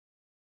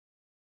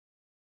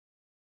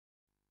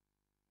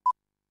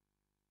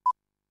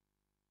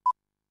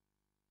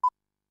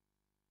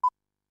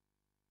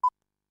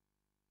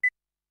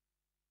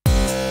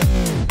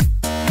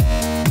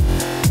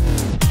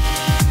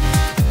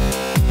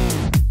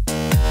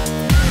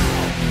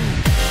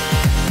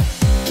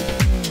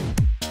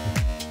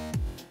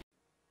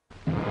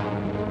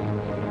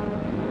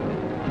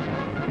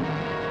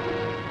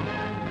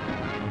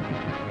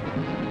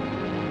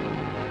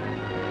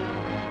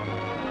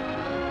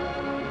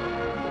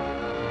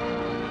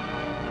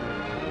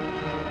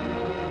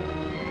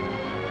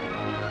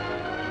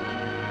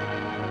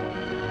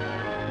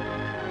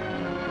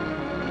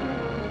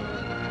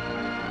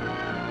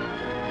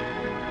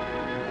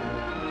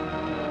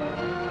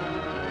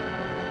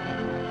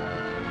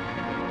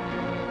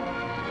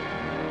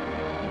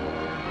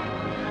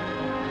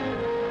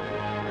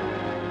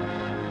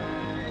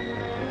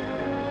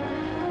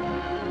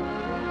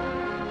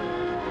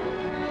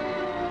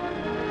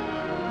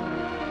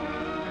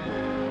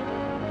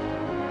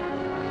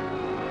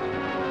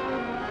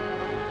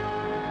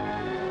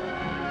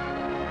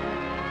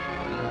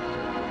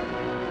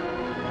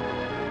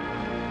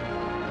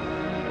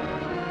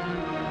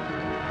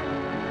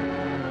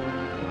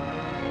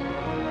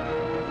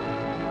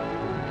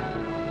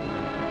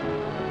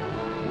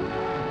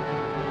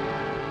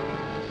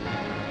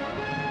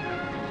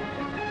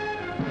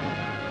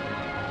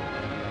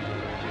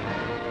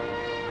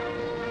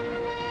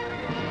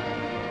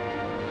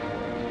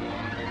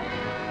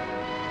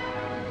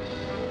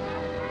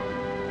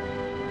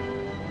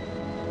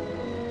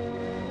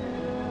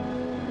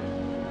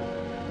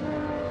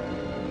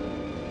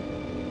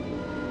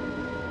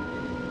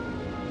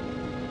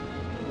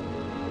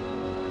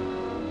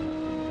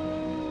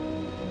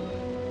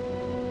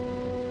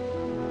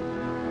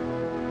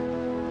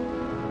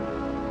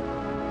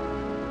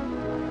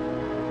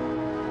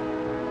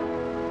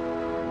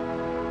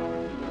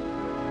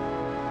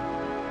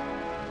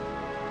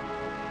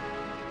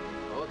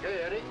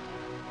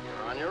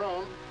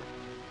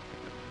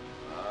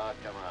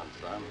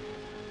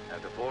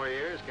After 4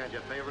 years, can't you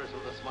favor us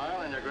with a smile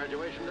on your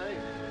graduation day?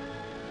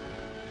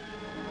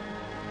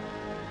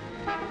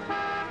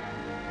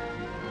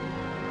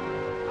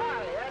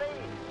 Hi,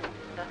 Eddie.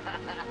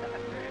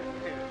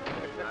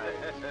 Hi,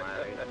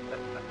 Smiley.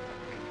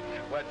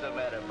 What's the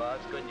matter, boss?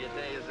 Couldn't you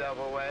tear yourself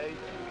away?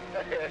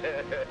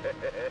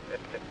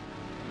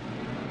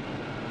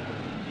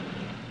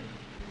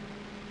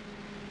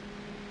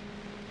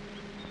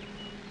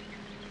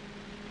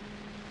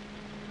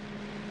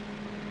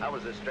 How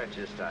was the stretch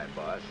this time,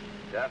 boss?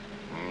 Tough?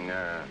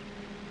 Nah.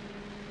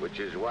 Which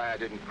is why I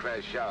didn't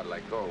crash out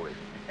like always.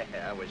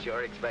 I was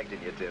sure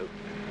expecting you to.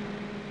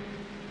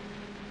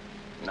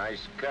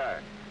 Nice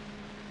car.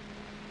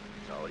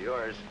 It's all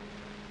yours.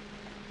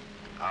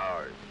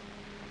 Ours.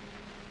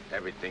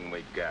 Everything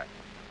we got.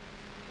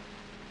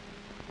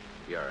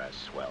 You're a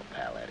swell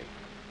pal, Eddie.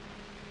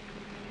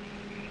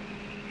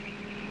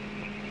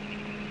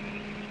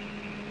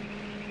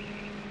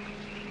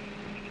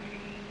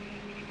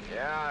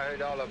 Yeah, I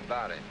heard all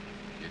about it.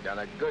 You done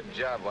a good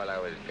job while I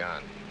was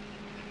gone.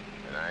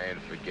 And I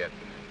ain't forgetting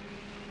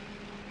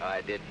it.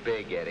 I did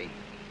big, Eddie.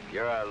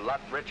 You're a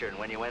lot richer than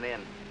when you went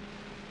in.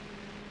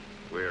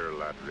 We're a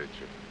lot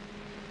richer.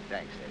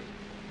 Thanks, Eddie.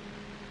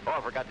 Oh,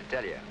 I forgot to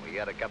tell you, we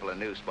got a couple of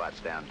new spots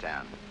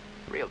downtown.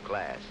 Real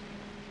class.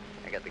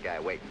 I got the guy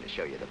waiting to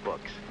show you the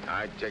books.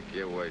 I take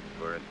your word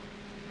for it,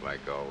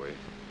 like always.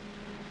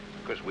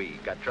 Of course, we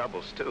got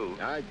troubles, too.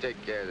 I take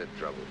care of the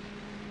troubles.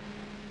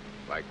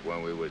 Like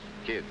when we was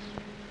kids.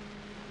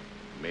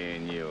 Me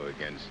and you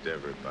against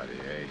everybody,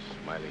 eh,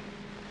 Smiley?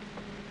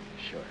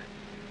 Sure.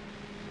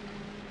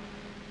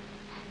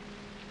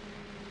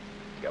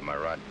 Got my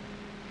rod?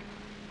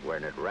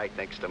 Wearing it right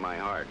next to my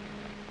heart.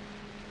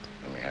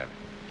 Let me have it.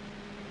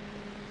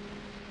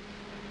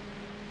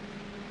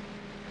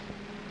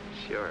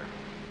 Sure.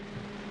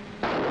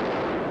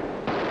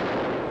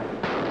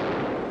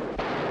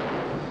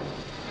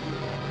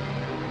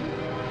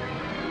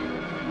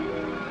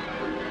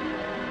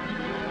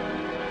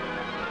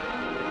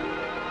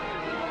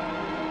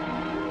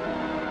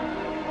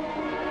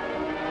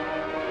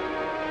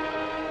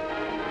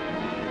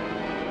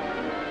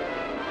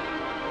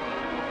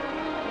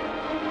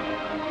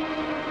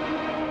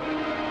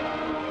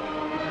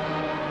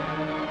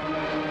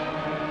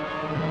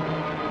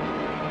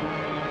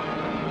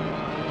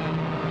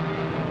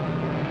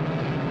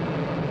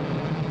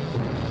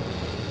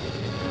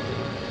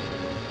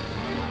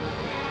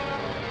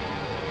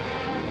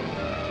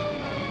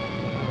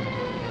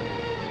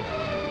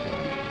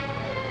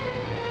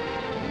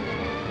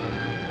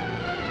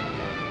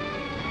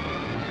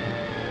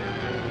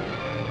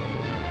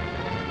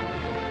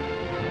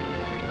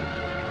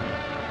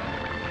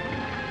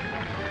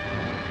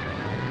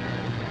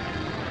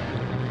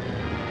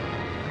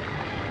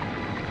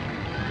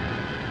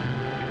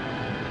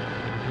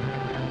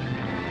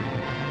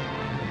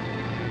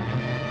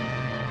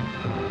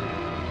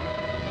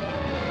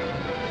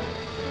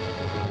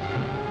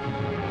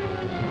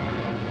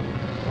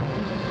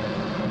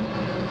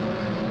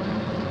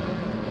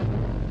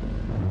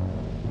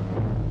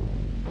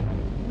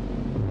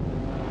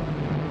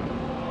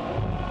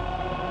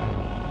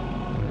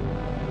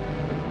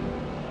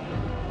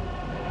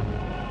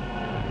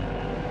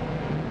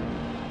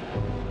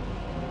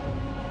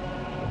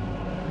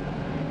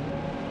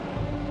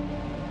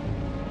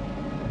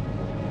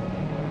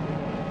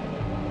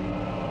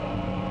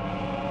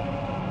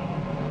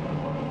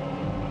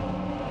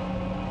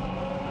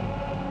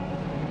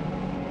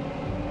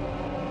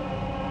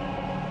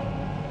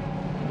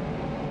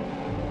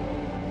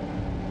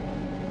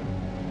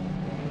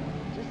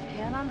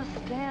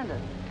 Understand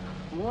it.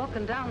 I'm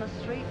walking down the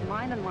street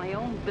minding my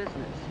own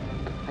business.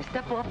 I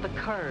step off the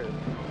curb.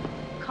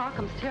 Car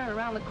comes tearing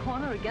around the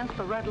corner against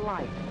the red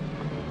light.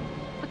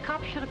 The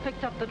cop should have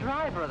picked up the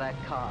driver of that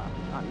car,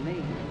 not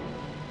me.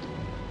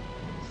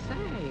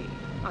 Say,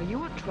 are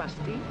you a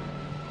trustee?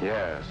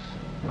 Yes.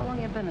 How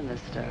long you been in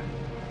this stir?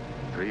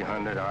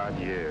 300 odd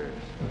years.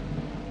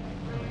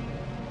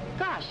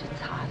 Gosh,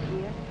 it's hot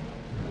here.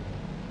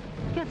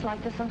 It gets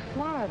like this in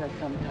Florida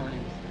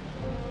sometimes.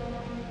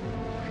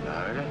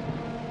 Florida?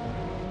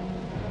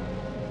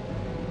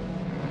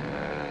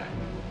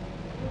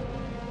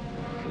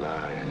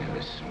 Florida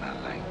never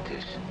smelled like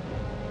this.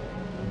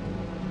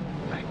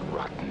 Like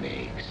rotten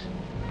eggs.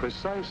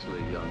 Precisely,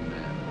 young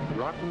man.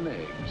 Rotten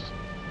eggs.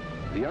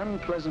 The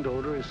unpleasant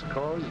odor is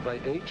caused by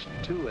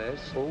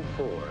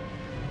H2SO4,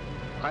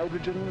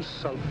 hydrogen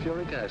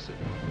sulfuric acid,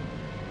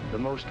 the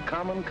most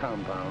common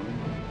compound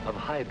of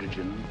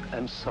hydrogen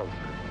and sulfur.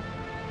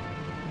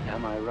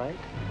 Am I right?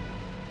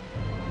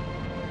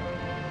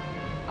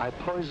 I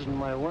poisoned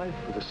my wife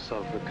with a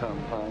sulfur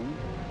compound,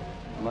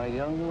 my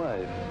young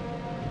wife.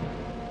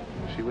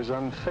 She was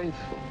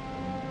unfaithful.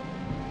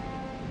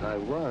 I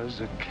was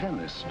a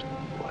chemist.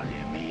 What do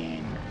you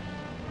mean?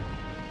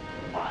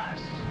 Was?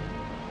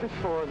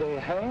 Before they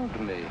hanged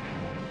me.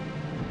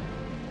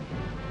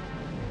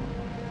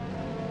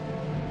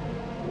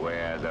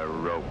 Where are the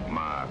rope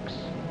marks?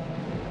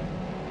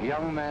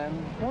 Young man,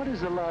 what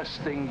is the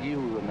last thing you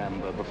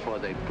remember before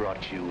they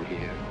brought you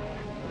here?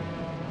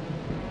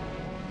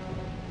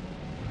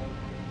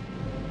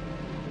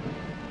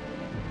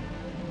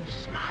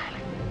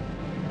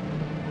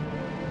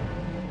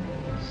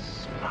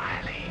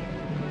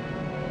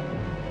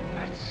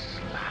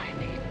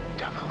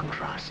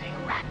 double-crossing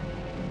rat.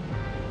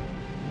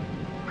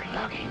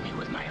 Plugging me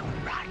with my own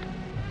rod.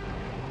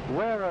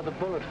 Where are the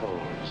bullet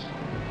holes?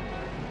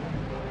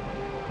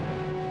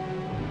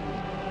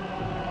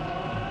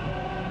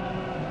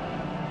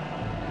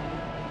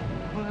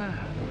 Well,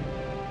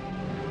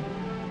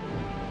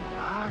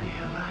 how do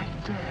you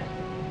like that?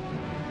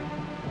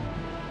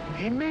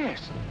 He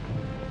missed.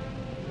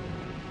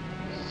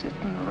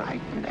 Sitting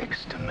right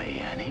next to me,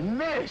 and he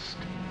missed.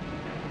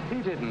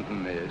 He didn't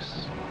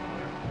miss.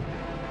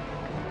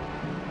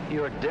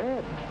 You're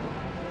dead.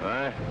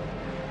 What?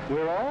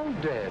 We're all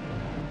dead.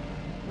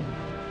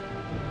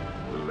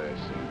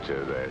 Listen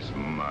to this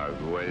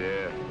mug, will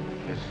you?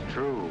 It's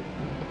true.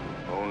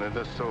 Only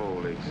the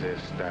soul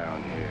exists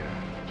down here.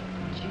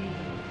 Gee,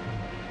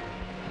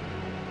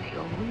 they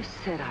always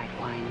said I'd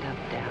wind up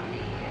down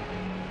here.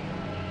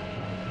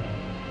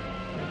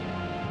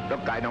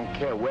 Look, I don't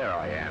care where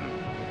I am.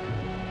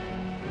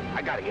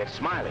 I gotta get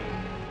Smiley.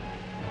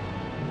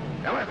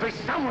 There must be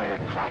some way to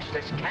crash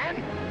this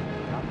can.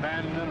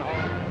 Abandon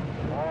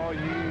hope, all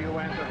ye who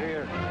enter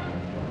here.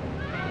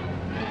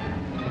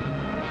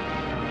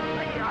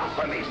 Lay off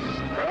of me,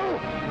 screw!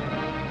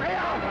 Lay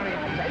off of me, I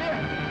tell you!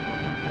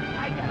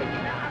 I gotta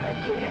get out of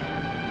here.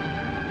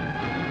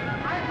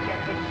 I'm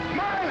getting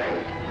Smiley!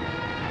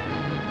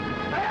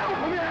 Lay off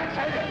of me, I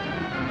tell you!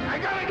 I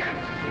gotta get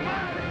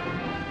Smiley!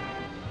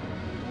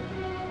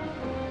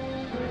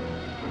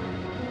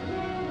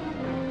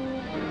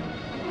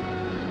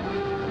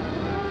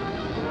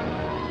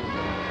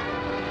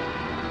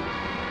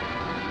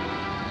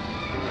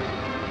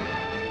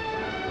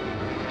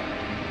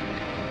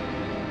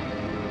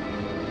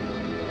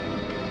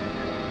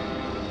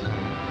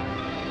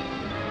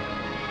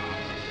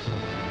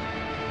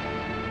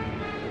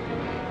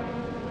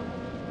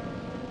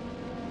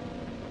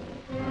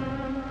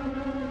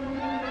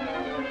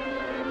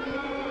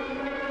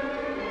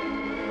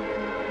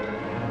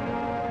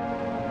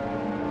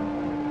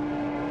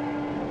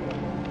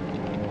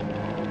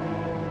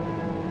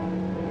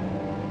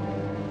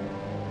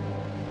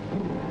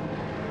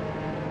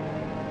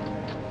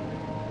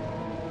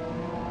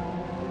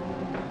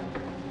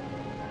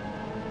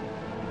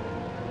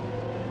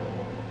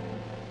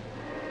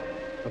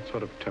 What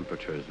sort of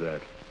temperature is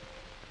that?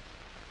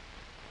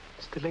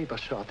 It's the labor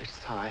shortage,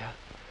 sire.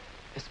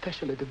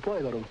 Especially the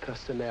boiler room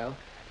personnel.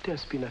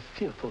 There's been a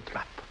fearful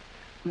drop.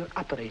 We're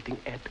operating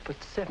at but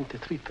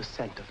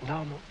 73% of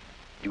normal.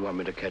 Do you want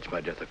me to catch my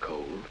death of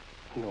cold?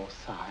 No,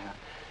 sire.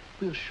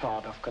 We're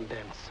short of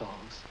condemned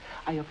souls.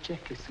 I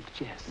objectly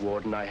suggest...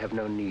 Warden, I have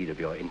no need of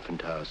your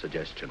infantile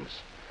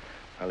suggestions.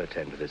 I'll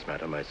attend to this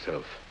matter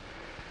myself.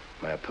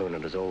 My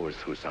opponent has always,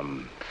 through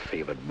some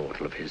favored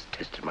mortal of his,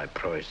 tested my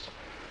prowess.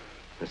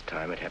 This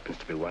time it happens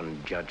to be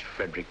one Judge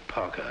Frederick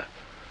Parker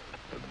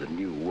of the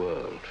New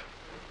World.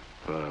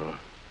 Well,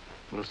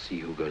 we'll see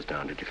who goes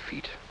down to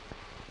defeat.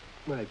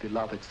 My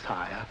beloved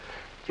sire,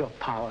 your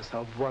powers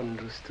are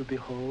wondrous to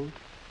behold.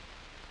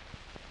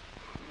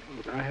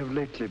 I have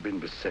lately been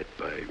beset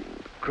by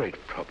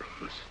great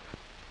problems.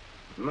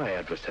 My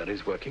adversary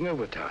is working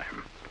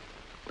overtime.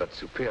 But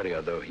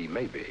superior though he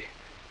may be,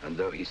 and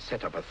though he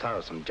set up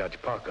 1,000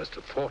 Judge Parkers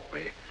to thwart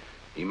me,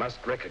 he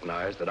must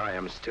recognize that I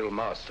am still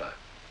master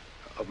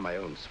of my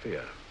own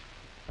sphere.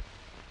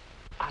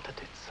 Uttered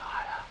it,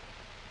 sire.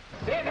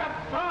 See the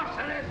boss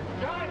in his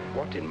joint?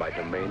 What in my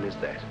domain is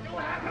that? You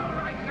have no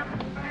right to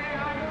say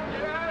I'm...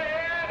 Get out of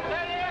here,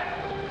 tell you!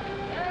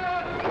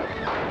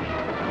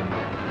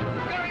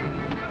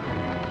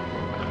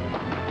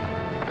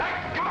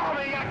 Let go of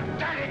me, you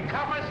dirty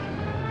coppers!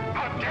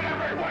 I'll get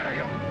every one of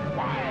you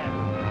quiet!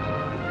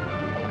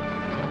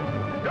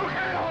 You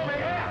can't hold me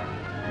here!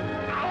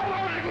 All I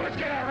want to do is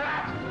get a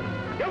rat!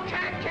 You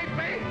can't keep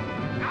me!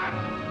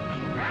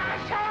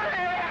 I'm sorry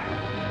here!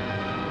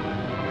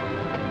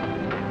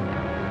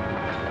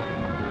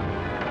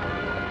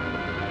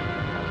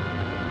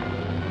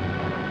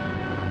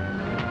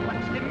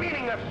 What's the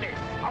meaning of this?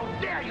 How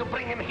dare you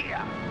bring him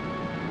here?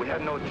 We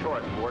had no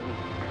choice, Warden.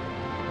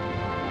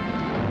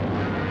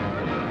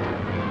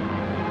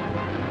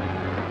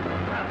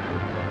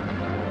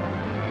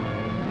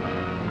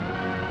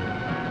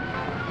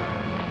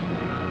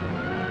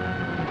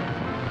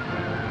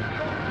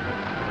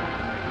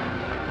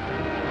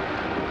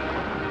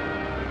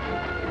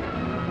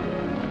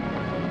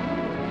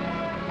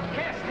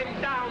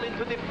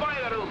 To the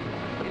boiler room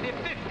in the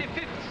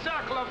 55th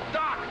circle of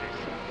darkness.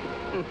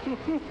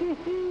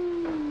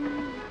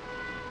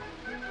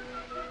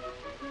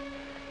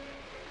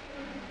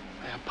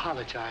 I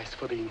apologize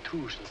for the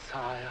intrusion,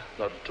 sire.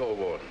 Not at all,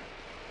 Warden.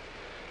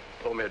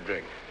 Pour me a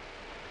drink.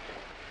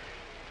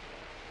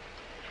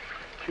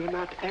 You're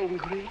not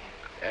angry?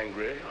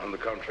 Angry? On the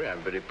contrary,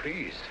 I'm very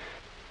pleased.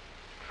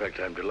 In fact,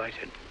 I'm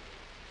delighted.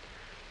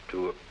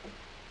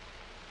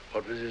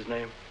 What was his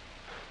name?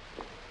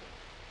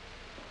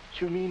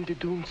 You mean the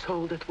doomed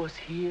soul that was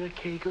here,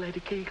 Kegel, Eddie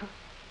Kegel?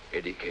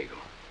 Eddie Kegel.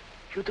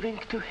 You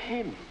drink to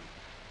him,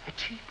 a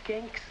cheap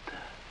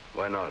gangster.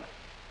 Why not?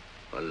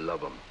 I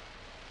love him.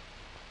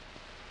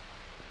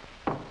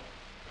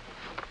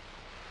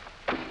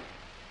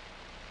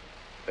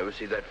 Ever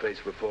see that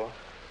face before?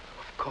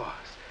 Of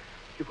course.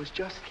 He was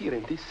just here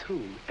in this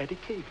room, Eddie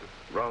Cable.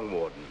 Wrong,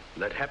 Warden.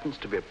 That happens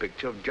to be a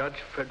picture of Judge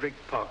Frederick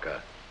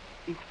Parker.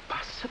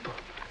 Impossible.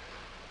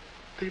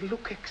 They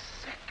look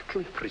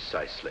exactly...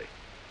 Precisely.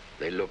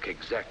 They look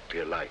exactly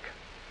alike.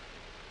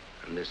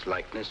 And this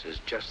likeness is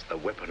just the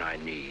weapon I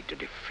need to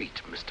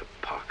defeat Mr.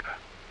 Parker.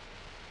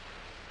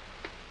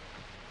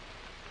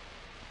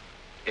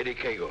 Eddie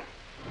Cagle.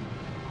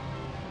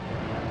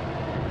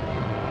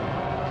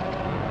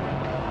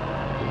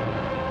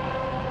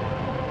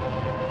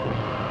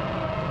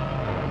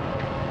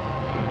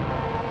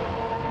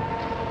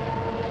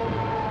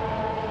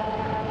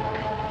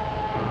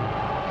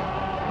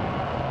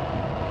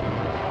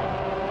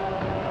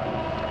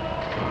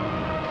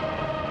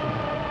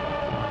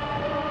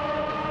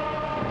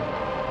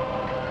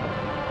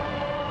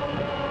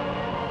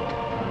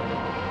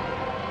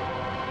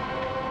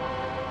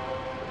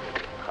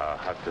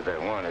 Do they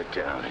want it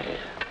down here?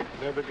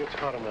 Never gets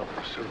hot enough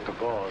to suit the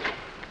boss.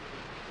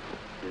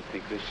 You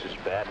think this is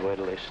bad? Wait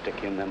till they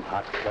stick you in them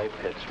hot clay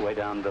pits way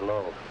down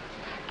below.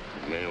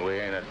 You mean we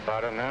ain't at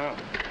bottom now?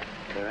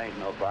 There ain't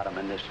no bottom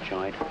in this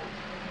joint.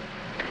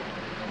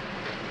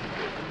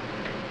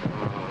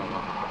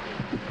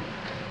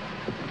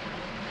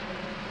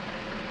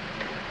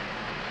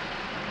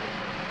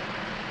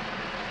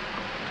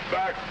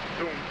 Back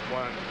to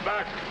one.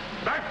 Back.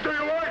 Back to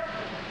your work!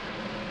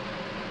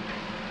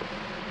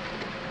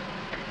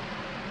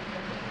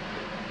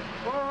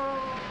 I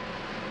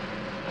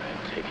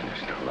ain't taking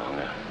this no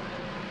longer.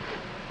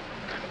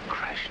 I'm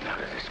crashing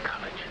out of this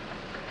college.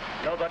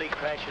 Nobody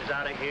crashes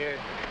out of here.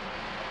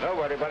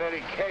 Nobody but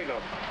Eddie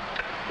Cagle.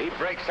 He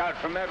breaks out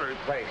from every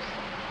place.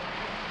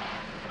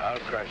 I'll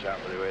crash out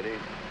with you, Eddie.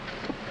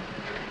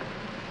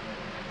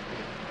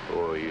 Who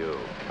are you?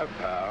 A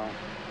pal.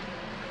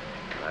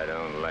 I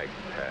don't like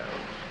pals.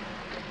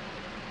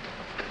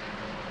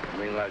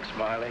 You mean like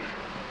Smiley?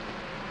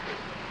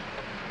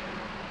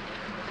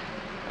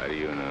 How do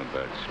you know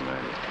about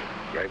Smiley?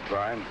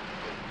 Grapevine.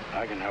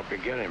 I can help you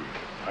get him.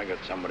 I got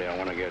somebody I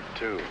want to get,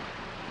 too.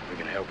 We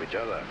can help each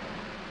other.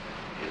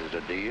 Is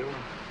it a deal?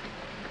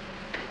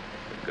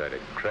 We've got to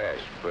crash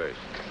first.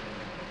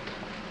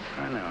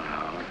 I know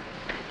how.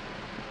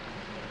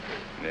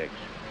 Next,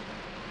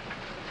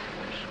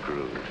 we're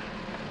screwed.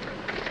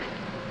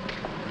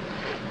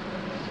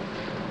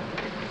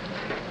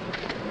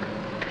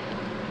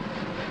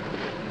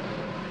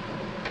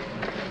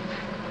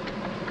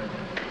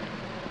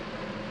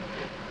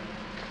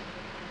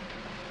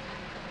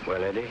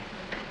 Well, Eddie?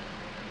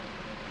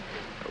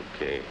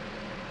 Okay.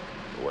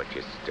 Watch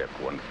your step.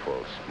 One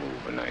false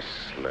move and I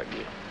slug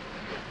you.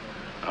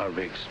 I'll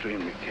be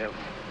extremely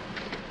careful.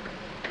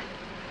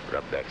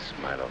 Rub that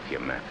smile off your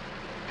map.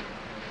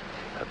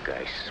 A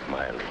guy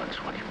smiled once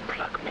when he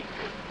plugged me.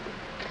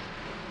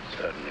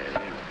 Certainly,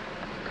 Eddie.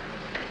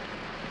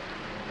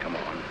 Come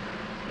on.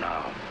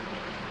 Now.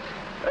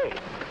 Hey!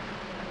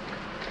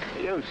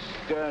 You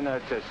stirring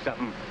us to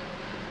something?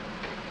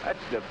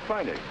 That's the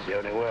fun. It's The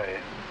only way.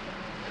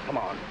 Come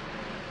on.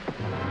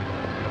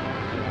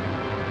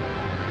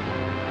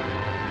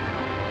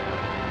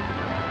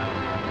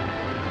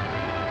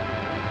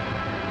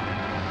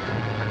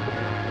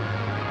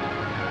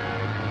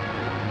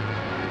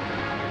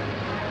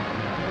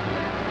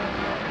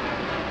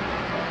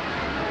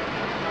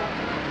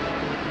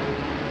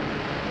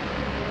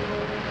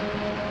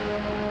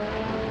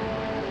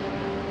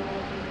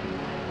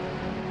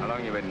 How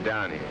long you been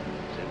down here?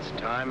 Since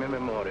time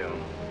immemorial.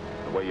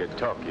 The way you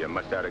talk, you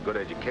must have had a good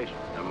education.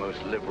 The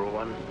most liberal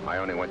one. I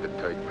only went to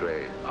 3rd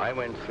grade. I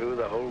went through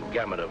the whole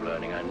gamut of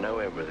learning. I know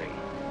everything.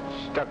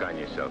 Stuck on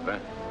yourself, huh?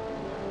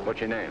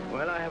 What's your name?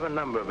 Well, I have a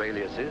number of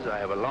aliases. I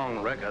have a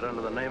long record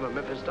under the name of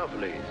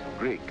Mephistopheles.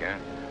 Greek, huh?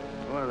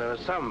 Well, there are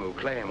some who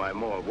claim I'm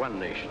more of one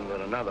nation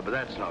than another, but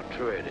that's not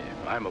true, Eddie.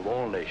 I'm of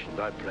all nations.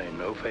 I play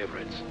no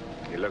favorites.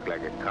 You look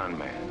like a con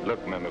man.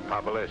 Look,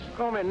 Mephistopheles.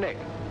 Call me Nick.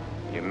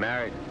 You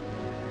married?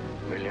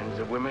 Millions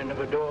of women have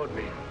adored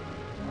me.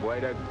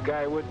 Quite a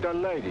guy with the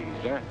ladies,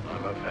 huh?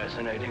 I'm a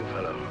fascinating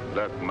fellow.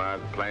 Look, Mark,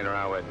 playing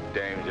around with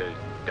dames is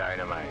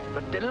dynamite.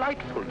 But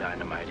delightful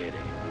dynamite, Eddie.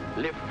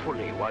 Live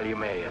fully while you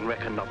may and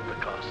reckon not the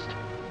cost.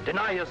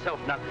 Deny yourself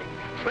nothing.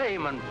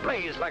 Flame and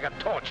blaze like a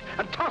torch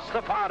and toss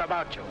the fire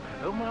about you.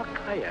 Omar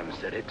Khayyam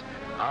said it.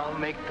 I'll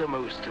make the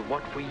most of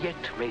what we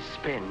yet may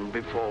spend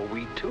before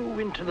we too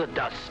into the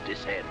dust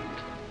descend.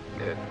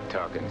 You're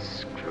talking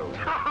screw.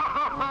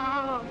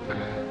 Oh,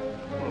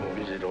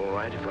 is it all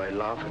right if I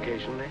laugh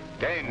occasionally?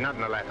 There ain't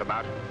nothing to laugh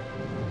about.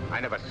 I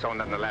never saw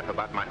nothing to laugh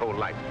about my whole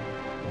life.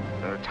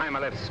 From the time I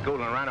left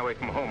school and ran away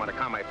from home on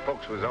account my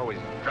folks was always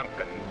drunk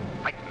and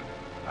fighting,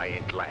 I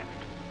ain't laughed.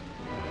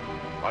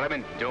 All I've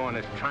been doing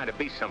is trying to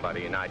be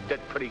somebody, and I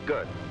did pretty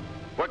good.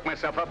 Worked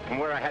myself up from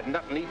where I had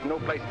nothing to eat, no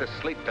place to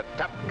sleep, to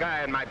top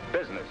guy in my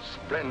business.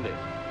 Splendid.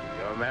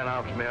 You're a man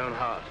after my own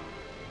heart.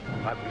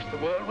 I wish the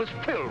world was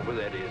filled with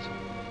Eddies.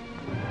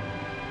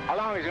 How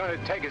long is it going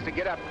to take us to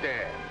get up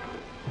there?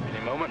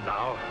 Any moment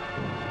now.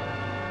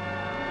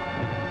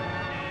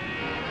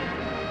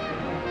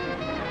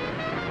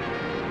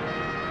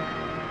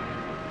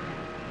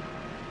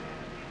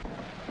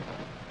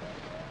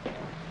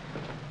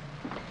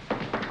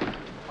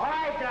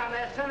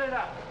 send it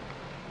up.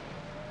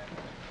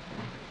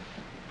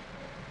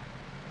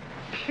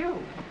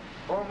 Phew.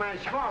 Old man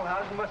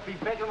Schmalhausen must be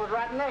baking with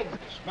rotten eggs.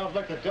 Smells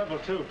like the devil,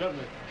 too, doesn't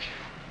it?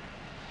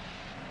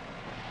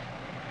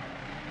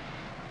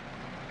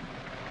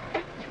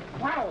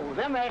 Wow,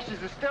 them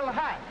ashes are still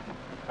hot.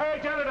 Hey,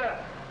 janitor,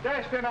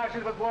 dash them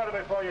ashes with water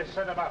before you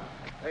send them up.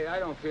 Hey, I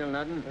don't feel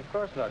nothing. Of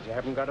course not. You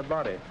haven't got a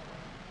body.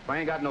 If I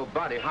ain't got no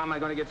body, how am I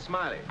going to get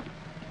Smiley?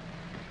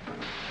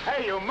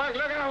 Hey, you mug,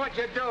 look at what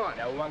you're doing.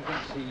 No one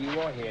can see you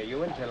or hear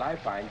you until I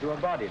find you a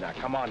body. Now,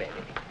 come on, Eddie.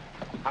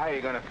 How are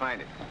you going to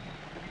find it?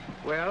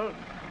 Well,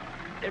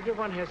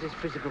 everyone has his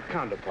physical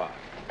counterpart,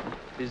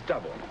 his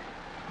double.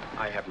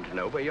 I happen to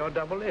know where your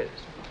double is.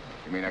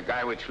 You mean a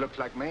guy which looks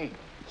like me?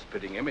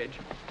 Spitting image.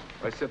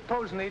 Well,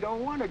 supposing he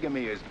don't want to give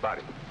me his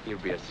body. He'll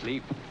be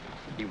asleep.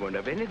 He won't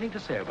have anything to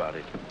say about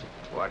it.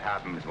 What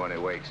happens when he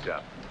wakes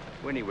up?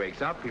 When he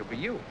wakes up, he'll be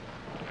you.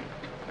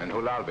 And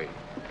who'll I be?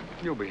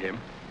 You'll be him.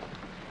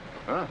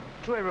 Huh?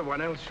 To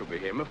everyone else, you'll be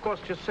him. Of course,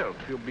 yourself.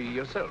 You'll be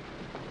yourself.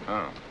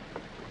 Oh.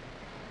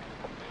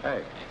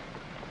 Hey.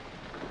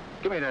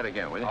 Give me that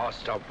again, will you? Oh,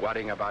 stop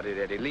worrying about it,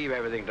 Eddie. Leave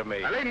everything to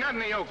me. I leave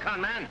nothing to you,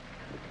 con man.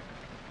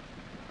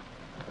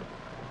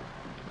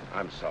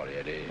 I'm sorry,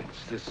 Eddie.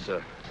 It's this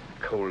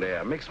cold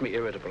air. Makes me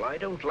irritable. I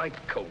don't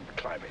like cold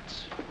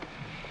climates.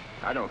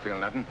 I don't feel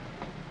nothing.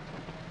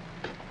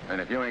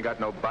 And if you ain't got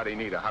no body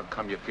neither, how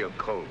come you feel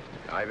cold?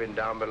 I've been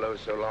down below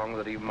so long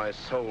that even my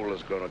soul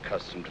has grown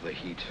accustomed to the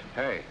heat.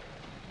 Hey,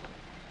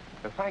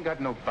 if I ain't got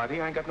no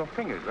body, I ain't got no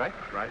fingers, right?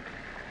 Right.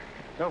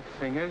 No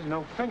fingers,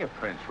 no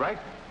fingerprints, right?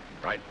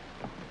 Right.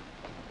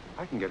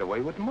 I can get away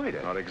with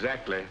murder. Not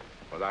exactly.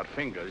 Without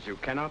fingers, you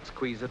cannot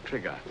squeeze a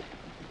trigger.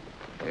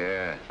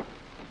 Yeah.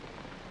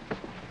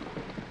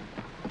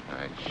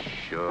 I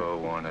sure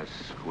want to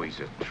squeeze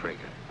a trigger.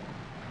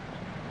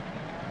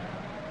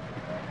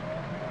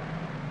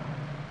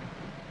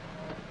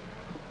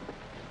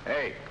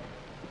 Hey,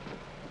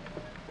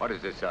 what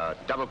is this,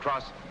 double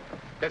cross?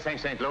 This ain't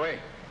St. Louis.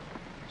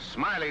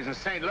 Smiley's in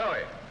St.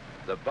 Louis.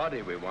 The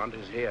body we want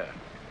is here.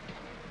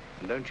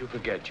 And don't you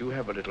forget, you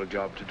have a little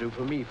job to do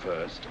for me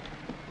first.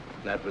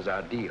 That was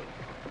our deal.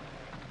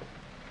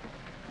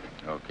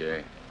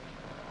 Okay.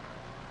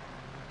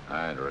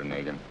 I'd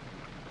renege him.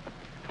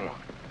 Come on.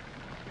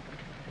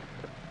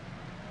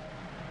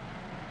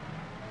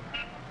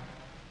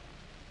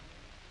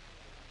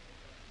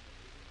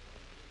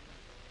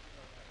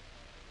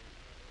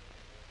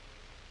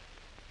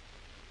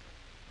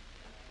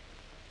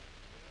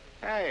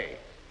 Hey.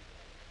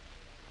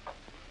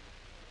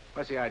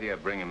 What's the idea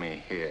of bringing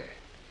me here?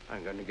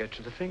 I'm going to get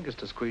you the fingers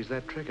to squeeze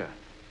that trigger.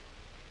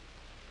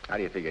 How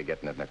do you figure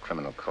getting it in a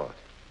criminal court?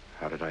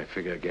 How did I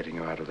figure getting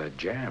you out of that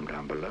jam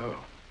down below?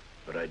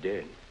 But I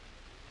did.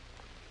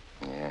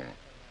 Yeah.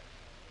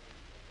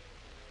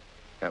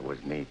 That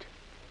was neat.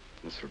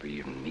 This will be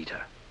even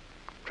neater.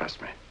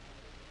 Trust me.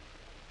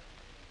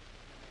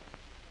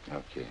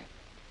 Okay.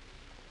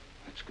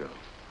 Let's go.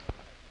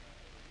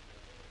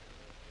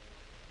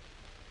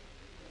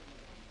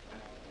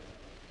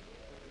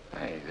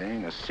 Hey, there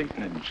ain't a seat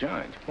in the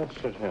joint.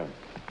 Let's sit here.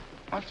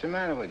 What's the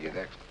matter with you?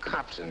 There's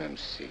cops in them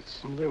seats.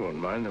 They won't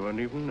mind. They won't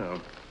even know.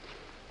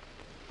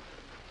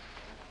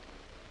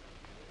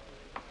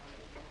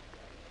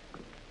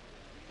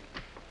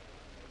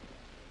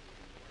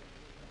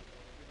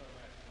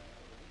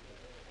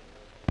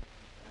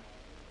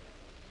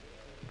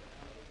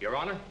 Your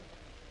Honor,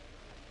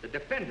 the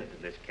defendant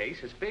in this case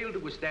has failed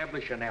to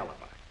establish an alibi.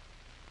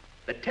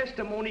 The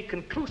testimony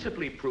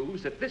conclusively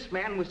proves that this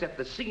man was at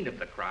the scene of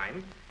the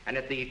crime and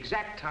at the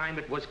exact time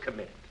it was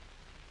committed.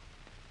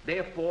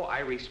 Therefore, I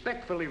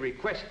respectfully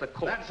request the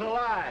court... That's a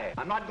lie.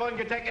 I'm not going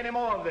to take any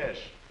more of this.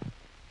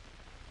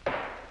 Get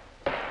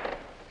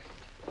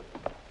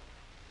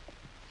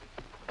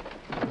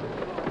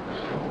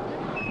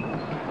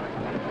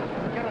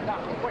a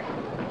doctor, quick.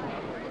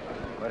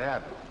 What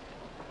happened?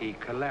 He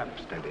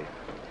collapsed, Eddie.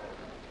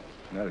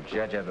 No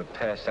judge ever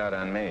passed out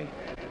on me.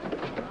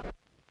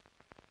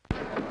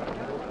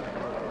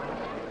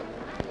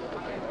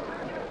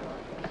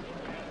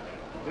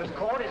 This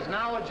court is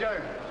now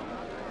adjourned.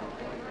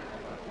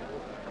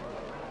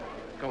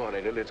 Come on,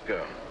 Eddie, let's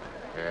go.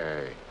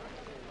 Hey,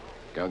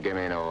 don't give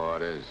me no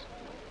orders.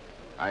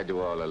 I do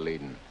all the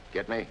leading.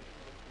 Get me?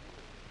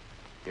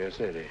 Yes,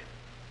 Eddie.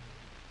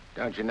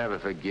 Don't you never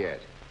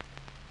forget.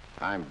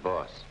 I'm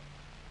boss.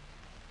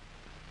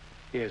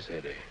 Yes,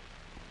 Eddie.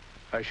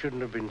 I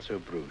shouldn't have been so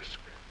brusque.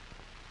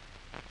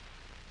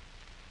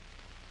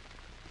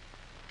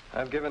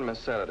 I've given him a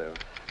sedative.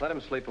 Let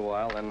him sleep a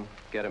while, then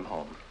get him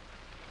home.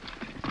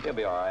 He'll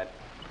be all right.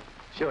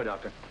 Sure,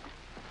 Doctor.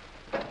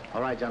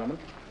 All right, gentlemen.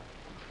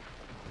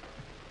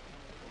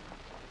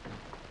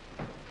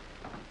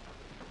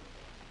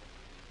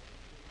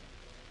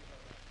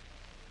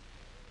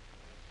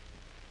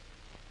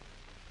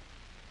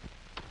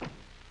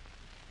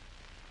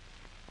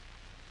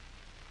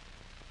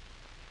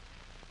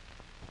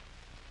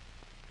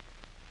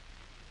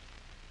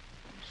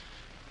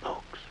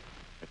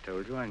 I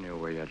told you I knew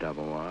where your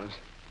double was.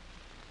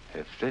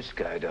 If this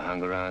guy'd have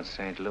hung around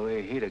St.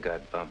 Louis, he'd have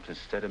got bumped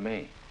instead of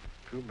me.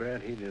 Too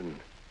bad he didn't.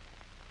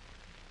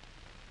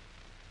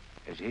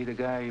 Is he the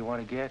guy you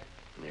want to get?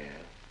 Yeah.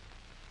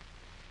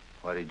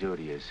 What'd he do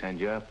to you? Send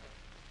you up?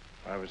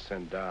 I was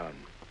sent down,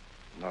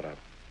 not up.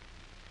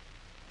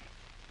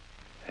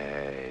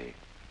 Hey,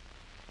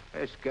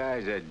 this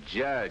guy's a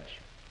judge.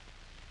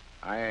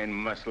 I ain't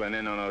muscling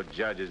in on no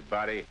judge's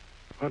body.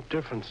 What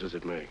difference does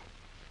it make?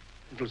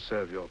 It'll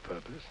serve your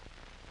purpose.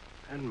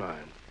 And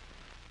mine.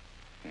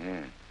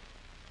 Yeah.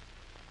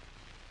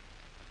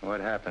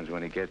 What happens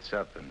when he gets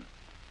up and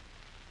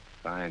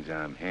finds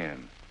I'm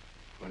him?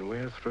 When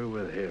we're through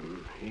with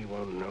him, he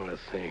won't know a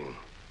thing.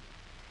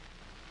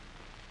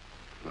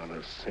 Not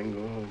a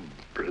single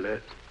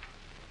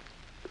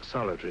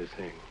solitary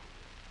thing.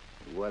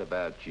 What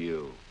about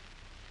you?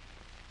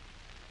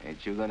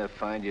 Ain't you gonna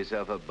find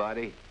yourself a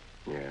body?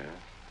 Yeah,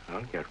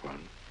 I'll get one.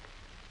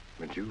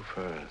 But you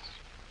first.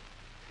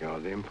 You're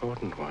the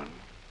important one.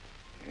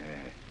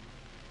 Yeah.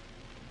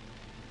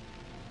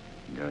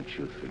 Don't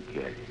you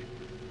forget it.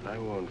 I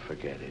won't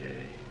forget it,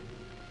 Eddie.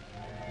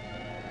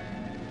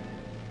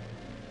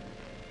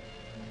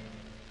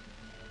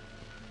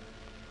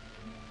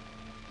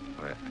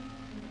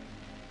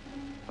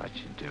 What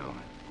you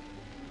doing?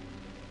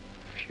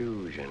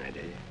 Fusion,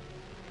 Eddie.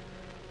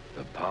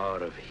 The power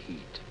of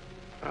heat.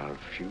 I'll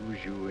fuse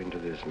you into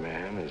this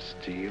man as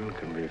steel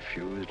can be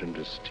fused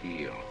into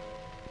steel.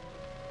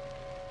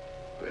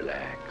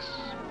 Relax.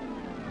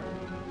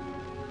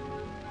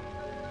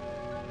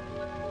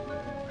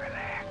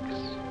 Relax.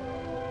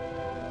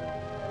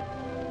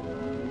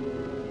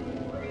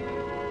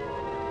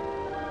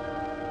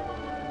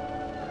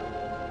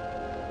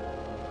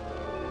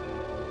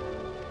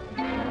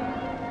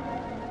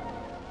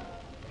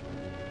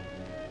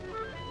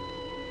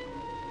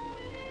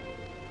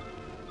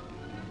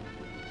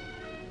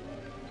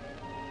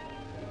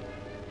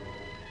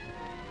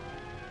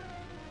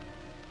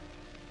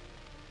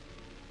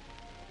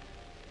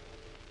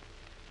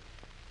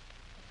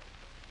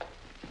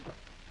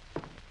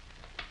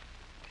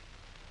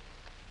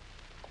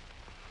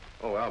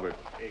 Oh, Albert.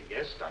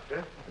 Yes,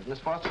 Doctor? Is Miss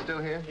Foster still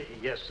here?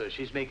 Yes, sir.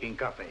 She's making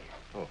coffee.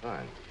 Oh,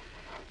 fine.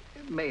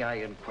 May I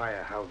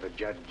inquire how the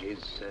judge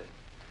is?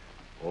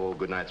 Oh,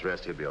 good night's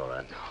rest. He'll be all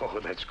right. Oh,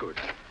 that's good.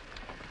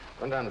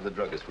 Run down to the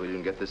druggist, will you,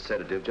 and get this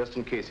sedative just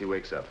in case he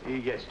wakes up.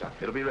 Yes,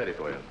 Doctor. It'll be ready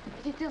for you.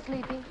 Is he still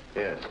sleeping?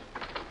 Yes.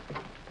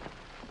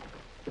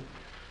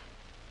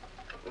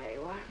 There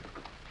you are.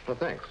 Well,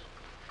 thanks.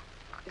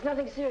 It's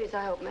nothing serious,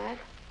 I hope, Matt.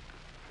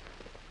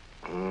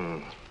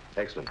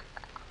 Excellent.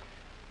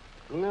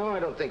 No, I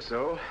don't think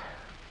so.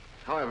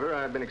 However,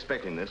 I've been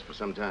expecting this for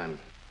some time.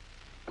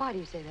 Why do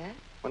you say that?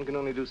 One can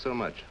only do so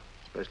much,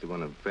 especially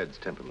one of Fred's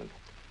temperament.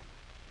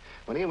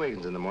 When he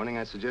awakens in the morning,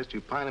 I suggest you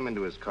pile him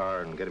into his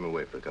car and get him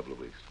away for a couple of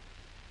weeks.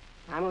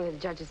 I'm only the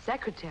judge's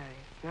secretary,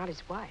 not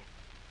his wife.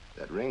 If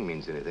that ring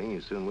means anything,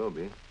 you soon will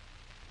be.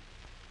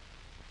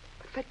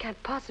 But Fred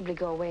can't possibly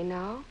go away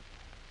now.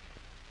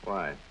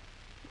 Why?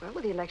 Well,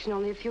 with the election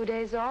only a few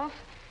days off,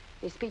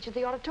 his speech at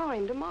the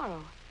auditorium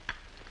tomorrow.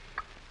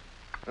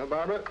 Well,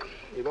 Barbara,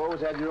 you've always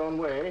had your own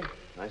way.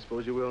 I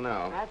suppose you will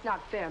now. That's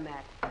not fair,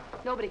 Matt.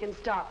 Nobody can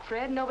stop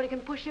Fred. Nobody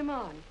can push him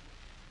on.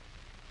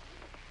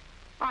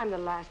 I'm the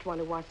last one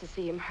who wants to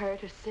see him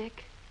hurt or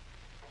sick.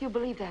 You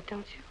believe that,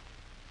 don't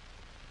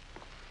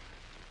you?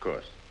 Of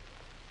course.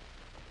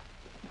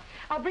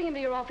 I'll bring him to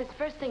your office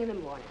first thing in the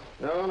morning.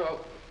 No.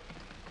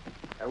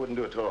 I wouldn't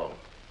do it at all.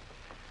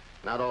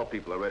 Not all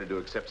people are ready to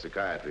accept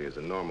psychiatry as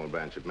a normal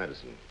branch of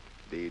medicine.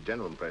 The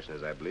general impression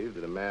is, I believe,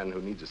 that a man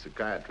who needs a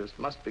psychiatrist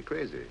must be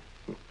crazy.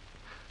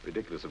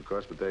 Ridiculous, of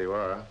course, but there you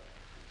are.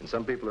 And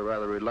some people are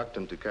rather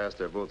reluctant to cast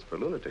their votes for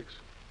lunatics.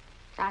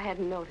 I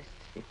hadn't noticed.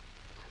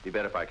 Be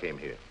better if I came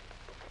here.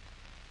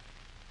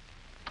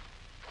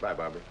 Bye,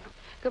 Barbara.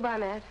 Goodbye,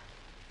 Matt.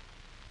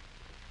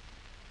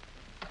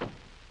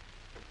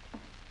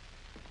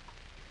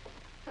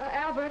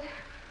 Albert.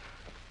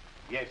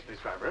 Yes, Miss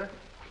Barbara?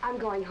 I'm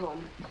going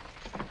home.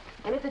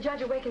 And if the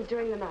judge awakens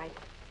during the night,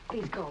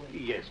 please call me.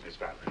 Yes, Miss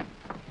Barbara.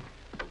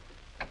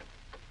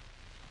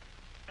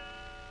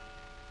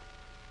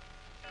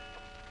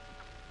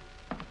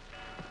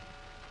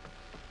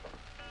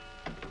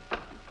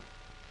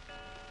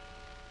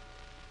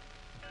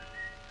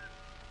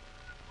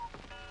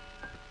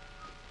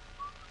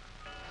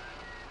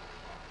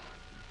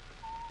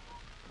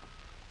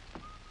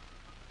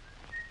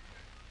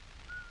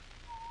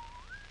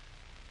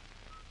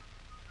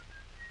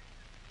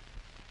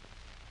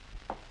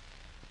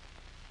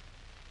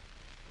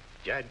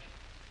 Judge.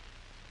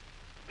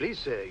 Please,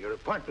 sir, your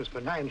appointment's for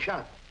 9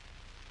 sharp.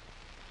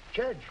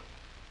 Judge.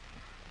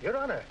 Your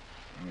Honor.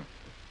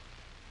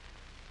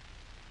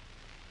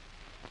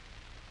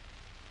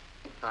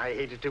 I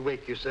hated to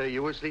wake you, sir.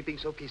 You were sleeping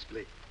so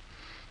peacefully.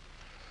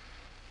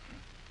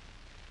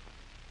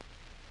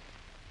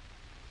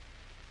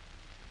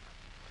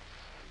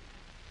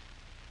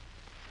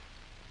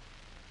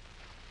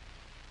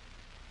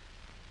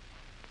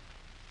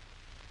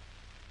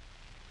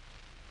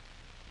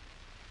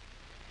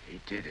 He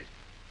did it.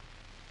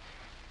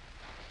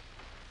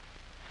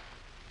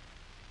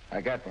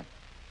 I got one.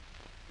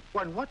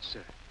 One what,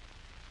 sir?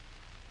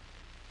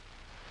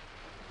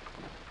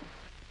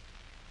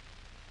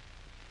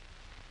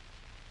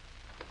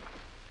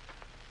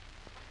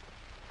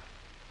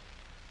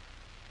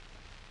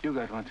 You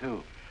got one,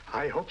 too.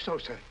 I hope so,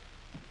 sir.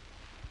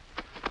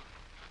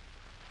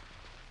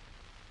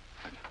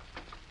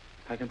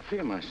 I can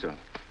feel myself.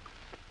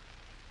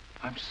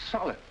 I'm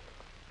solid.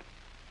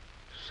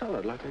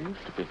 Solid like I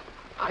used to be.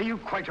 Are you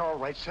quite all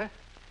right, sir?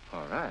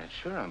 All right,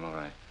 sure I'm all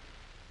right.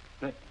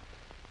 Nick.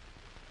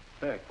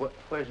 Nick,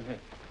 where's Nick?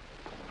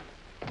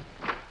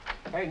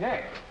 Hey,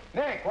 Nick!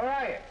 Nick, where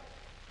are you?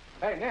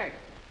 Hey, Nick!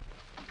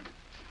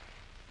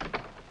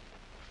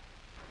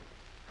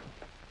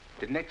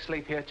 Did Nick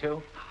sleep here,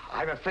 too?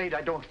 I'm afraid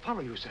I don't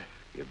follow you, sir.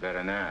 You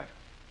better not.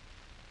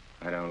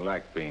 I don't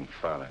like being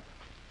followed.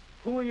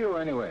 Who are you,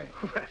 anyway?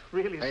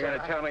 Really, sir? You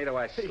gotta tell me, do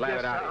I slap yes,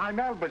 it out sir, of you? I'm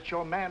Albert,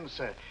 your man,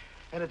 sir.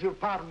 And if you'll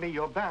pardon me,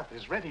 your bath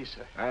is ready,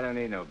 sir. I don't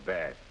need no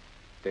bath.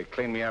 They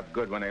cleaned me up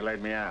good when they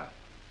laid me out.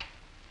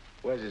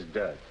 Where's his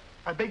duds?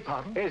 I beg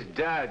pardon? His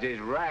duds, his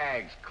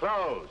rags,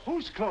 clothes.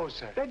 Whose clothes,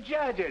 sir? The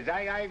judge's.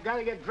 I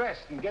gotta get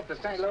dressed and get to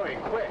St. Louis,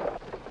 quick.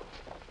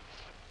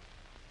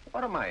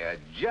 What am I, a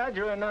judge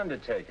or an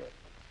undertaker?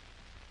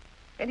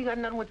 Ain't you got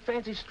nothing with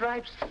fancy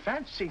stripes?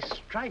 Fancy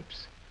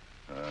stripes?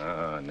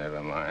 Oh,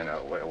 never mind.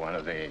 I'll wear one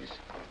of these.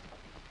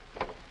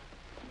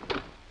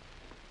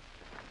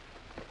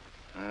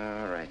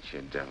 All right,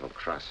 you devil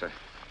crosser.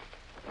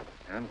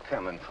 I'm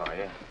coming for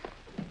you.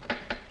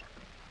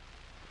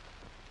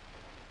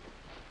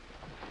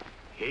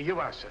 Here you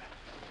are, sir.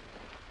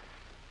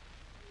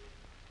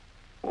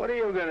 What are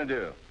you gonna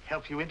do?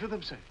 Help you into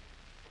them, sir.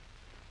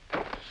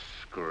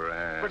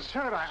 Scram. But,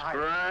 sir, I...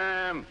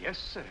 Scram! Yes,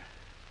 sir.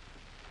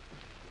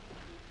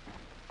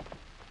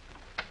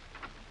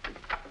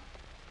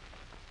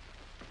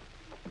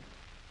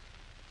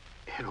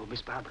 Hello,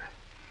 Miss Barbara.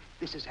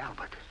 This is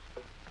Albert.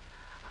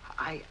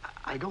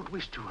 I don't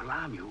wish to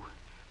alarm you,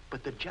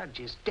 but the judge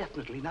is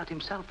definitely not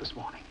himself this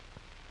morning.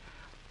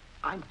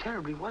 I'm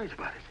terribly worried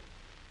about it.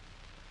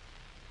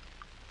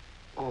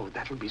 Oh,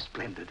 that'll be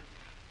splendid.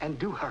 And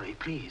do hurry,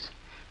 please.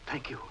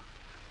 Thank you.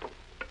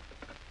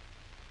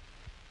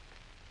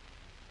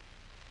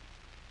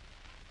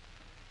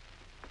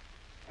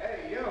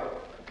 Hey, you!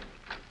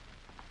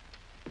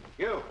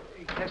 You!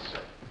 Yes, sir.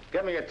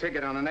 Get me a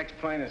ticket on the next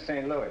plane to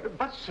St. Louis.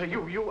 But, sir,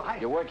 you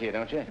You work here,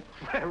 don't you?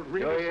 Well,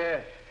 really... Oh, yeah.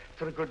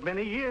 For a good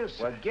many years,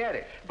 sir. Well, get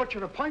it. But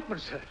your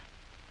appointment, sir.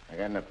 I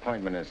got an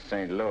appointment in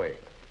St. Louis.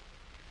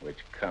 Which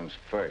comes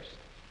first?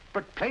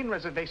 But plane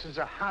reservations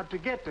are hard to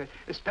get,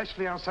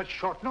 especially on such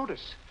short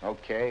notice.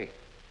 Okay.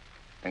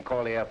 Then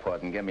call the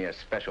airport and get me a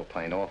special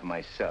plane all for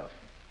myself.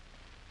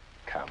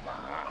 Come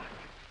on.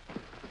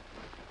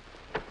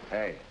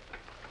 Hey,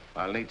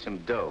 I'll need some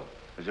dough.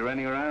 Is there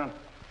any around?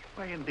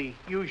 Why, in the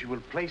usual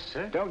place,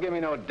 sir. Don't give me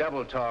no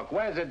double talk.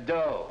 Where's the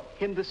dough?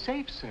 In the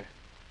safe, sir.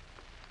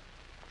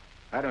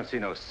 I don't see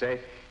no safe.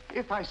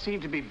 If I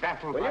seem to be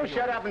baffled Will by you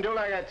shut up and do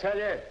like I tell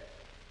you?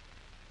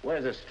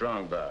 Where's the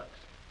strong box?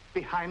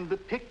 Behind the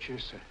picture,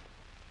 sir.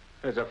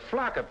 There's a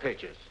flock of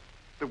pictures.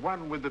 The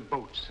one with the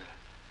boat, sir.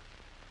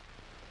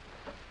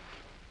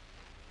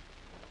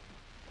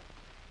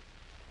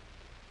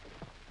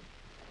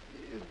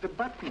 The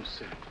button,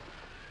 sir.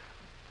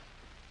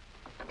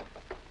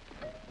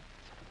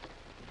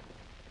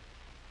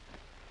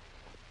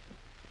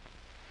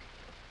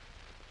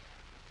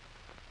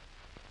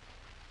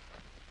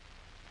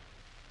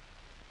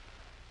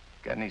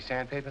 Got any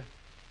sandpaper?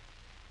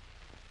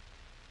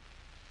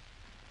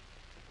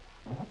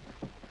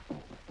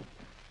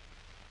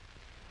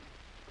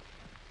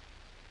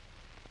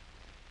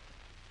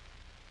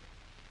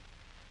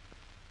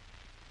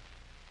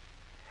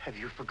 Have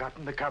you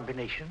forgotten the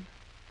combination?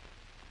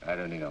 I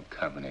don't need no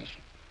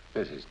combination.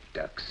 This is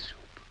duck soup.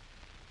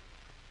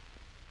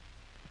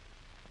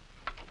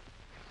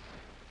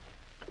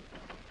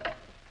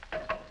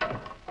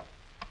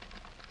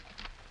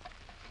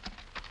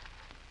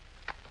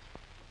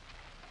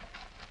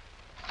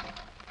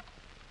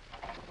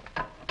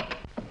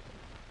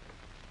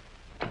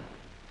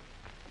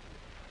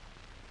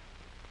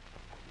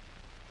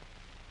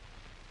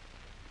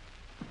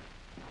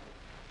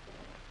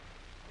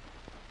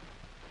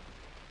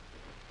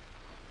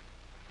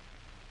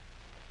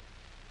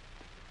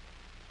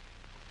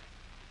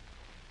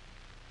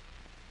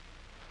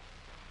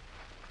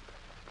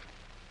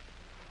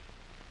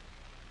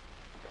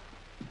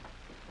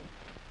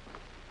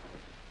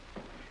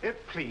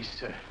 Please,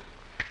 sir.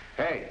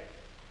 Hey,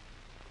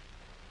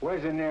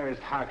 where's the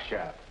nearest hock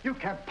shop? You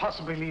can't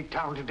possibly leave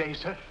town today,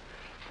 sir.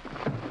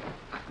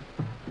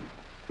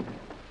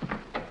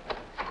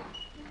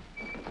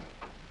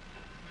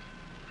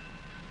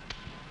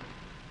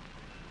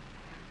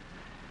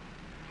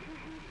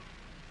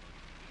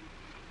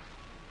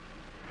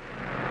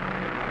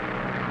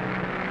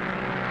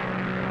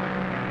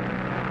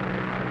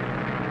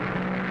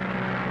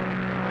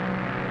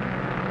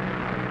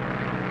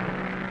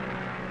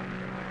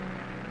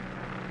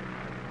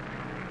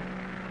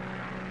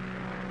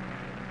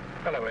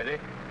 Hello, Eddie.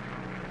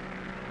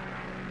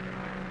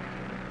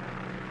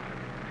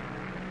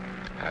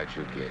 How'd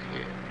you get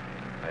here?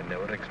 I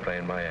never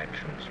explain my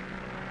actions.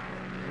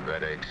 You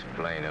better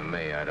explain to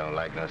me. I don't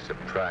like no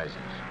surprises.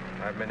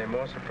 I've many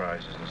more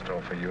surprises in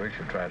store for you if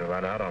you try to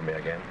run out on me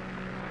again.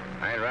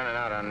 I ain't running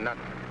out on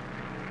nothing.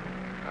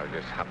 I was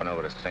just hopping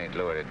over to St.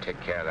 Louis to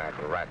take care of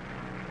that rat.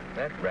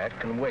 That rat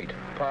can wait.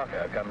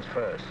 Parker comes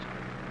first.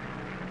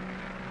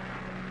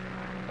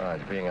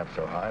 Besides, being up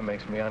so high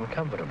makes me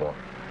uncomfortable.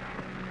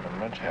 I'm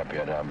much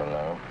happier down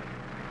below.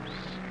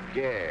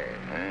 Scared,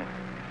 huh?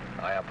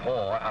 I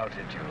abhor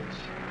altitudes.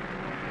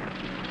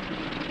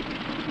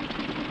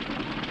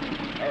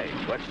 Hey,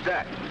 what's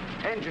that?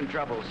 Engine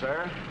trouble,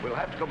 sir. We'll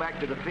have to go back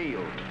to the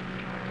field.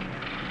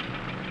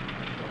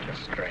 What a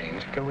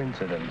strange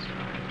coincidence.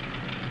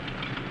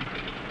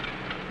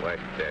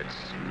 Wipe that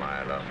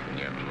smile off in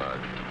your mug.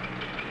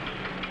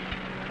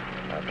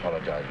 I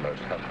apologize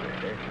most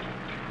humbly.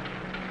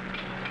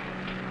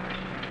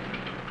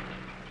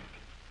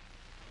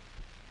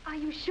 Are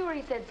you sure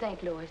he said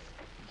St. Louis?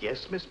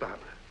 Yes, Miss Barbara.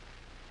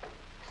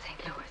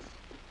 St. Louis.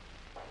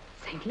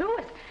 St.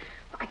 Louis?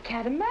 I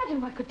can't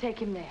imagine what could take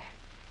him there.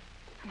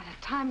 And at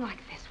a time like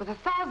this, with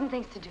 1,000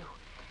 things to do.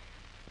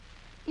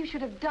 You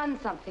should have done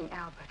something,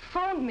 Albert.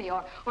 Phoned me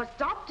or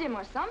stopped him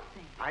or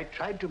something. I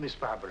tried to, Miss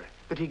Barbara,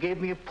 but he gave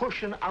me a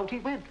push and out he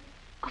went.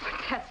 Oh,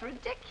 but that's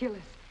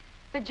ridiculous.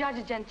 The judge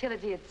is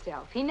gentility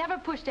itself. He never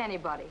pushed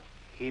anybody.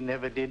 He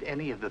never did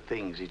any of the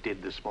things he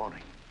did this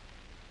morning.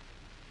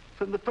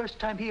 From the first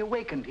time he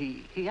awakened,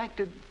 he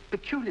acted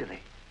peculiarly.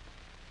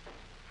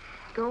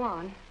 Go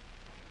on.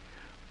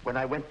 When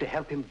I went to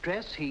help him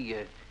dress, he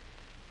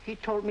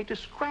told me to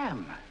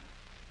scram.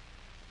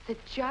 The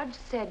judge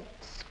said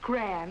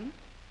scram?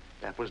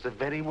 That was the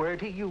very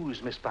word he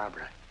used, Miss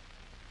Barbara.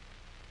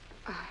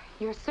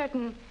 You're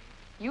certain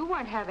you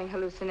weren't having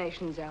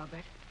hallucinations,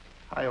 Albert?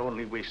 I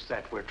only wish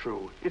that were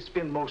true. It's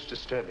been most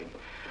disturbing.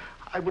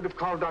 I would have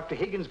called Dr.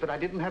 Higgins, but I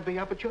didn't have the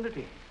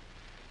opportunity.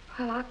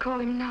 Well, I'll call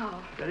him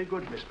now. Very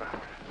good, Miss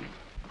Barbara.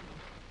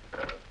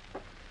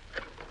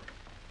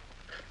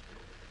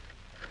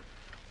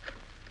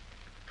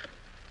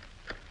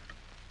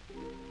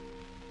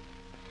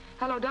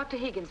 Hello, Dr.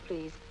 Higgins,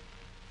 please.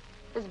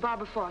 This is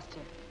Barbara Foster.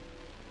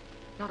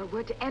 Not a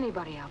word to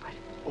anybody, Albert.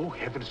 Oh,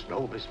 heavens,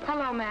 no, Miss Barbara.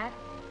 Hello, Matt.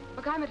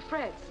 Look, I'm at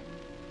Fred's.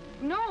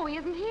 No, he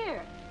isn't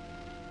here.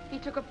 He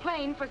took a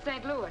plane for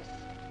St. Louis.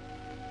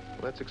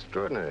 Well, that's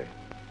extraordinary.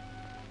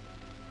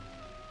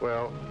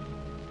 Well,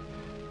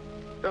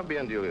 don't be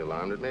unduly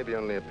alarmed. It may be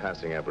only a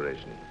passing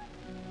aberration.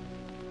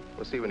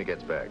 We'll see when he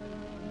gets back.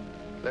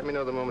 Let me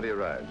know the moment he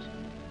arrives.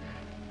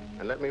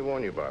 And let me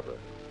warn you, Barbara.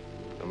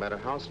 No matter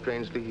how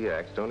strangely he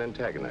acts, don't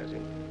antagonize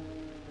him.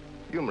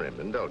 Humor him,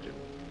 indulge him.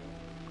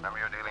 Remember,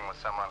 you're dealing with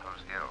someone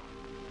who's ill.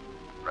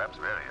 Perhaps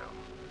very ill.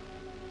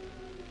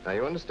 Now,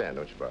 you understand,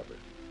 don't you, Barbara?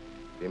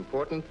 The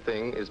important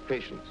thing is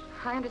patience.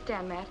 I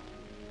understand, Matt.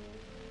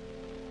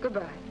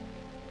 Goodbye.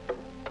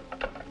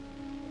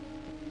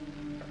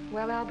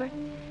 Well, Albert,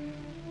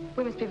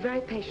 we must be very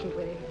patient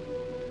with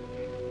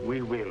him.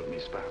 We will,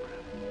 Miss Barbara.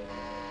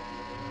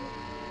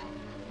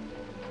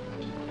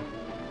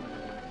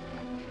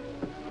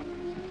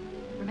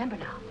 Remember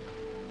now,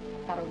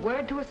 not a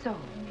word to a soul.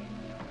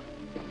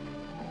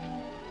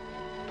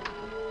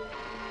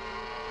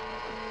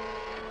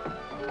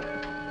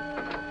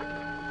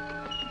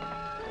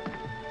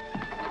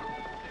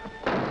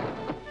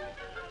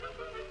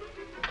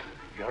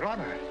 Your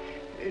Honor,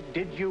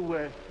 did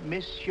you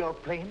miss your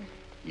plane?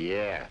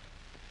 Yeah.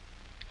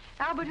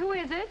 Albert, who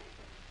is it?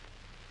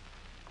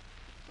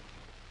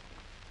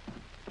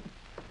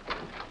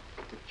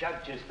 The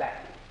judge is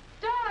back.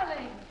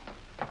 Darling!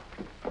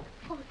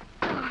 Oh,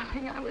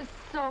 darling, I was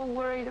so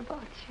worried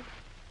about you.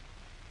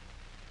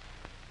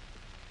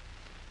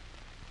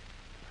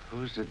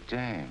 Who's the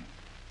dame?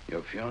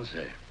 Your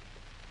fiancée.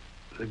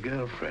 The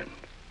girlfriend.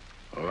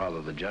 Or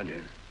rather, the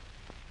judge's.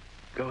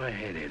 Go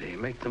ahead, Eddie.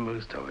 Make the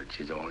most of it.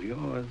 She's all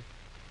yours.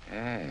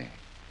 Hey.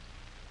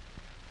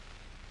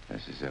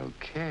 This is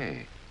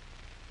okay.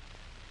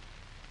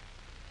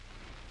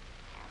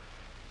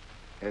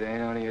 It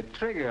ain't only a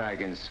trigger I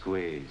can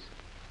squeeze.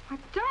 Why,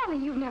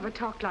 darling, you've never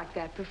talked like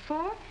that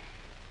before.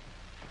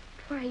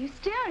 Why are you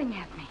staring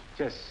at me?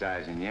 Just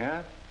sizing you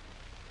up.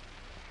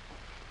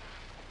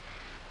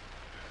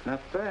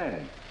 Not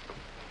bad.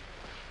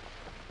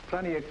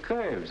 Plenty of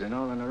curves and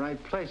all in the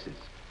right places.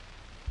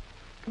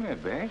 Come here,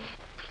 babe.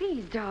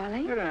 Please,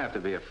 darling. You don't have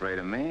to be afraid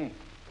of me.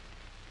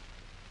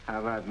 How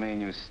about me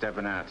and you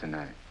stepping out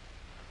tonight?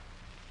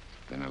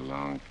 It's been a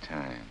long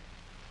time.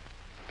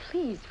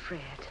 Please,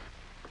 Fred.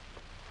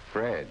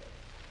 Fred?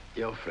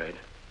 You're Fred.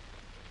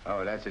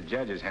 Oh, that's the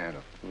judge's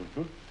handle.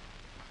 Mm-hmm.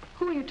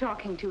 Who are you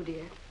talking to,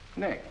 dear?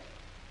 Nick.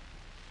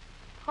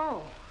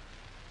 Oh,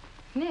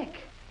 Nick.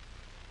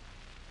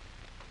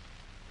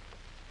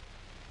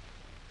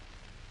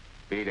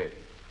 Beat it.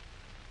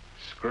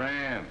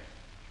 Scram.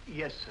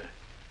 Yes, sir.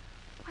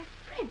 Why,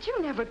 Fred,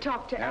 you never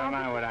talked to Never Albert.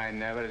 mind what I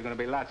never. There's going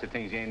to be lots of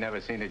things you ain't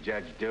never seen a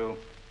judge do.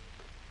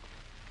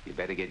 You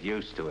better get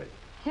used to it.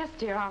 Yes,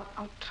 dear,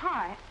 I'll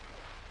try.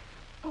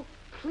 Oh,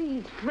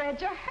 please,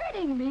 Fred, you're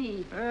hurting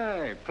me.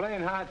 Hey,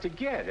 playing hard to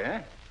get,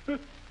 huh?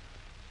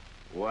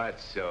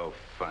 What's so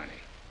funny?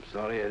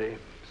 Sorry, Eddie.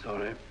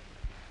 Sorry.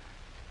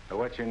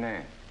 What's your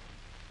name?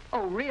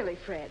 Oh, really,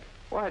 Fred?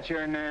 What's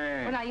your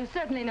name? Well, now, you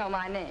certainly know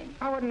my name.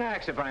 I wouldn't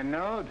ask if I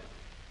knowed.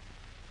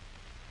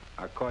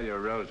 I'll call you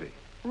Rosie.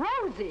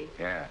 Rosie?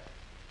 Yeah.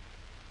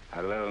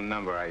 A little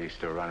number I used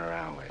to run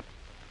around with.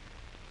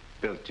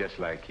 Built just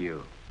like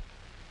you.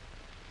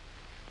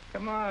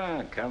 Come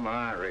on,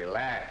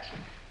 relax.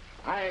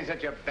 I ain't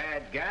such a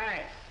bad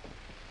guy.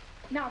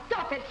 Now,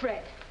 stop it,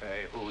 Fred.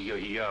 Hey, who you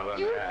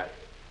yelling at?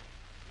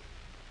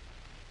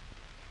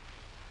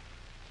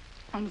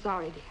 I'm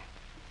sorry,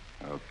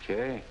 dear.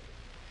 Okay.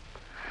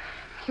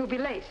 You'll be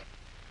late.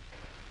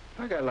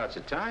 I got lots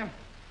of time.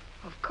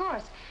 Of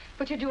course.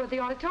 But you're due at the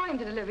auditorium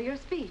to deliver your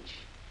speech.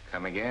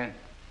 Come again?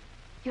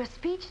 Your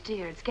speech,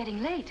 dear. It's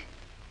getting late.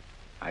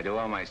 I do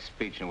all my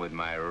speeching with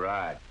my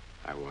rod.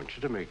 I want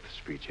you to make the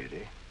speech,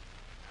 Eddie.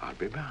 I'll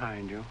be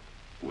behind you,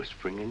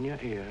 whispering in your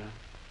ear.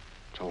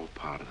 It's all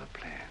part of the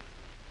plan.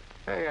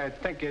 Hey, I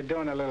think you're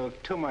doing a little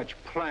too much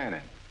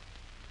planning.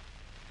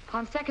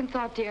 On second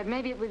thought, dear,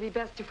 maybe it would be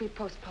best if we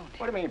postponed it.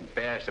 What do you mean,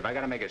 best? If I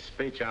gotta make a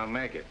speech, I'll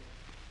make it.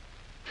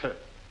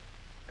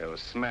 It'll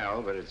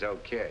smell, but it's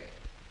okay.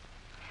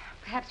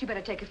 Perhaps you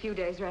better take a few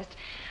days' rest.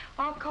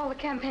 I'll call the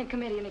campaign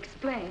committee and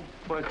explain.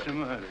 What's the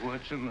matter?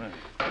 What's the matter?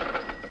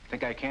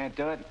 Think I can't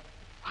do it?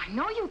 I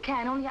know you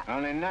can,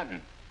 Only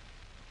nothing.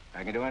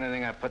 I can do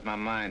anything I put my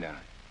mind on.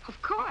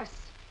 Of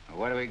course. Well,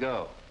 where do we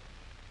go?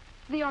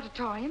 The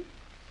auditorium.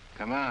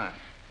 Come on.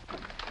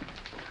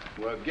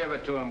 We'll give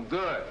it to him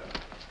good.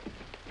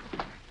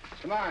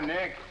 Come on,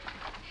 Nick.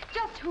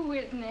 Just who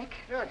is Nick?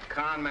 You're a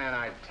con man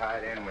I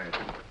tied in with.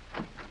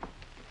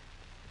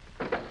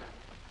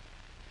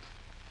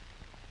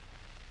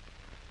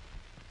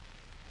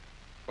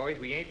 Boys,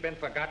 we ain't been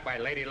forgot by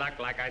Lady Luck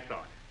like I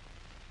thought.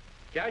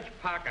 Judge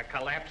Parker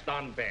collapsed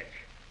on bench.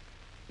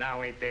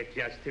 Now ain't that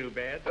just too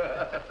bad?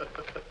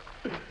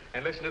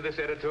 And listen to this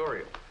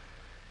editorial.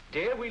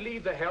 Dare we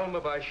leave the helm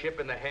of our ship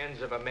in the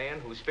hands of a man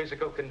whose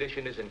physical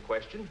condition is in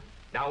question,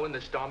 now in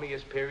the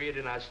stormiest period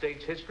in our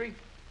state's history?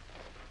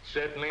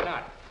 Certainly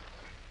not.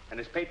 And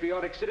as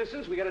patriotic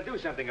citizens, we gotta do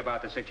something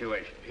about the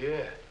situation.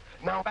 Yeah.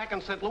 Now, back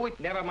in St. Louis...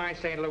 Never mind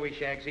St. Louis,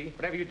 Shagsy.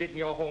 Whatever you did in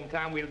your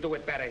hometown, we'll do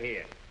it better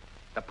here.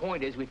 The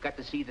point is, we've got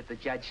to see that the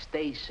judge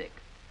stays sick.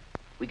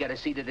 We got to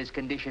see that his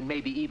condition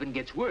maybe even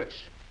gets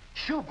worse.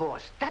 Sure,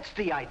 boss. That's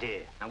the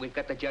idea. And we've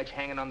got the judge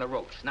hanging on the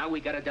ropes. Now we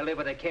got to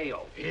deliver the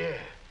KO. Yeah.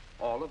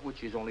 All of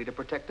which is only to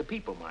protect the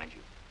people, mind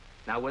you.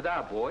 Now, with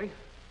our boy,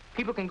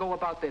 people can go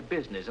about their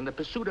business in the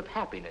pursuit of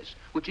happiness,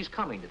 which is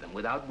coming to them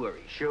without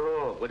worry.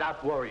 Sure,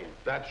 without worrying.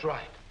 That's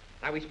right.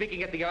 Now, we're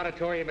speaking at the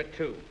auditorium at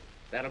 2.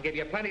 That'll give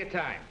you plenty of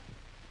time.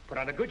 Put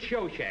on a good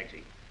show,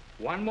 Shagsy.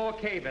 One more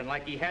cave-in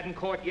like he had in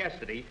court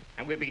yesterday,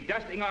 and we'll be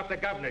dusting off the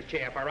governor's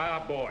chair for our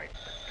boy.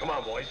 Come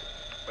on, boys.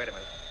 Wait a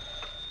minute.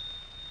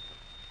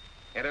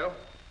 Edo?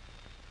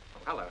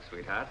 Hello,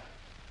 sweetheart.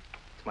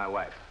 It's my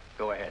wife.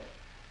 Go ahead.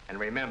 And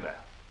remember,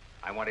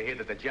 I want to hear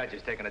that the judge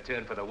is taking a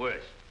turn for the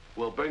worse.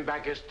 We'll bring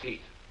back his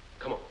teeth.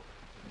 Come on.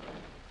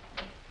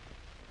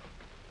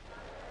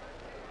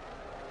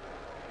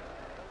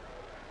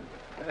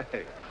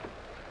 Hey,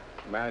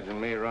 imagine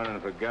me running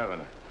for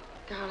governor.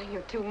 Darling,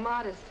 you're too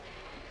modest.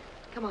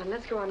 Come on,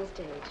 let's go on the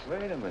stage.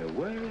 Wait a minute.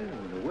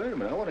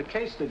 I want to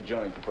case the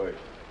joint first.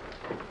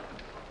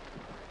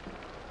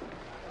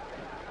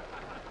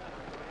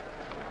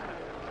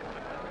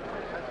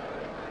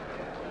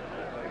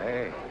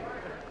 Hey,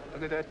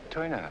 look at that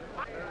turnout.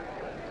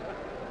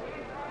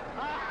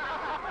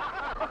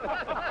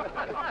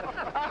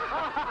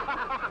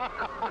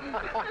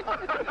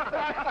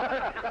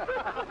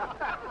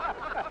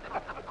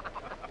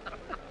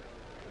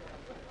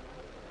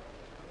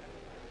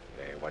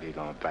 Hey, what are you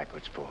going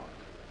backwards for?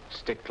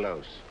 Stick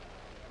close.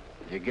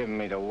 You're giving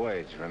me the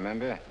words,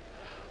 remember?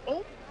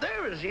 Oh,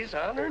 there is his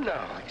honor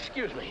now.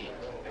 Excuse me.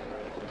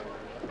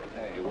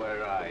 Hey,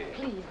 where are you?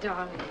 Please,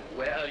 darling.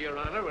 Well, Your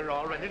Honor, we're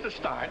all ready to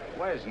start.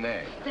 Where's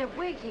Nick? They're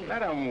waiting.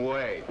 Let him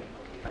wait.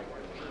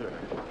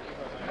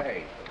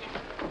 Hey,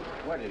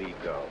 where did he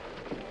go?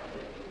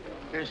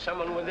 There's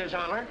someone with his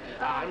honor.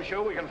 I'm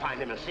sure we can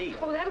find him a seat.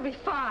 Oh, that'll be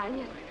fine.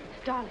 Yes.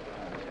 Darling.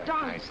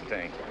 Darling. Nice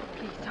thing.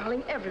 Please,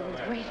 darling,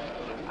 everyone's waiting.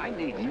 I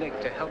need Nick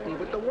to help me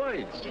with the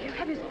words. You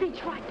have your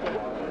speech right.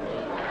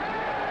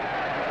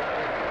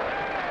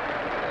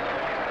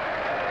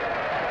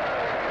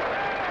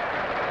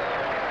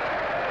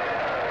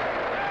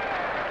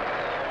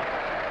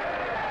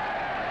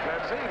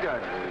 See,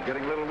 Judge, we're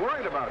getting a little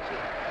worried about you.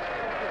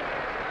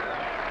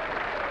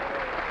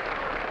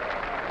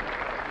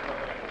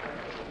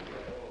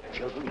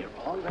 Children, you're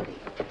all ready.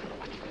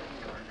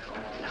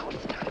 Now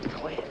it's time.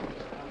 Go ahead.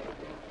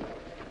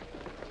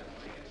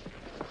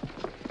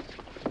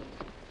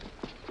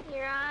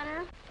 Your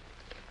Honor.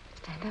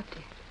 Stand up,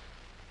 dear.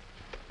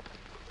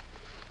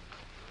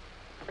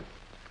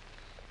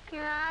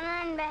 Your Honor.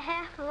 on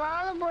behalf of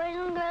all the boys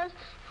and girls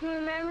who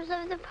are members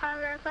of the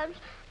Parker Clubs,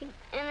 and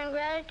in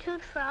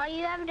gratitude for all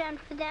you have done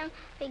for them,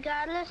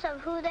 regardless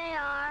of who they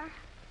are.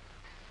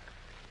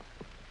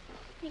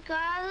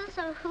 Regardless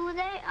of who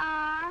they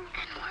are. And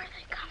where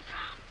they come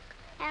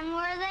from. And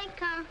where they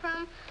come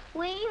from,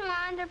 we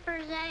want to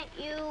present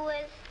you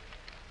with...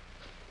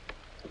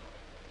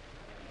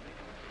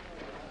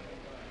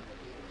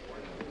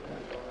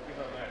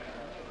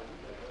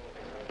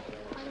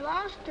 I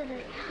lost it.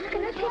 Look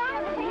at this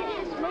one.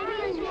 Maybe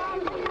it's wrong.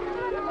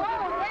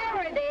 Oh,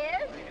 there it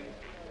is.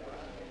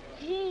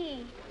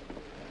 Gee.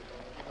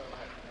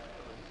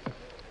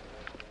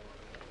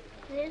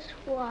 This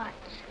what?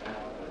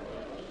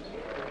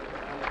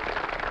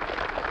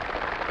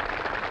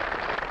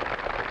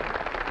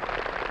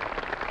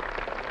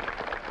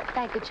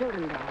 Thank the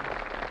children, Dad.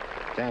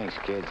 Thanks,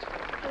 kids.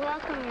 You're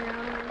welcome, Your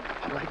Honor.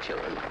 All right,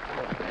 children.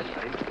 All right.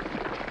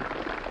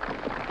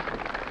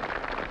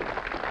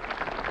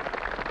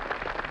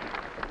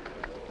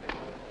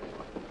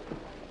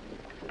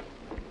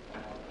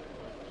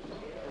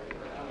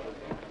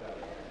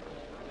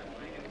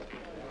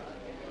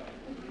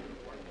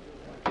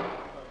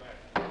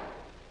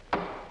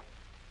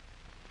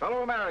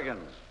 Fellow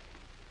Americans,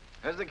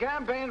 as the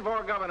campaign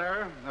for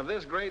governor of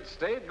this great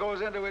state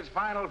goes into its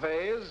final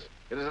phase,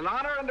 it is an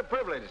honor and a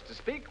privilege to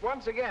speak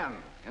once again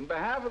in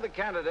behalf of the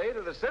candidate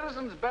of the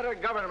Citizens Better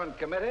Government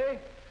Committee,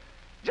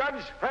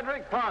 Judge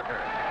Frederick Parker.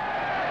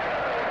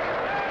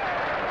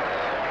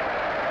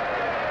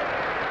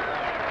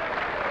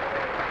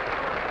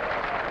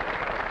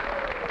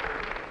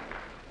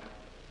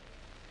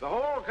 The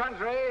whole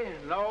country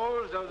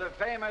knows of the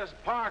famous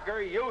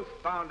Parker Youth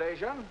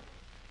Foundation,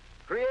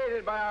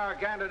 created by our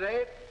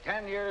candidate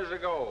 10 years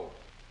ago.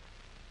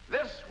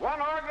 This one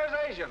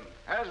organization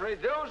has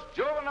reduced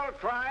juvenile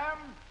crime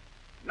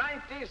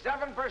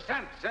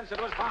 97% since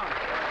it was founded.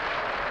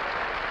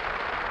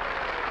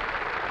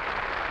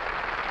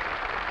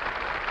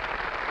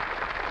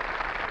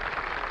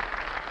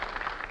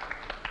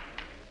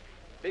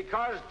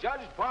 Because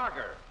Judge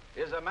Parker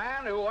is a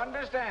man who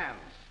understands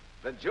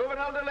that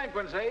juvenile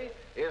delinquency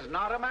is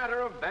not a matter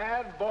of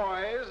bad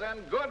boys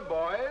and good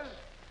boys,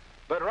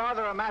 but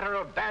rather a matter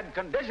of bad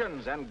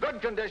conditions and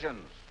good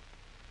conditions.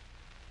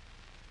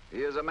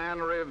 He is a man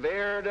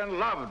revered and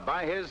loved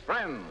by his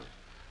friends,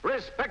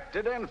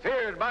 respected and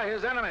feared by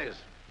his enemies,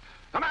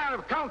 a man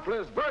of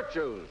countless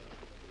virtues.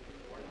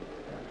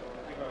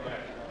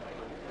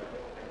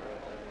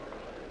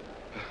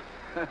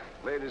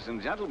 Ladies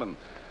and gentlemen,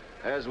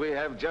 as we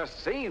have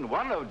just seen,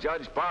 one of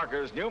Judge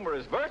Parker's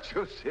numerous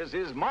virtues is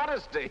his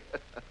modesty.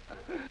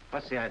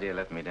 What's the idea of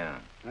letting me down?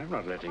 I'm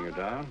not letting you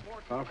down.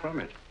 Far from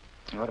it.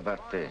 What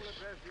about this?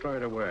 Throw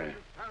it away.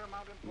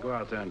 Go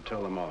out there and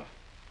tell them off.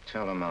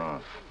 Tell them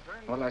off.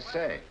 What'll I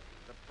say?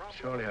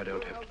 Surely I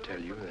don't have to tell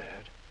you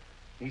that.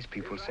 These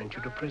people sent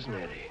you to prison,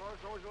 Eddie.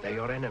 They're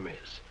your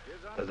enemies.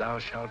 The Thou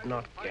Shalt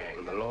Not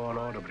gang, the Law and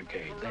Order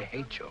Brigade. They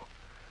hate you.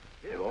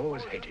 They've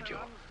always hated you.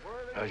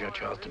 Now's your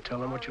chance to tell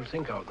them what you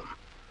think of them.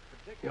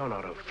 You're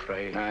not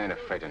afraid. I ain't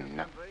afraid of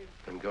nothing.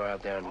 Then go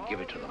out there and give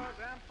it to them.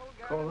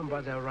 Call them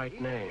by their right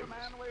names.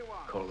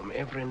 Call them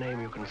every name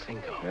you can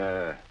think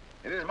of.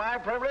 It is my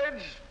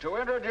privilege to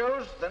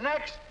introduce the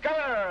next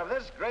governor of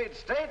this great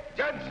state,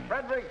 Judge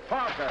Frederick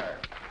Parker.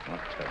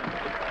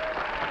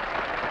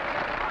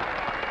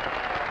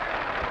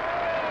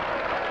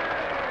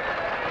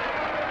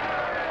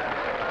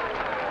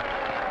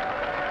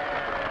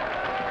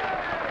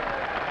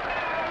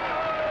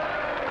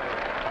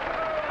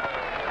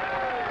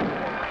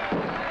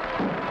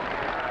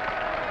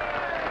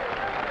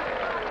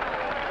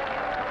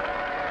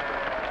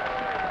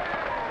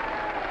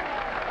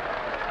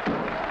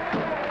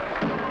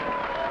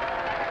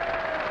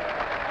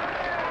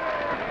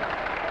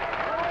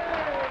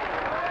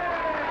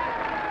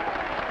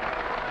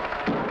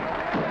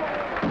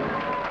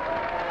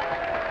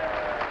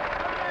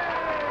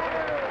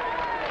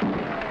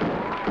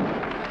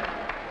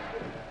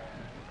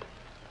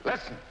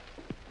 Listen,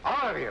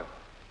 all of you.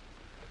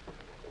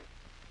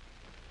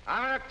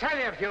 I'm going to tell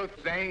you a few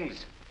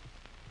things.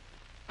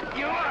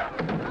 You are...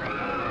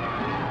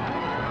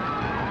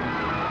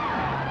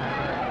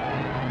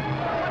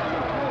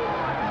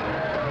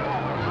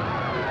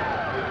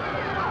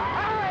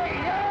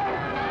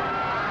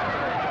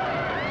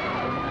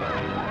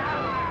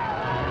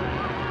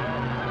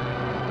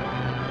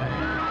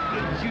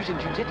 He's using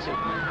jiu-jitsu.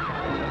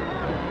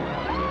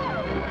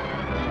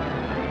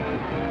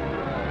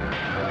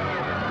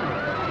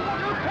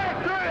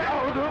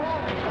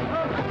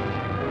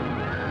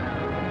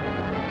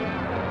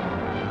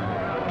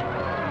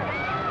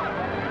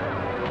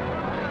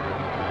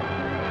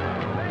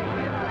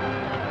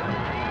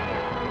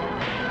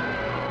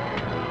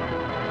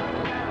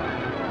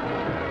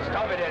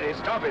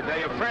 Stop it, they're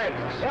your friends.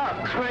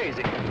 You're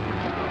crazy.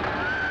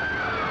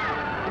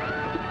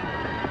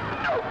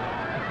 No.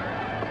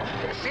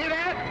 See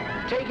that?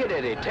 Take it,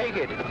 Eddie, take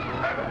it.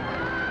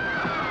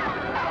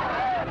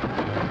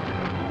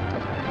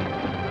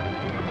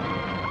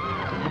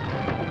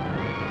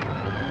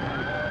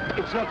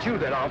 It's It's not you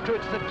they're after,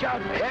 it's the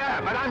judge.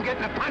 Yeah, but I'm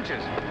getting the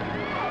punches.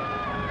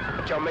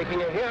 But you're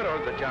making a hero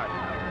of the judge.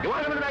 You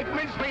want him to make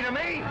mincemeat of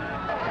me?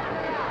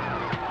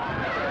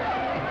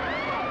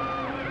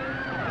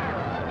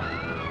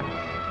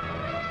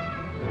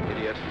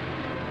 Idiot.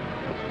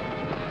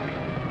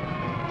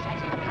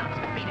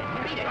 Beat it.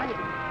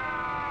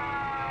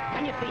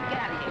 On your feet, get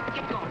out of here.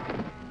 Get going.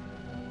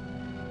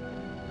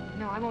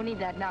 No, I won't need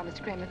that now,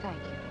 Mr. Kramer, thank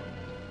you.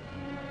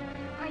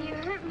 Are you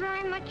hurt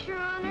very much, Your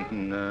Honor?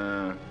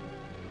 No.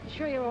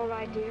 Sure you're all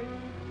right, dear?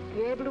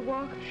 You able to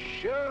walk?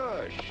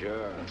 Sure.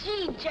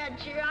 Gee,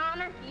 Judge, Your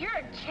Honor, you're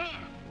a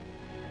champ.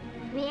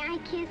 May I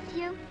kiss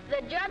you?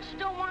 The judge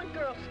don't want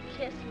girls to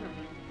kiss him.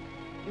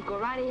 You go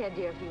right ahead,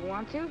 dear, if you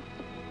want to.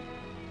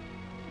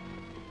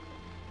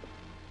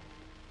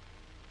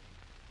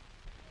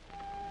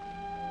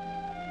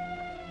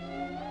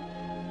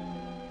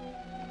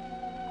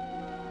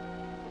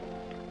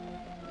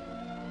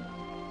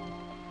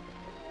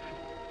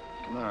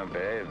 Come on,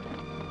 babe.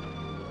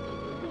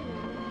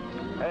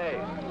 Hey,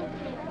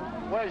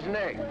 where's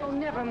Nick? Oh,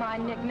 never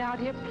mind Nick now,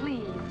 dear,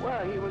 please.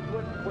 Well, he was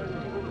with...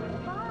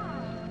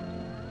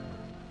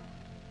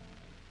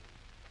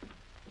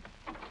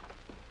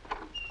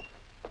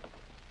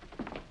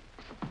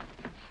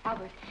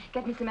 Albert,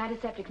 get me some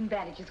antiseptic and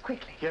bandages,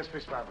 quickly. Yes,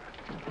 Miss Barbara.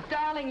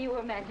 Darling, you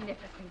were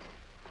magnificent.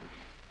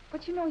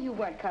 But you know you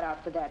weren't cut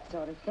out for that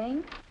sort of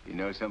thing. You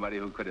know somebody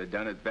who could have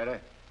done it better?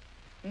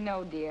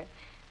 No, dear.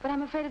 But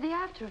I'm afraid of the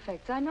after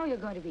effects. I know you're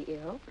going to be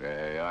ill.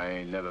 Hey, I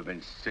ain't never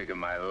been sick in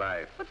my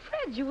life. But,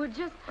 Fred, you were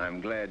just...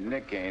 I'm glad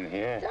Nick ain't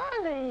here.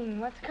 Darling,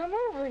 what's come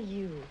over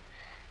you?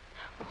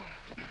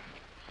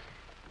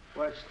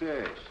 What's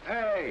this?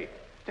 Hey,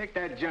 take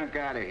that junk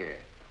out of here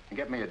and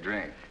get me a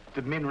drink.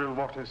 The mineral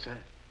water, sir.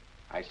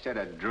 I said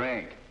a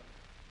drink.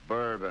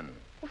 Bourbon.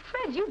 Well,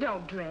 Fred, you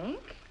don't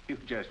drink. You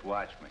just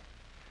watch me.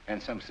 And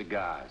some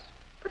cigars.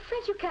 But,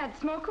 Fred, you can't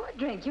smoke or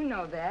drink. You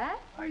know that.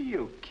 Are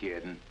you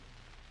kidding?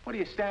 What are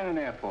you standing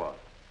there for?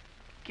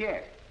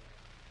 Get.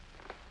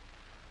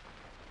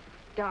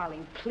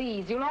 Darling,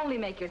 please, you'll only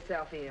make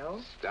yourself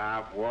ill.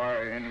 Stop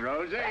worrying,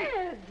 Rosie.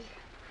 Fred!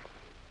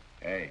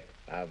 Hey,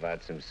 how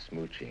about some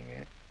smooching,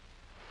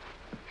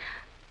 eh?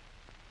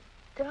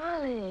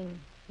 Darling,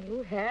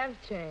 you have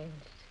changed.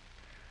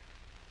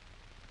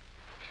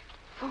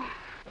 Oh.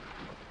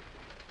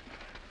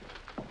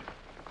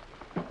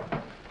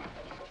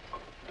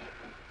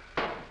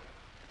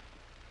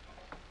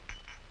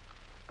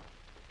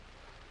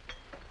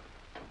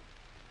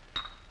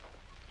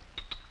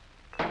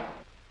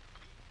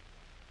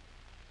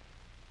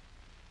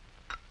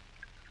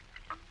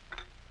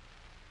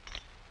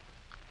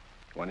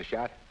 Want a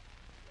shot?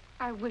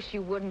 I wish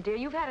you wouldn't, dear.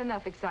 You've had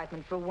enough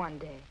excitement for one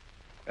day.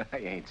 I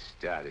ain't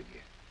started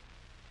yet.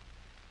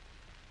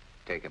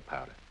 Take a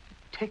powder.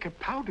 Take a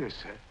powder,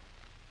 sir?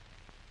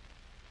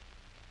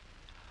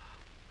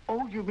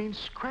 Oh, you mean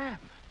scram?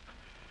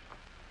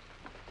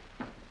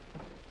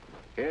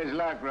 Here's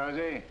luck,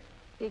 Rosie.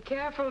 Be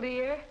careful,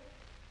 dear.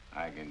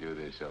 I can do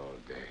this all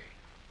day.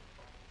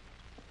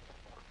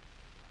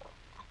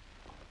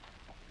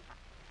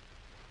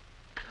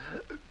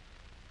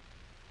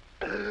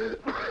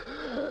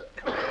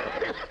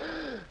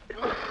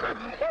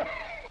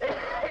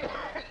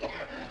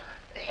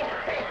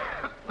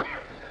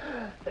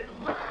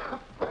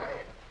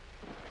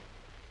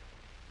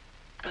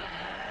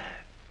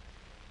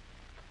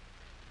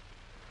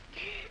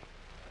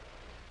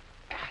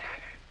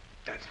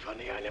 That's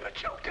funny, I never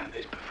choked on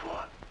this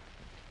before.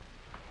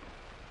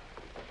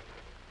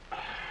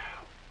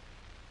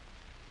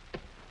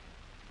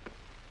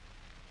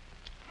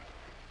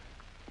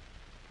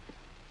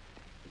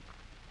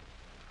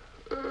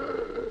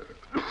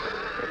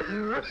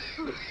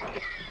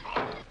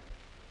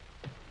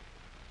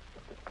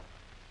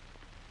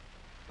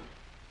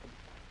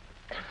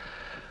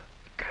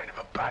 Kind of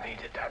a body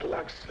did that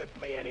lug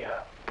slip me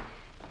anyhow?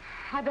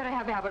 I better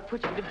have Albert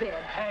put you to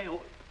bed. Hey,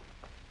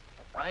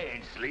 I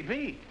ain't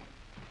sleepy.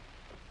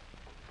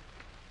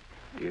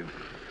 You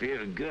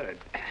feel good.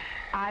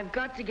 I've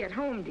got to get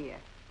home, dear.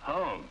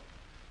 Home?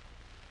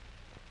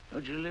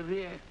 Don't you live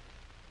here?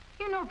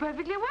 You know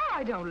perfectly well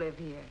I don't live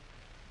here.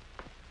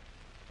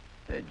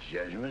 The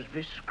judge must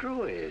be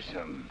screwy or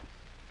something.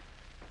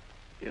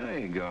 You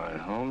ain't going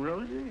home,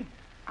 Rosie.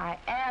 I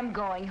am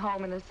going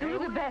home, and the sooner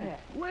the better.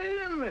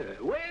 Wait a minute.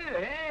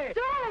 Hey.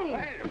 Darling!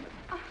 Wait a minute.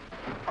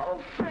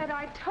 Oh, Fred,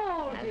 I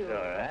told you. That's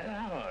all right.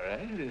 I'm all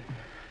right.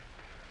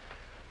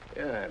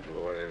 You don't have to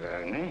worry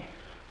about me.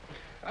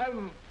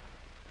 I've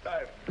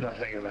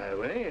nothing the matter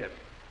with me.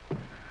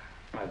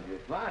 I'll be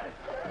fine.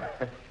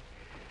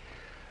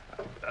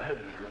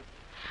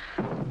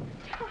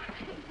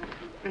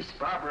 Miss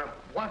Barbara,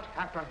 what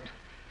happened?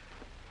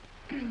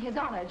 His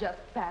Honor just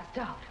passed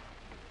out.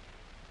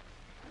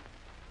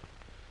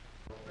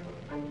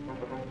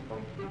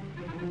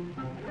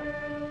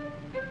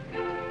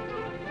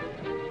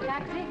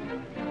 Taxi?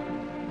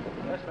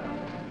 Yes, ma'am.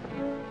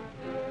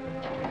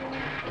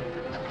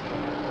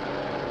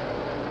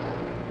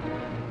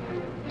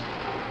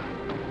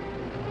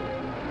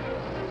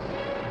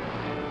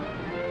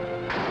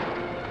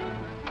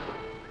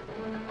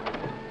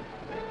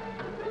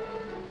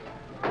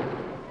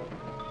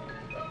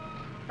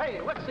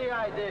 the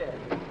idea?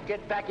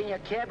 Get back in your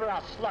cab or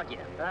I'll slug you.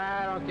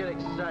 Ah, don't get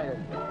excited.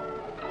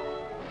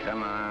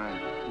 Come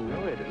on.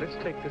 No, Eddie, let's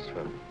take this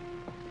one.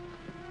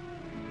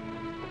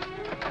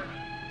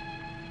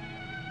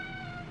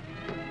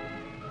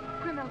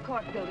 Criminal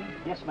court building.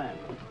 Yes, ma'am.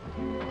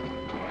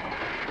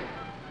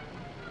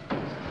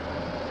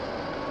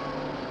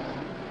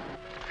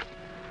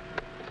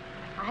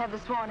 I have the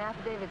sworn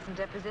affidavits and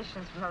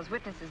depositions from those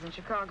witnesses in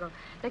Chicago.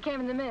 They came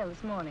in the mail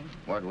this morning.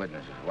 What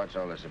witnesses? What's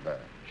all this about?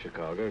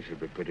 Chicago should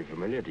be pretty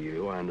familiar to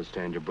you. I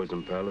understand your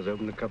bosom pal has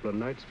opened a couple of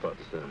night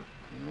spots there.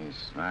 You mean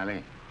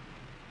Smiley?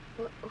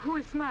 Well, who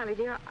is Smiley,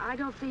 dear? I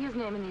don't see his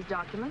name in these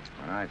documents.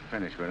 When I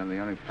finish with him, the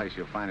only place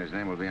you'll find his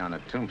name will be on the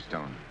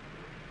tombstone.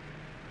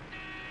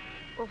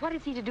 Well, what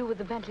is he to do with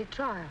the Bentley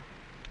trial?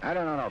 I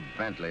don't know no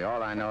Bentley.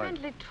 All I know The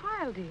Bentley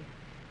trial, dear.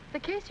 The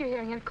case you're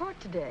hearing in court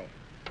today.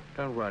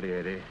 Don't worry,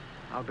 Eddie.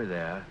 I'll be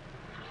there.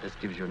 This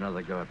gives you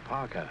another go at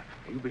Parker.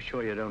 You be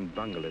sure you don't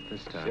bungle it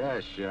this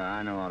time. Sure.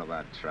 I know all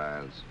about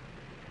trials.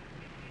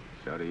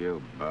 So do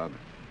you, Bub.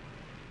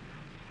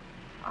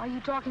 Are you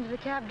talking to the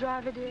cab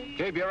driver, dear?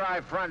 Keep your eye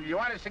front. You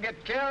want us to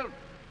get killed?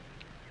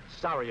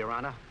 Sorry, Your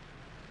Honor.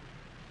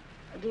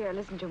 Dear,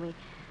 listen to me.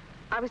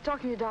 I was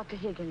talking to Dr.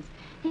 Higgins.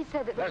 He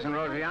said that... Listen,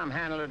 Rosie, I'm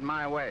handling it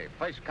my way.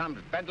 First comes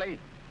Bentley,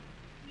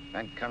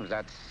 then comes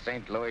that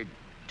St. Louis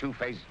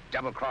two-faced,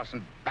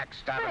 double-crossing,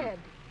 backstabbing... Fred!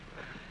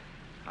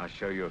 I'll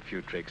show you a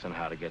few tricks on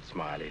how to get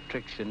Smiley.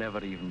 Tricks you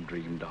never even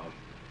dreamed of.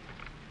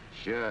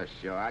 Sure.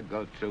 I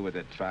go through with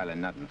the trial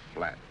and nothing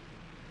flat.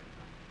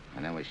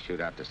 And then we shoot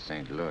out to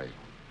St. Louis.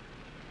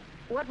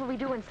 What will we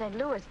do in St.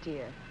 Louis,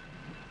 dear?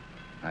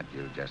 Not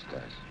you, just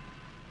us.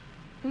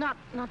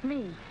 Not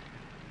me.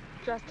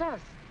 Just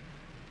us.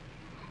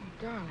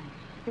 Oh, darling,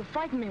 you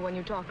frighten me when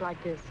you talk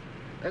like this.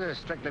 This is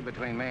strictly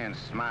between me and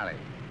Smiley.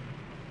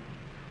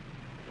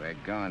 We're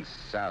going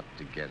south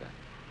together.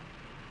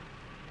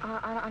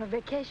 On a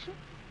vacation?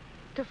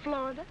 To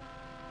Florida?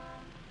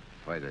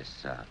 Further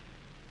south.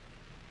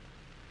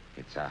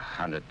 It's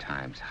 100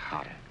 times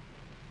hotter.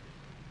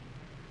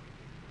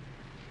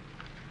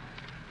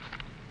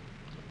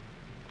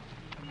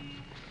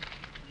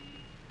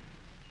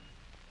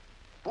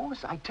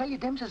 Boss, I tell you,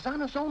 them's his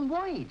honor's own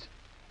words.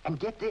 And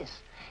get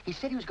this. He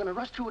said he was going to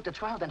rush through with the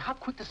trial, then hop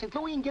quick to St.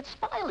 Louis and get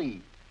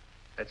Smiley.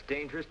 That's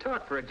dangerous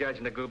talk for a judge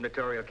and a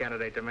gubernatorial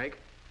candidate to make.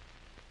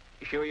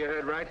 You sure you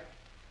heard right?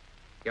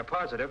 You're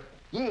positive?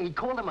 Yeah, he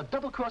called him a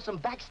double-crossing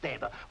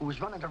backstabber who was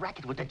running the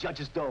racket with the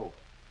judge's dough.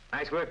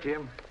 Nice work,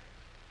 Jim.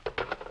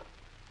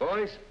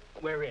 Boys,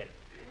 we're in.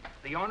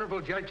 The honorable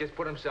judge just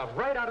put himself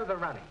right out of the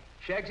running.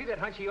 Shagsy, that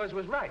hunch of yours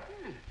was right.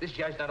 This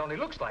judge not only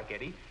looks like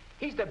Eddie,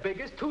 he's the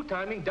biggest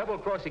two-timing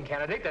double-crossing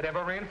candidate that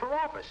ever ran for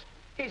office.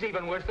 He's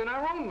even worse than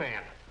our own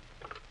man.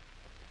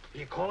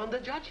 You calling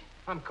the judge?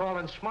 I'm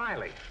calling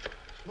Smiley.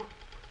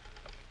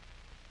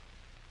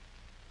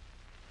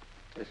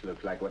 This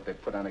looks like what they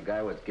put on a guy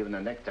who was given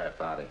a necktie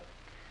party.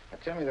 Now,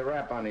 tell me the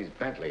rap on these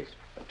Bentleys.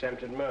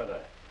 Attempted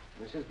murder.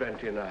 Mrs.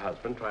 Bentley and her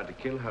husband tried to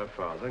kill her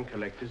father and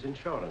collect his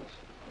insurance.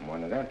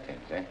 One of them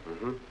things, eh?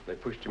 Mm-hmm. They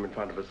pushed him in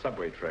front of a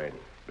subway train,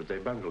 but they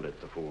bungled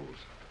it, the fools.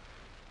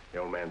 The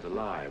old man's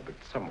alive, but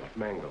somewhat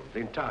mangled.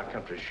 The entire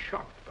country's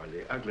shocked by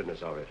the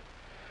ugliness of it.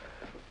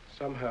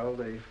 Somehow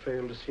they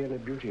failed to see any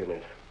beauty in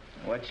it.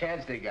 What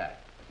chance they got?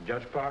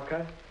 Judge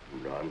Parker?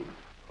 None.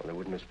 Well, they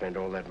wouldn't have spent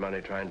all that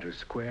money trying to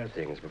square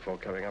things before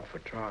coming up for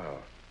trial.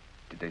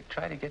 Did they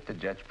try to get to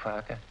Judge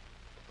Parker?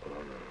 Oh,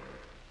 no.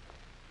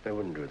 They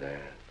wouldn't do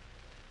that.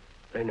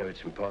 They know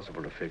it's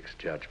impossible to fix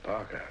Judge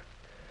Parker.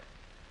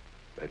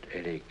 But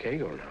Eddie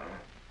Cagle now.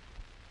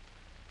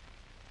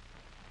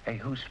 Hey,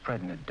 who's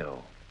spreading the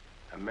dough?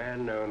 A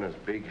man known as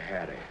Big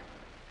Harry.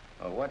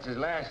 Well, what's his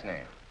last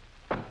name?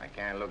 I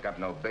can't look up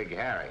no Big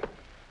Harry.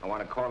 I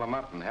want to call him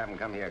up and have him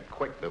come here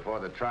quick before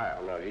the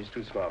trial. No, he's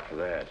too smart for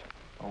that.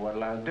 Well,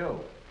 what'll I do?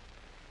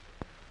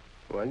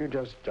 Well, you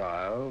just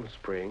dial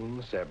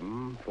spring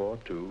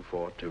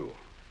 74242.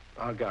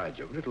 I'll guide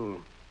you. Little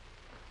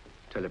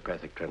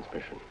telepathic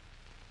transmission.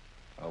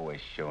 Always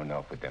showing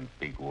off with them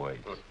big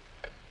words.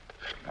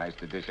 I used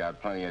to dish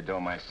out plenty of dough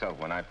myself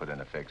when I put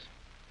in a fix.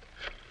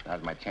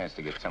 Now's my chance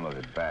to get some of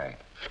it back.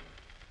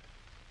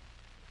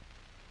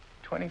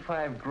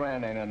 25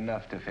 grand ain't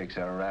enough to fix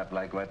a rap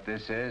like what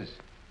this is.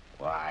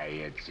 Why,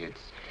 it's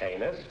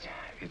heinous.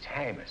 It's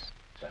heinous.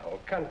 The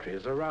whole country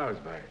is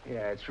aroused by it.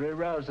 Yeah, it's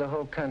aroused the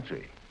whole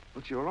country.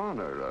 But, Your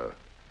Honor,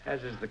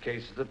 As is the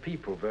case of the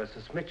People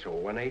versus Mitchell,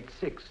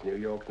 186, New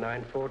York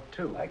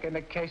 942. Like in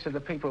the case of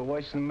the People,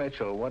 Weston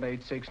Mitchell,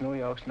 186, New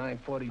York's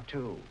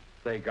 942.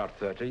 They got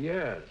 30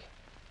 years.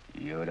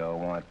 You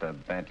don't want the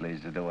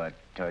Bentleys to do a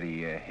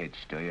 30-year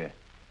hitch, do you?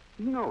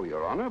 No,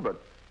 Your Honor,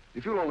 but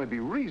if you'll only be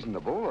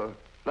reasonable,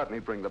 let me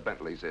bring the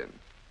Bentleys in.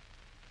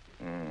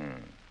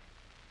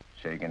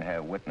 So you can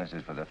have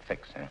witnesses for the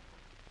fix, huh?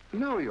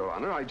 No, Your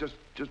Honor, I just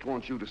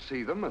want you to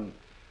see them and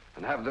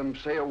have them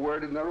say a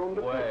word in their own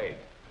defense. Wait.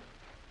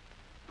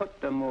 Put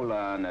the moolah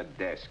on the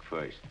desk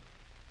first.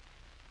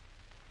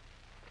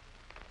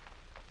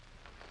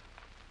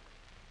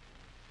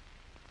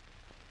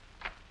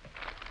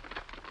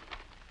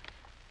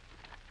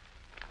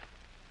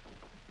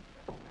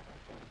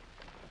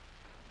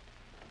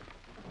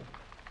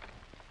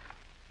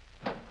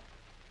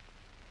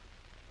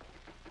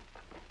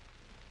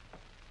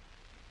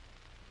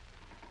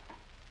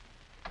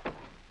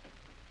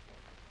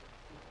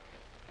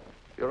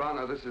 Your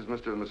Honor, this is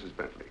Mr. and Mrs.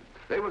 Bentley.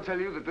 They will tell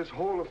you that this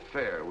whole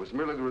affair was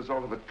merely the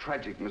result of a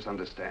tragic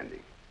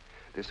misunderstanding.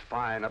 This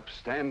fine,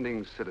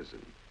 upstanding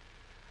citizen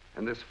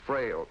and this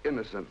frail,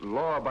 innocent,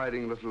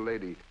 law-abiding little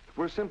lady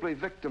were simply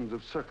victims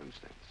of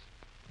circumstance.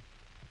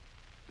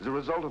 As a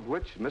result of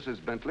which,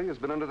 Mrs. Bentley has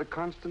been under the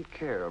constant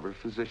care of her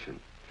physician.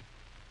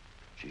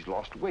 She's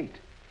lost weight.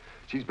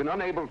 She's been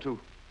unable to...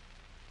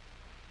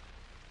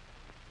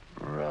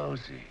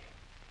 Rosie.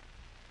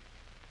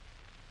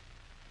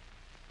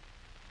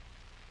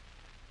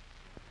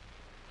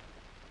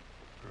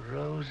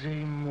 Rosie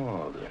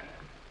Morgan.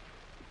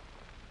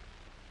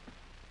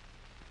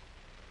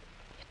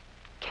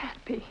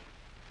 Can't be.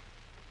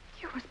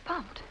 You was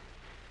bumped.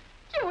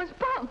 You was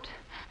bumped.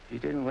 You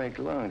didn't wait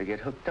long to get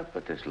hooked up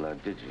with this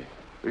lug, did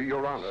you?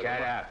 Your Honor.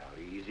 Shut up.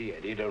 Easy,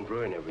 Eddie. Don't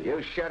ruin everything.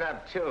 You shut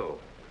up, too.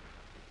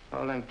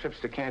 All them trips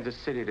to Kansas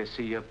City to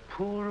see your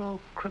poor old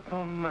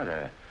crippled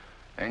mother.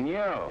 And you.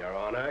 Your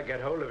Honor,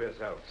 get hold of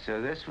yourself.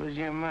 So this was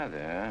your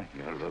mother,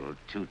 huh? Your little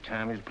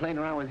two-timer. He's playing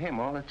around with him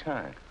all the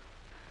time.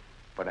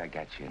 But I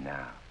got you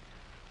now.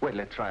 Wait till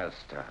the trial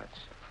starts.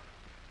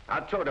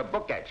 I'll throw the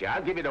book at you.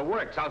 I'll give you the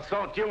works. I'll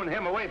salt you and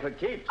him away for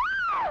keeps.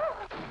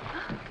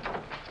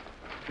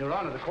 Your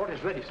Honor, the court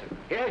is ready, sir.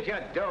 Here's your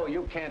dough.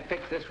 You can't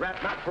fix this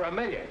rap, not for $1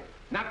 million.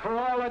 Not for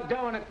all the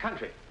dough in the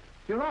country.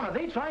 Your Honor,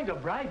 they trying to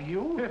bribe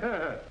you?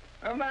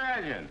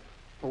 Imagine.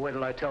 Well, wait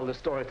till I tell the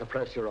story at the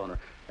press, Your Honor.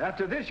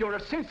 After this, you're a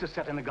cinch to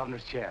sit in the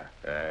governor's chair.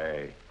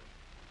 Hey,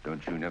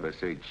 don't you never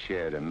say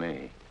chair to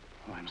me.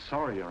 Oh, I'm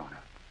sorry, Your Honor.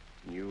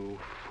 You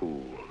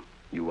fool.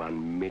 You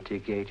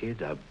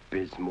unmitigated,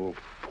 abysmal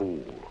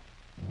fool.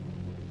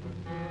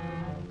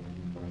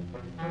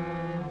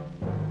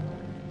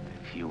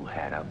 If you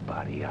had a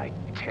body, I'd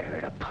tear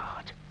it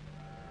apart.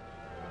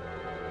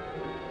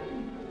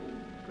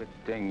 Good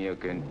thing you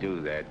can do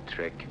that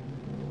trick.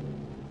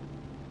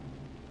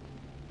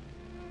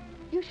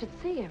 You should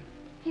see him.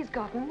 He's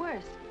gotten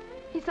worse.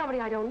 He's somebody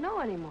I don't know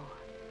anymore.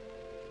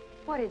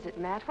 What is it,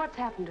 Matt? What's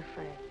happened to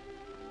Fred?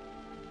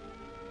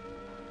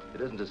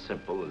 It isn't as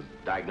simple as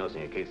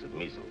diagnosing a case of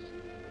measles.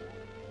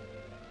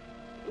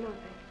 No,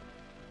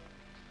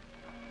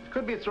 It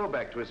could be a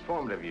throwback to his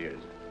formative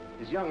years,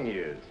 his young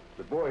years,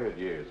 the boyhood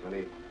years when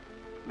he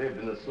lived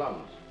in the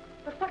slums.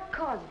 but what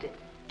caused it?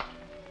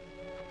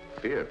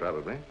 Fear,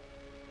 probably.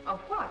 Of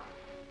what?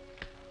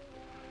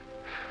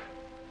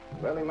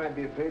 Well, he might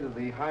be afraid of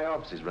the high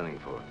office he's running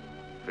for,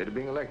 afraid of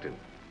being elected,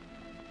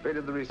 afraid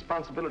of the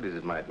responsibilities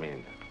it might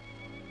mean,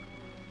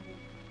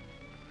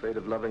 afraid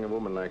of loving a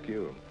woman like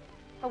you.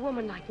 A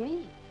woman like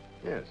me?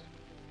 Yes.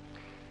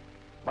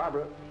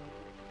 Barbara,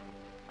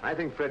 I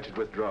think Fred should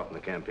withdraw from the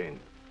campaign.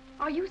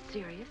 Are you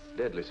serious?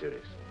 Deadly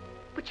serious.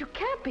 But you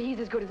can't be. He's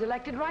as good as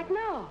elected right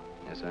now.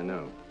 Yes, I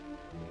know.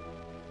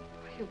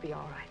 He'll be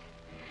all right.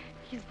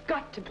 He's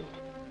got to be.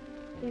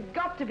 He's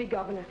got to be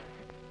governor.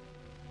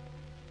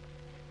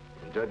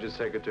 The judge's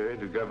secretary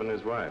to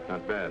governor's wife.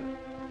 Not bad.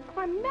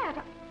 Why,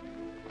 Matt,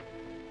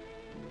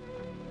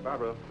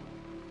 Barbara,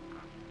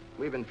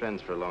 we've been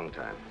friends for a long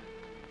time.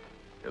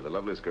 You're the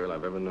loveliest girl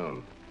I've ever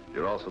known.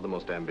 You're also the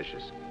most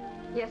ambitious.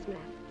 Yes, Matt,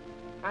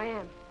 I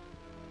am.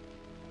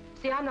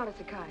 See, I'm not a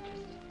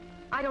psychiatrist.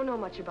 I don't know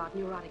much about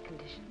neurotic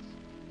conditions.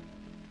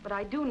 But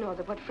I do know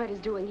that what Fred is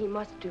doing, he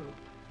must do.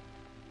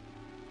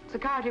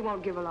 Psychiatry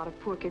won't give a lot of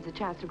poor kids a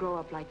chance to grow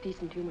up like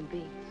decent human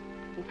beings.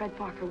 And Fred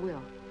Parker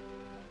will.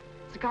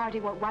 Psychiatry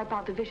won't wipe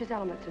out the vicious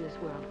elements in this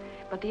world,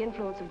 but the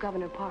influence of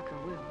Governor Parker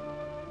will.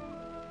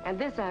 And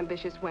this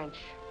ambitious wench,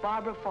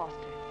 Barbara Foster,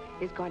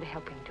 is going to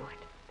help him do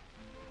it.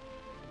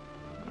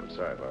 I'm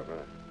sorry,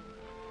 Barbara.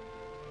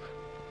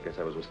 I guess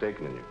I was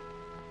mistaken in you.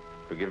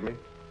 Forgive me?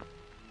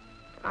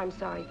 I'm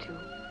sorry, too.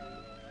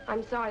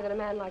 I'm sorry that a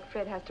man like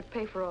Fred has to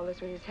pay for all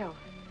this with his health.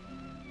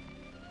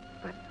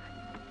 But...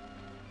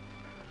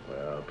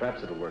 Well,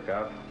 perhaps it'll work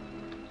out.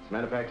 As a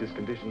matter of fact, his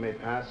condition may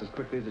pass as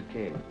quickly as it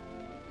came.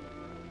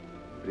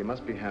 But he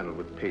must be handled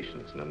with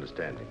patience and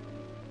understanding.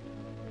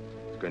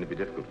 It's going to be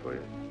difficult for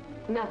you.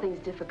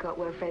 Nothing's difficult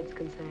where Fred's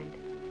concerned.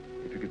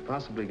 If you could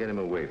possibly get him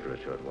away for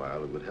a short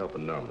while, it would help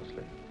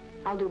enormously.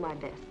 I'll do my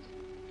best.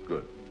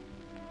 Good.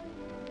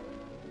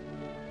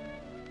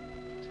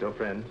 Still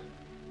friends?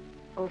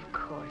 Of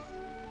course.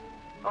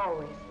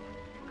 Always.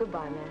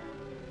 Goodbye, Matt.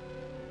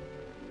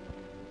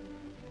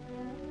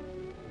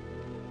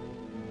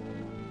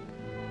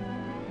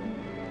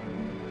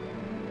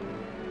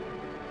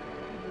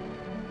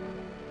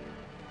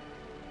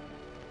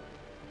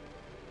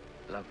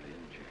 Lovely,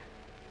 isn't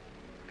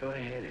she? Go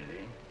ahead,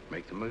 Eddie.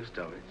 Make the most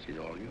of it. She's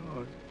all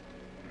yours.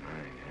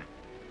 Mine, huh?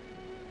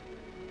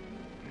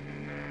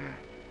 Nah.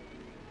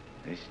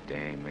 This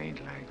dame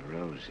ain't like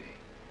Rosie.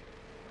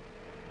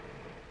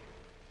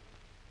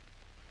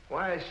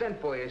 Why I sent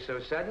for you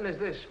so sudden is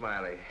this,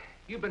 Smiley.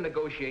 You've been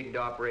negotiating to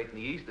operate in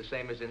the East the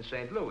same as in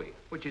St. Louis,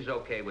 which is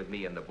okay with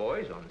me and the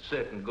boys on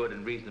certain good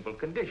and reasonable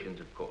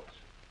conditions, of course.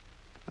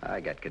 I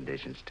got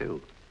conditions,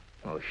 too.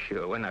 Oh,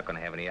 sure. We're not going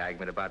to have any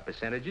argument about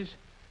percentages.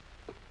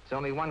 It's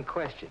only one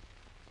question.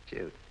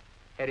 Shoot.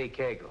 Eddie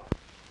Cagle.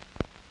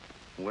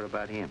 What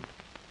about him?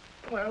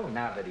 Well,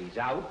 now that he's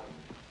out,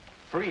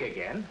 free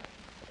again.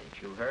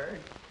 Ain't you heard?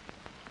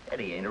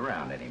 Eddie ain't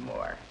around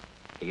anymore.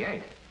 He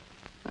ain't?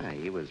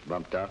 He was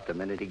bumped off the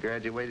minute he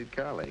graduated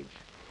college.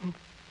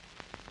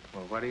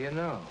 Well, what do you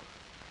know?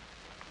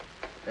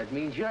 That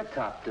means you're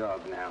top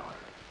dog now.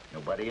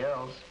 Nobody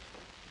else.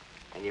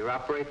 And you're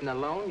operating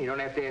alone? You don't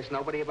have to ask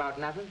nobody about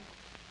nothing?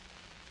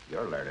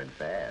 You're learning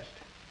fast.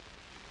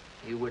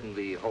 You wouldn't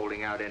be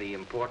holding out any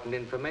important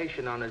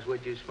information on us,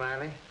 would you,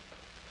 Smiley?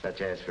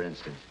 Such as, for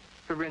instance?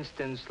 For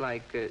instance,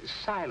 like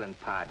silent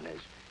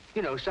partners.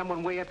 You know,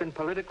 someone way up in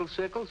political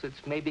circles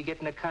that's maybe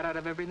getting a cut out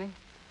of everything?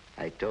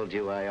 I told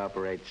you I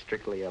operate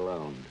strictly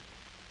alone.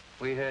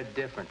 We heard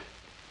different.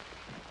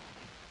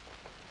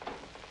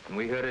 And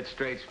we heard it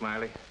straight,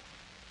 Smiley.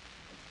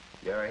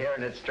 You're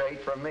hearing it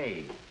straight from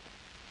me.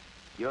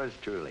 Yours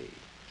truly,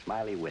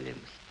 Smiley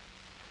Williams.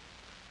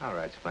 All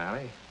right,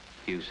 Smiley.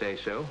 If you say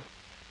so.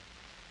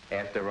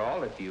 After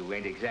all, if you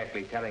ain't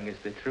exactly telling us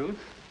the truth,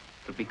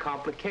 there'll be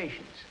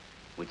complications,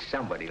 which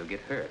somebody will get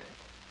hurt.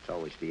 It's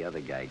always the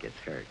other guy gets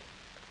hurt,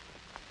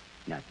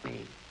 not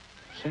me.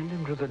 Send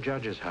him to the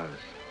judge's house.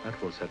 That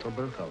will settle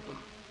both of them.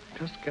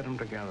 Just get them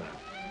together.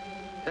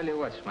 Tell you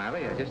what,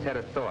 Smiley, I just had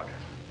a thought.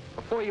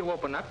 Before you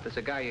open up, there's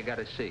a guy you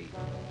gotta see.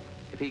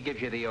 If he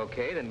gives you the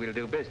okay, then we'll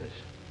do business.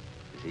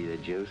 Is he the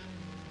juice?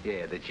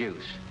 Yeah, the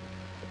juice.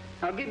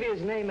 I'll give you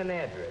his name and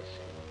address.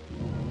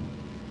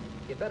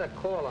 You better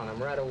call on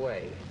him right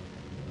away.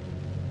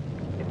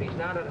 If he's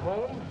not at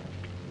home,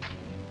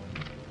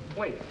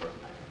 wait for him.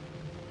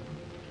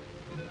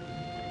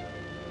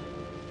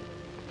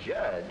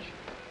 Judge?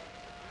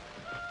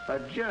 A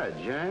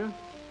judge, huh?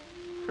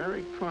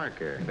 Ferry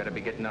Parker. You better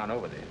be getting on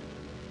over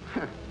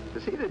there.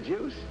 Is he the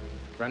juice?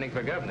 Running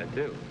for governor,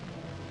 too.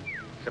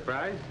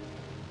 Surprised?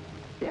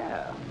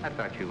 Yeah. I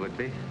thought you would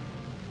be.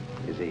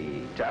 Is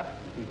he tough?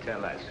 You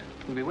tell us.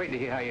 We'll be waiting to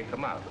hear how you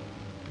come out.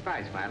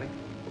 Bye, Smiley.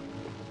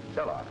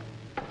 So long.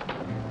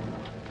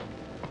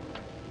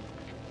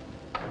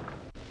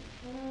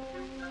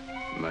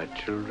 My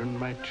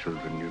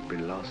children, you'd be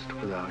lost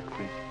without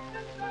me.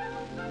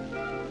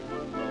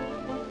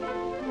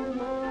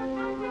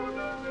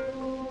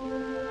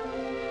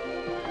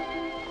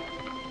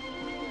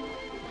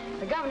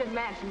 The governor's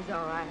mansion's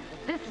all right,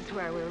 but this is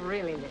where we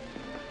really live.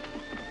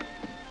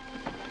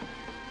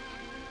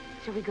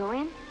 Shall we go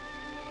in?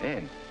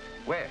 In?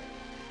 Where?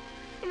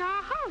 In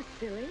our house,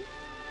 silly.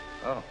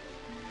 Oh,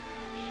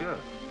 sure.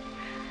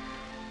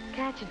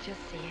 Can't you just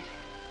see it?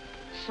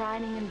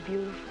 Shining and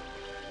beautiful.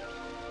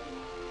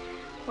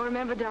 Well,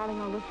 remember,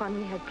 darling, all the fun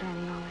we had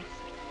planning all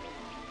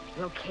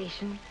this?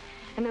 Location,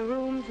 and the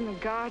rooms, and the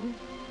garden.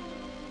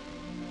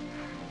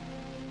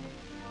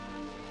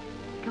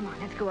 Come on,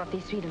 let's go up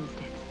these freedom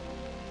steps.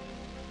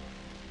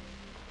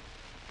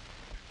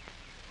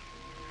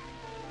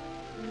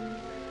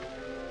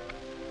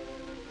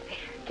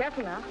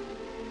 Careful now.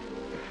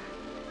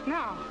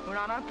 Now, we're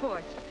on our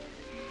porch.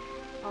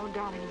 Oh,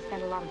 darling, we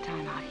spend a lot of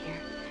time out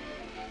here.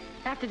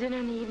 After dinner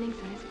in the evenings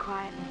when it's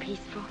quiet and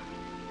peaceful.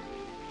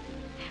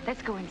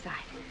 Let's go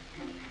inside.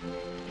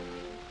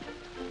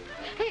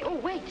 Hey, oh,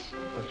 wait.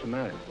 What's the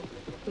matter?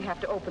 We have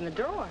to open the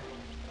door.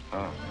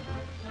 Oh.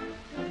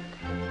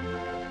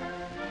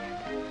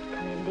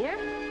 Come in, dear.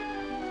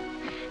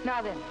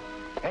 Now then.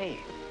 Hey,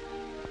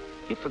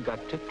 you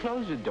forgot to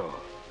close the door.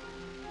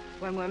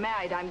 When we're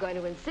married, I'm going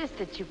to insist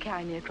that you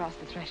carry me across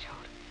the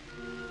threshold.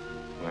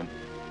 When?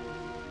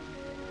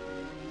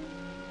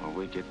 Well,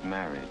 we get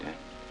married, eh?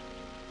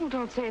 Oh,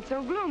 don't say it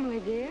so gloomily,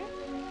 dear.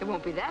 It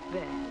won't be that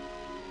bad.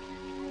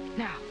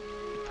 Now,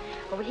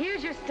 over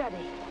here's your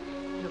study,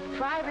 your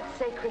private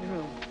sacred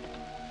room.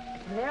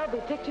 And there'll be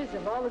pictures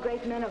of all the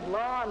great men of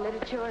law and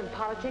literature and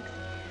politics.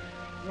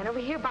 And then over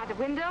here by the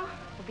window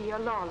will be your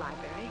law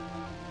library.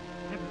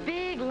 And a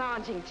big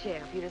lounging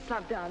chair for you to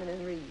slump down in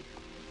and read.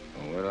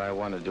 Well, would I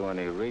want to do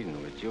any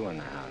reading with you in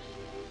the house?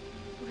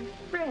 My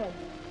Fred,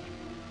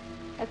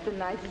 that's the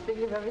nicest thing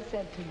you've ever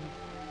said to me.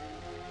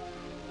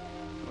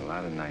 A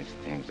lot of nice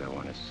things I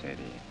want to say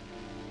to you.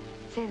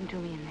 Say them to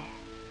me in there.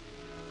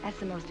 That's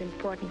the most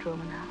important room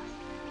in the house.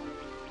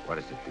 What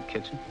is it, the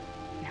kitchen?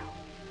 No,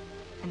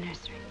 the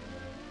nursery.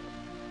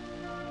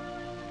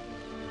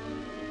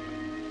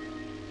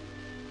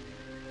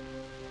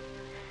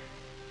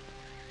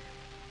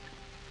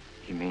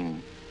 You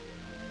mean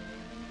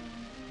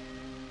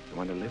you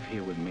want to live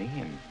here with me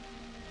and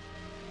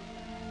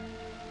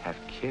have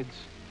kids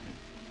and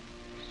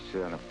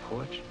sit on a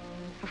porch?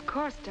 Of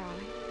course,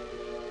 darling.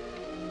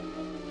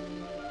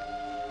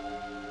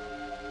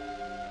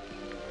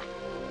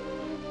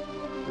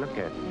 Look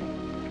at me.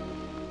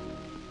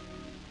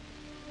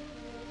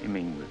 You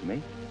mean with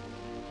me?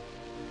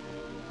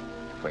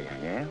 The way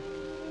I am?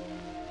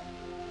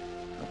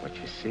 Or what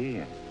you see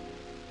and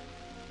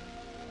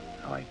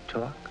how I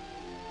talk?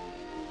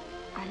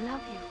 I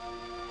love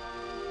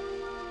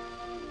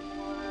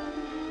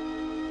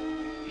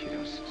you. You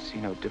don't see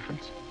no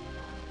difference?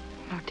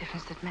 No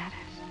difference that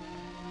matters.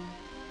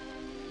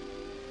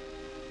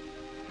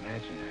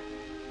 Imagine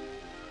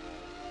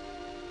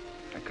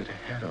I could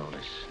have had all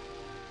this,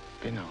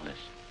 been all this.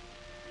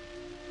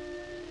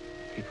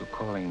 People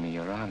calling me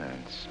Your Honor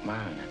and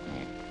smiling at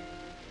me.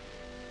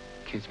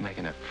 Kids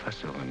making a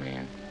fuss over me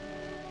and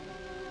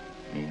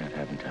me not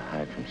having to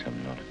hide from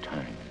something all the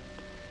time.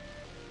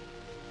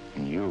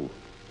 And you.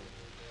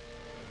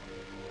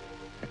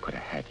 I could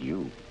have had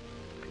you.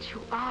 But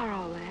you are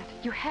all that.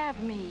 You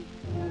have me.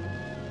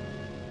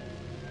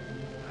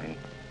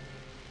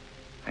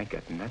 I ain't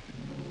got nothing.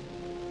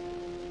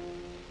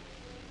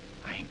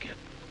 I ain't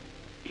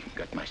even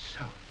got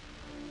myself.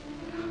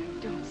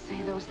 Don't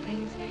say those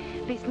things.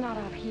 At least not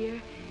out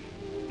here.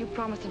 You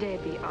promised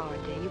today'd be our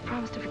day. You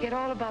promised to forget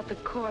all about the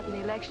court and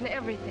the election,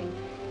 everything.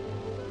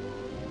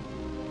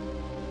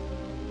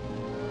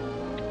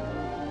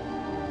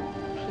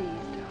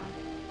 Please, darling.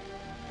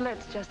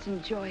 Let's just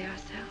enjoy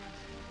ourselves.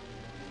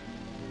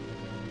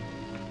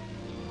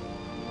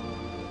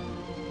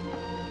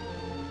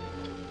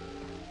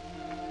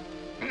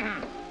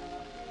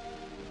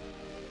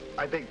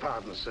 I beg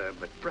pardon, sir,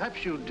 but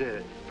perhaps you'd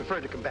prefer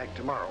to come back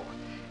tomorrow.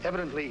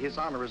 Evidently, His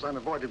Honor is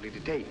unavoidably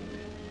detained.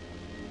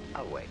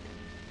 I'll wait.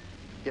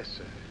 Yes,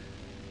 sir.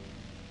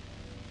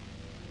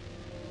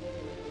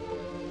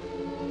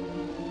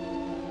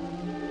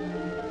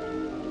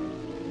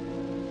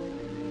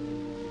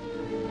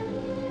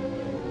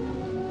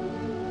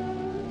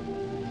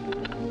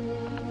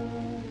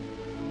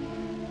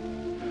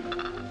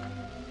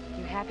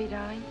 You happy,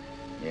 darling?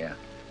 Yeah.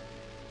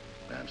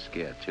 But I'm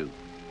scared, too.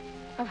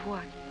 Of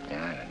what?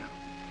 Yeah, I don't know.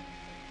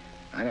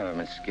 I never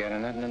been scared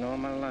of nothing in all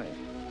my life.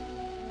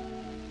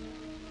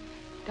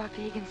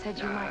 Dr. Egan said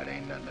you Nah, might... it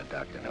ain't nothing the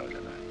doctor knows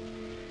about.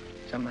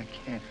 Something I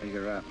can't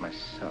figure out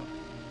myself.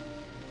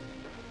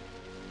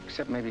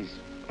 Except maybe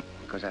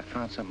because I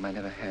found something I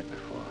never had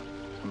before.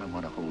 Something I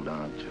want to hold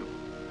on to.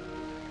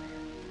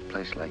 A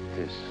place like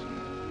this.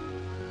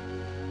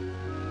 And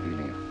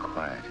feeling of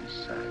quiet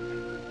inside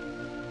me.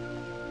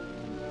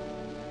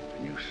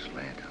 A new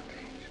slant on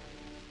things.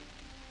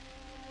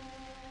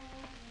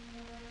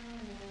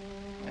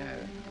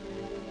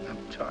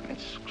 I'm talking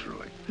screw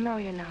it. No,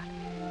 you're not.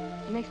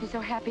 It makes me so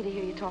happy to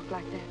hear you talk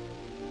like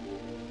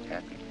that.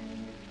 Happy?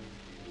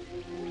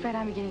 Fred,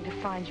 I'm beginning to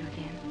find you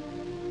again.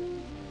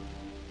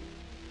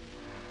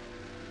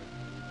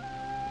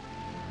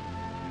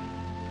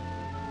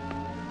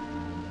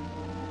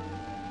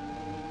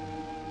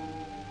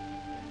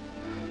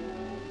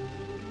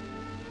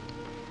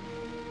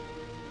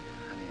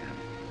 Honey,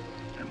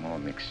 I'm all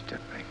mixed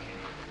up, I guess.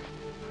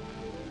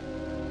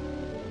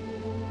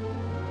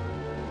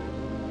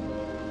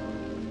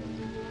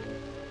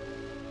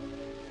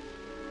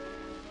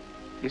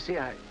 You see,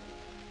 I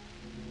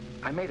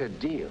made a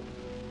deal.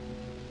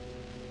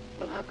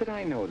 Well, how could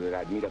I know that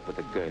I'd meet up with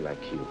a girl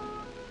like you?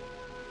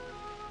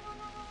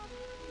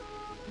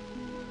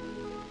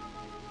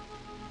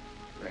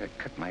 I'd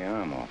cut my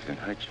arm off than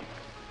hurt you.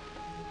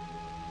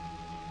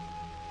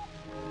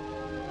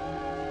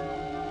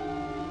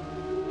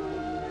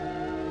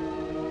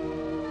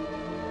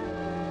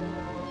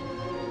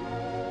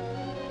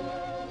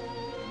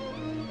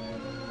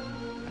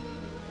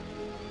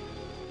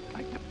 I'd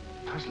like to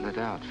puzzle it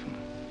out from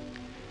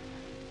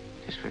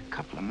just for a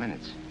couple of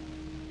minutes.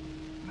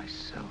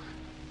 Myself.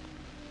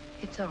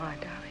 It's all right,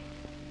 darling.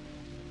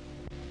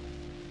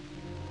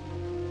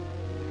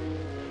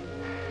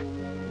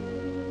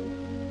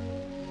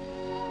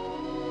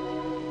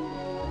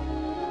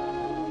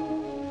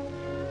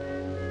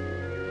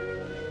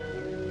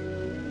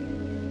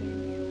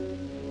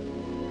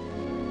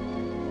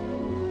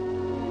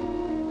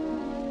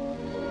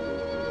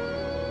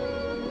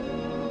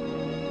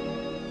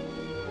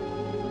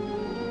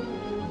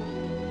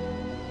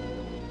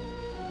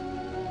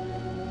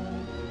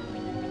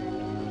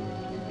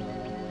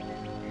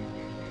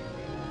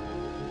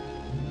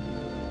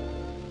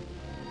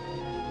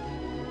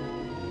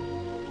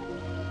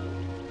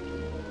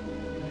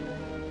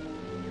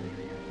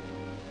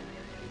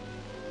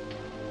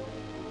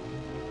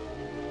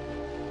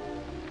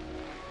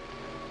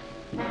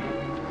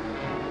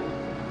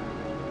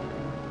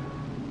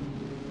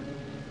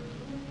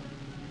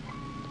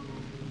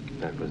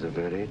 That was a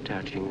very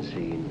touching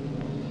scene.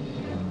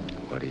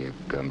 What are you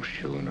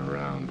gumshoeing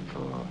around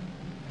for?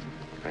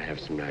 I have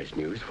some nice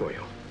news for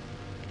you.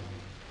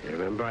 You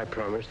remember I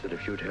promised that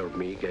if you'd help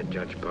me get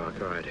Judge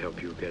Parker, I'd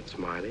help you get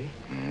Smiley?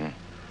 Mm-hmm.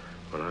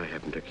 Well, I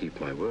happen to keep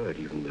my word,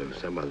 even though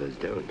some others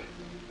don't.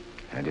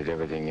 I did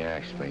everything you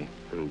asked me.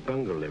 And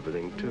bungled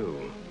everything,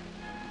 too.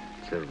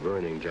 Instead of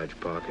ruining Judge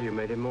Parker, you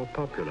made him more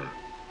popular.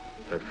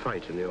 That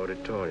fight in the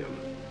auditorium.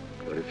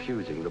 You're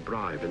refusing the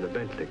bribe in the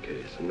Bentley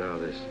case. And now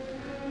this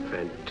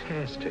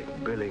fantastic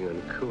billing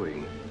and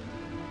cooing.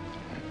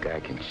 That guy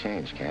can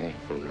change, can't he?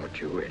 Oh, not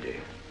you, Eddie.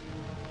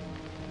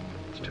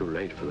 It's too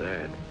late for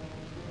that.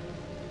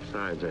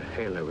 Besides, a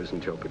halo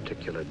isn't your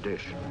particular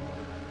dish.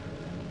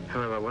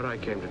 However, what I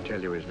came to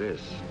tell you is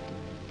this.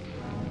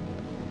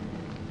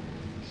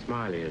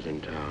 Smiley is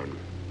in town.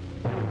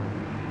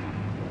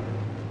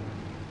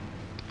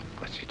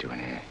 What's he doing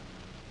here?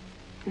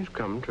 He's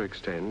come to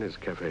extend his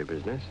cafe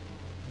business.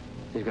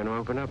 He's going to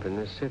open up in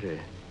this city.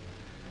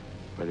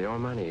 With your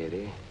money,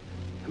 Eddie.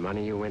 The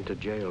money you went to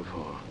jail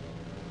for.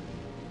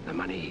 The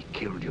money he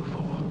killed you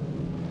for.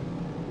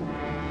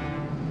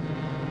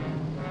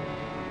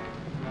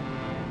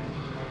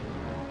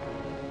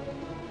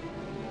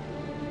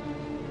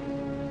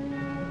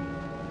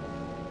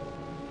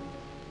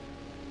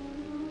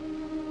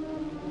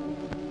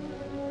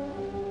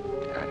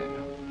 I don't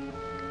know.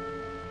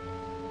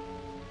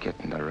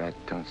 Getting the rat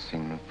don't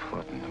seem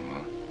important no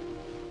more.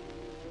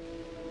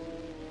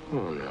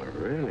 Oh, no,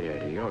 really,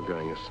 Eddie, you're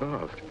going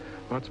soft.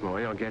 What's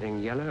more, you're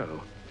getting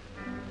yellow.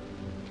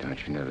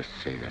 Don't you never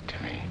say that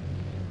to me.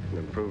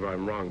 Then prove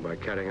I'm wrong by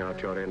carrying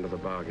out your end of the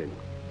bargain.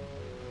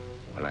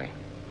 Well, I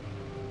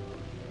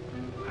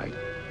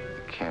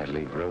can't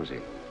leave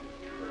Rosie.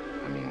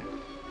 I mean,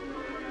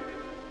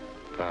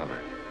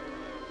 Barbara.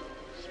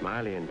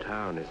 Smiley in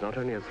town is not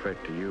only a threat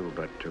to you,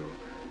 but to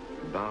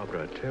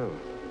Barbara, too.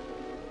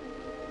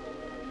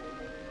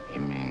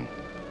 You mean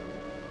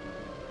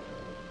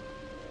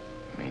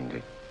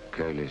the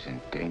girl is in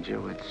danger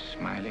with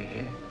Smiley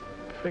here?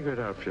 Figure it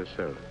out for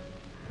yourself.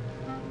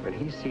 When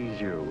he sees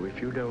you,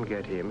 if you don't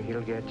get him,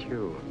 he'll get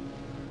you.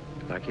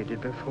 Like he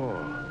did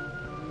before.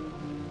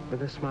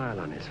 With a smile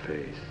on his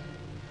face.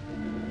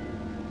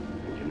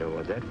 And you know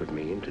what that would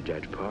mean to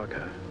Judge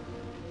Parker.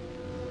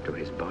 To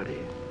his body.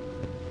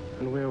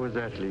 And where would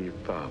that leave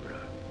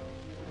Barbara?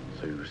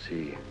 So you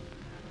see,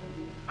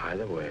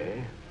 either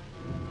way,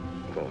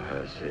 for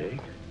her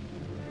sake,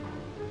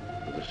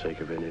 for the sake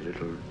of any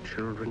little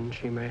children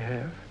she may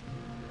have,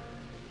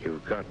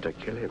 you've got to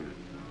kill him.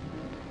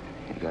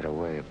 You got a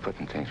way of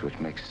putting things which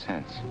makes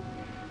sense.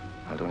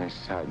 Although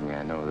inside me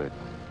I know that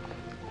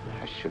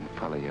I shouldn't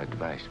follow your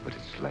advice, but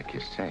it's like you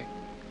say.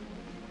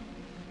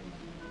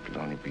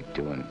 It'll only be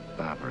doing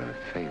Barbara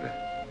a favor.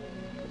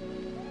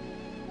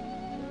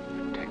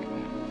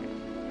 Protecting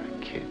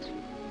her kids.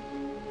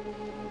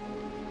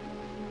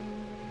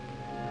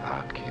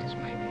 Our kids,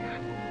 maybe.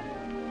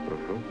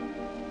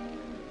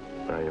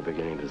 Now you're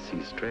beginning to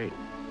see straight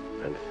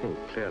and think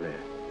clearly.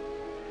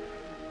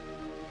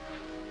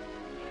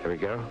 Here we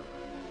go.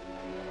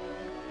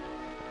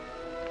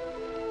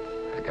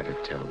 I gotta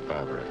tell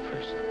Barbara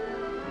first.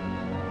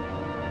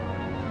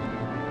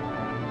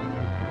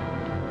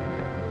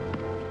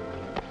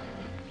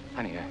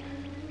 Honey,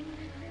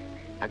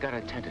 I gotta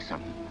attend to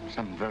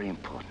something very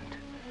important.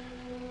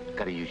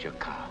 Gotta use your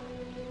car.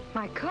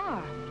 My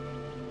car?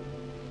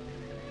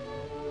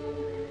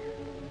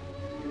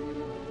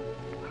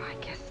 Well, I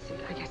guess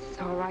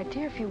it's all right,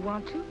 dear, if you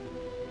want to.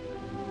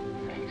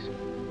 Thanks.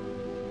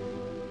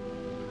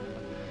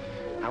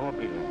 I won't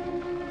be long.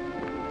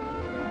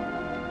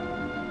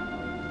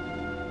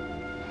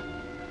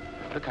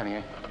 Look,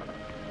 honey,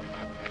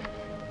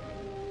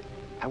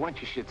 I want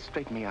you should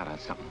straighten me out on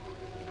something.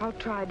 I'll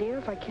try, dear,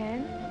 if I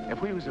can.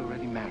 If we was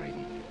already married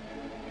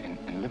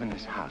and live in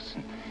this house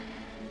and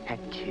had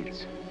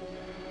kids,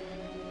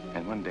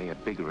 and one day a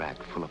big rat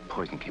full of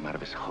poison came out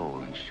of his hole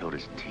and showed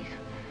his teeth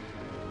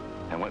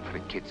and went for the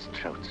kids'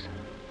 throats,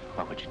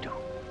 what would you do?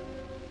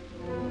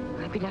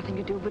 There'd be nothing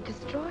to do but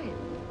destroy it.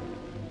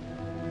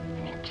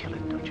 You mean kill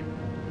it, don't you?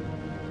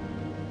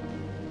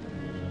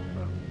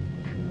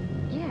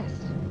 Yes.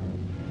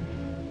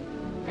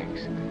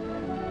 Thanks.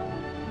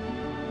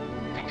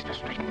 Thanks for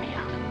straightening me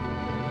out.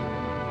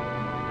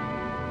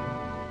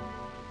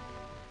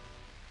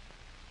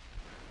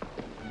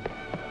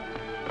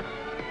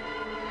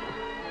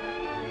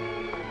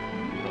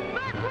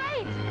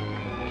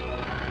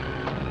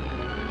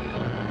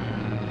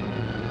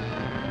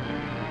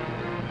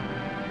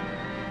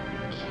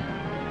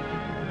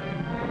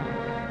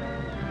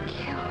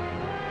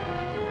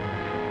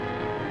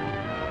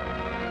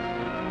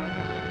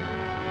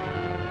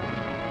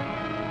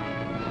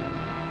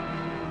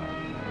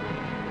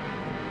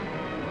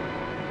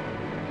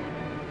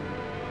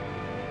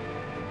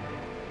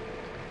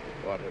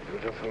 What a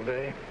beautiful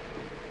day.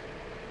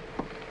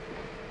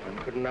 One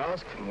couldn't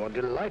ask for more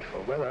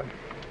delightful weather.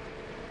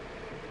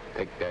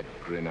 Take that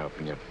grin off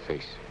in your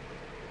face.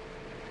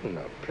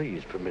 Now,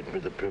 please permit me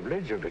the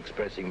privilege of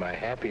expressing my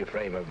happy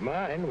frame of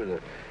mind with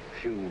a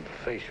few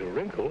facial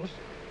wrinkles.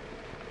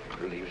 It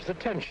relieves the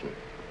tension.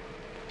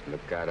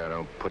 Look out I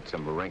don't put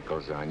some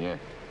wrinkles on you.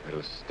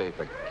 It'll stay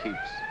for keeps.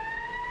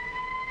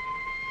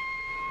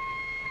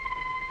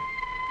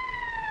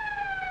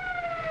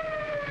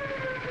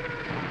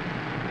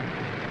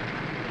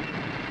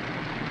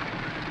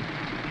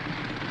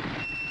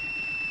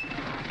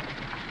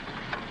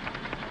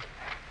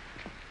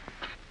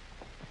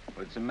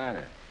 What's the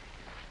matter?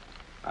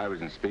 I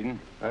wasn't speeding.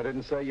 I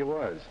didn't say you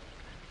was.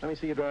 Let me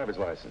see your driver's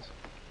license.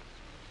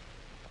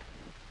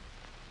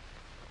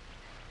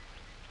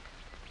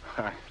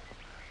 I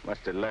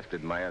must have left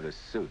it in my other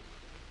suit.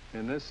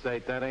 In this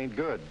state, that ain't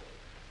good.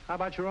 How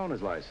about your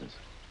owner's license?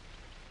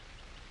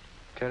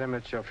 Tell him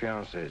it's your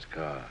fiance's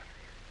car.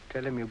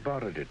 Tell him you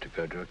borrowed it to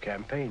go to a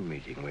campaign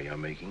meeting where you're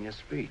making a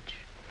speech.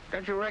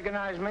 Don't you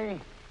recognize me?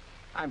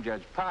 I'm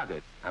Judge Parker.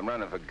 I'm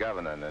running for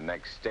governor in the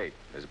next state.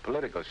 There's a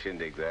political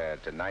shindig there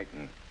tonight,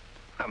 and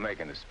I'm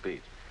making a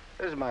speech.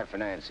 This is my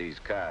fiancee's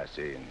car,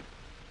 see, and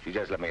she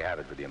just let me have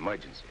it for the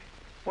emergency.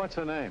 What's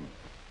her name?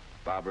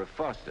 Barbara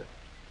Foster.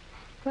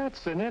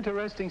 That's an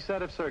interesting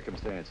set of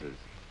circumstances.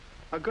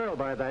 A girl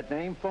by that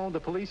name phoned the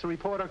police to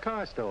report her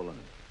car stolen.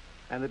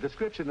 And the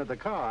description of the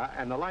car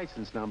and the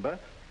license number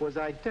was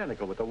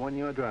identical with the one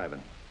you're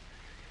driving.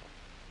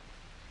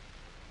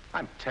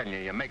 I'm telling you,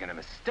 you're making a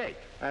mistake.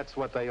 That's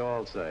what they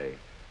all say.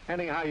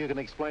 Anyhow, you can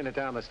explain it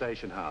down the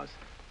station house.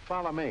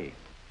 Follow me.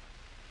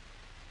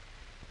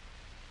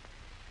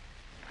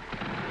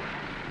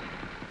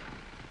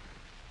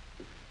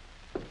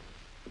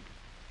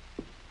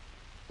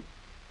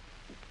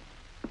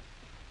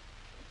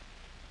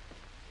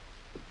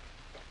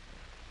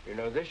 You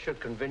know, this should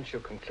convince you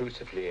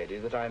conclusively, Eddie,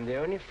 that I'm the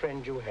only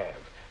friend you have.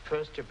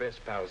 First your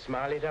best pal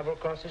Smiley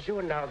double-crosses you,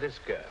 and now this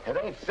girl. It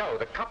ain't so.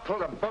 The cop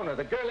pulled a boner.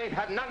 The girl ain't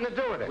had nothing to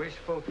do with it.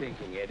 Wishful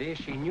thinking, Eddie.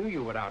 She knew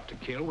you were out to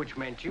kill, which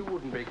meant you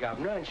wouldn't be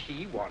governor, and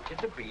she wanted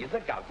to be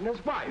the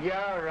governor's wife.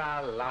 You're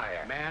a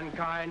liar.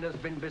 Mankind has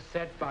been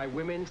beset by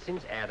women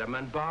since Adam,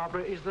 and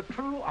Barbara is the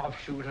true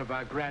offshoot of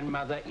our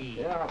grandmother Eve.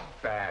 You're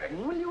bad.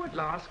 Will you at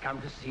last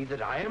come to see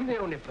that I am the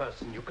only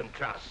person you can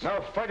trust?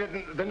 No further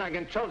than I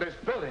control this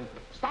building.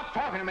 Stop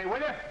talking to me, will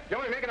you? You're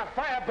only making a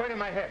fire burn in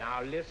my head.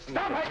 Now, listen.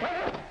 Stop, I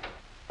tell you!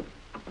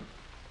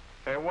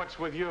 Hey, what's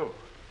with you?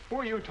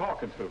 Who are you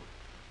talking to?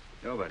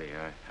 Nobody.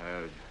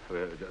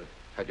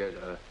 I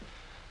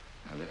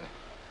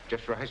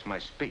just rehearsed my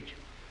speech.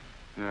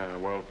 Yeah,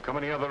 well, come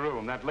in the other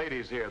room. That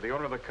lady's here, the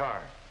owner of the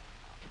car.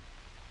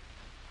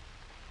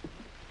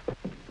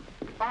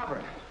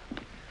 Barbara.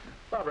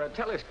 Barbara,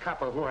 tell this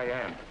copper who I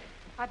am.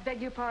 I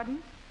beg your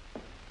pardon?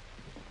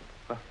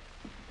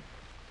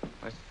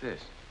 What's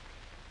this?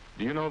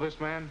 Do you know this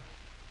man?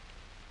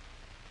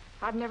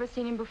 I've never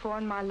seen him before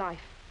in my life.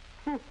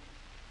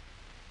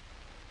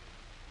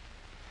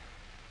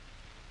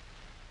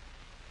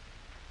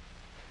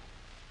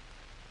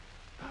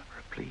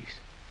 Barbara, please.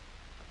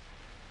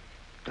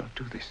 Don't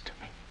do this to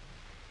me.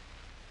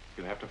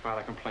 You'll have to file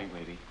a complaint,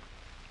 lady.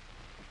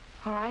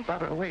 All right.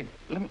 Barbara, wait.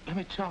 Let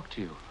me talk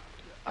to you.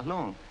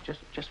 Alone.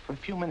 Just for a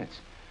few minutes.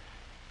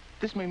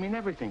 This may mean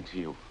everything to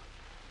you.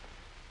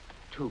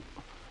 To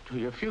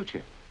your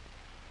future.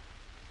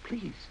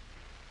 Please.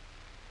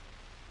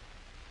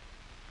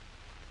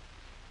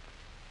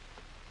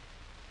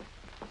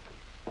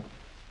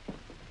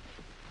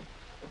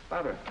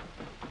 Barbara,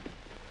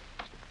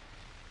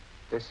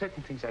 there's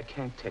certain things I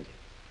can't tell you,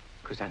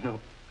 because I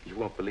know you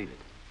won't believe it.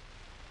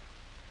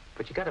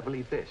 But you gotta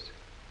believe this.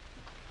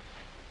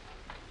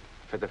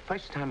 For the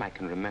first time I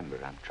can remember,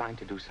 I'm trying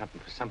to do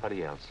something for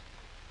somebody else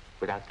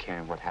without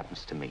caring what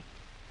happens to me.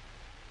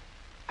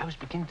 I was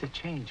beginning to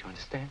change, you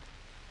understand?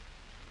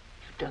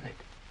 You've done it.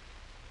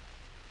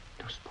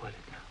 Don't spoil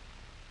it now.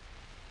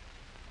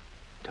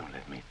 Don't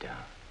let me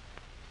down.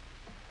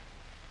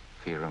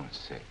 For your own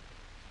sake.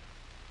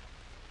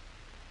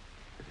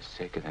 For the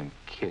sake of them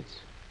kids.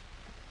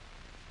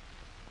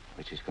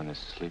 Which is gonna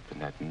sleep in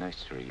that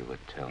nursery you were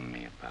telling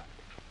me about.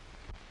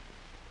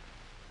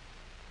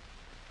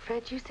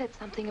 Fred, you said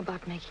something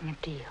about making a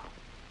deal.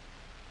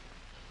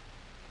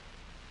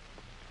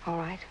 All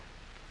right.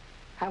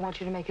 I want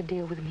you to make a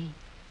deal with me.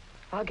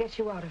 I'll get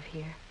you out of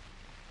here.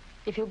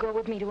 If you'll go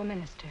with me to a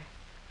minister.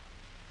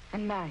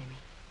 And marry me.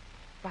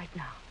 Right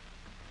now.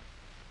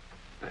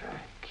 But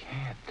I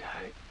can't.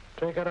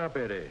 Take it up,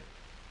 Eddie.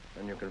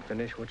 And you can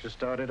finish what you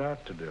started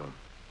out to do.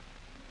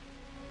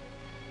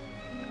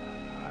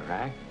 All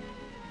right.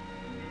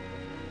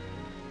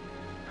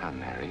 I'll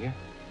marry you.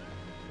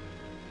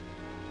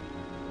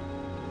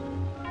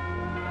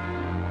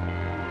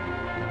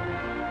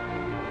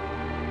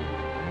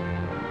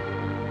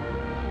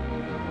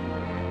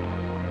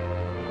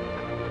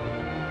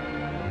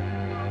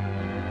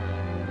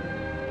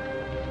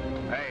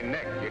 Hey,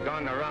 Nick, you're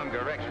going the wrong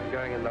direction.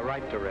 Going in the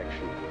right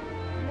direction.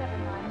 Never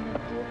mind,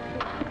 dear.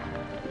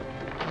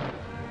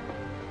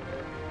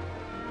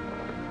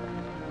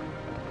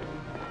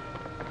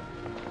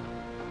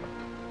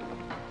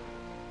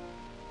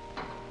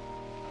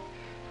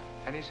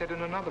 And he said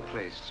in another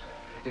place,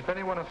 if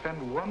anyone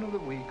offend one of the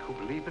weak who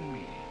believe in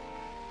me,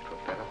 it were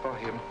better for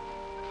him.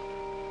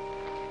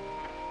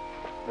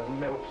 The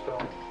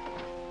millstone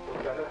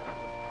were better.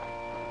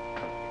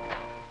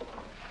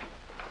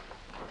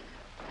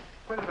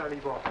 Where did I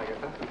leave off,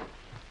 Agatha?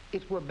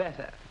 It were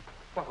better.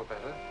 What were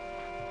better?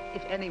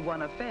 If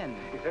anyone offend.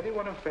 If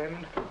anyone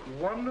offend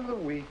one of the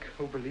weak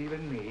who believe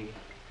in me,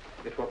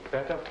 it were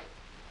better.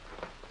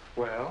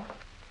 Well?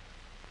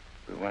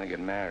 We want to get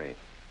married.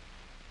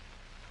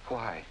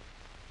 Why?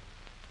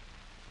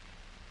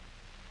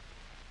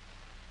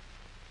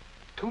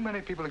 Too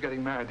many people are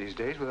getting married these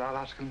days without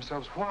asking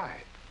themselves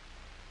why.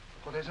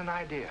 Well, there's an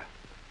idea.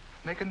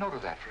 Make a note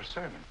of that for a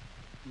sermon.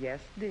 Yes,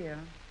 dear.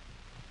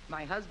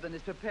 My husband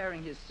is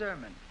preparing his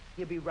sermon.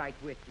 He'll be right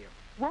with you.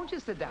 Won't you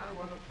sit down? I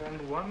want to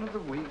offend one of the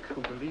weak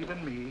who believe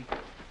in me.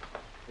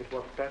 It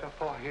were better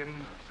for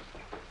him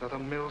that a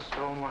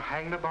millstone were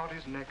hanged about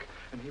his neck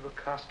and he were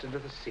cast into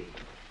the sea.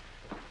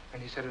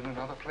 And he said in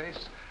another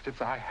place, if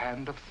thy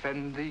hand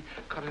offend thee,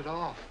 cut it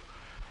off.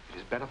 It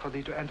is better for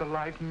thee to enter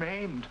life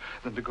maimed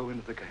than to go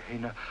into the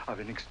Gehenna of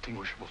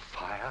inextinguishable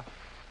fire.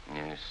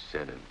 You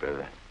said it,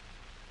 brother.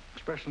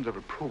 Expressions of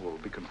approval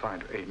be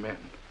confined to amen,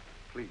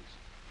 please.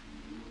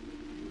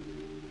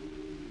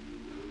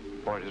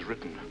 For it is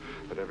written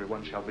that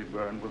everyone shall be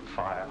burned with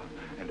fire,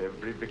 and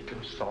every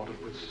victim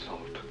salted with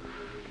salt.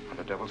 When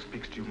the devil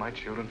speaks to you, my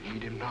children,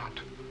 heed him not.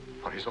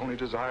 For his only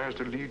desire is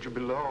to lead you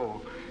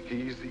below.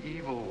 He's the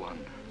evil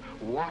one.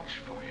 Watch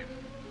for him.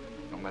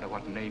 No matter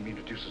what name he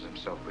introduces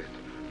himself with.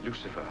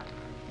 Lucifer,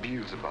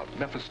 Beelzebub,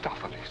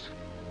 Mephistopheles.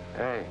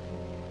 Hey.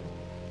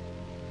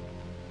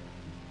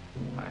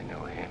 I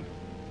know him.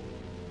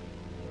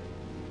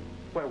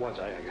 Where was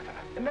I, Agatha?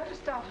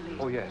 Mephistopheles.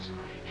 Oh, yes.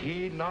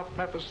 Heed not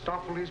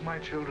Mephistopheles, my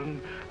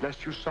children,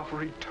 lest you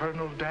suffer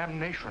eternal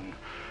damnation.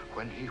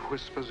 When he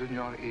whispers in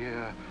your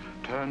ear,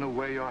 turn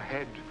away your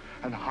head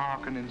and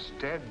hearken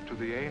instead to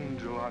the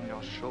angel on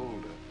your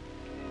shoulder.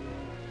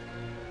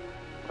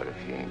 What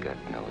if you ain't got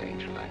no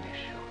angel on your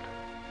shoulder?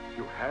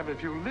 You have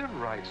if you live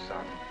right,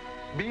 son.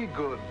 Be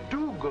good,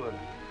 do good.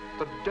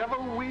 The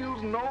devil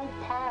wields no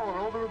power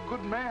over a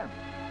good man.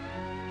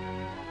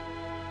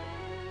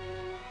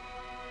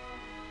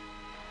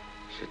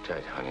 Sit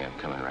tight, honey. I'm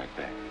coming right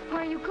back.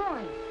 Where are you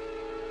going?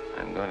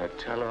 I'm going to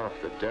tell off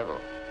the devil.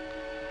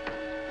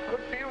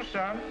 Good for you,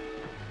 son.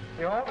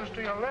 The altar's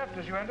to your left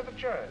as you enter the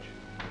church.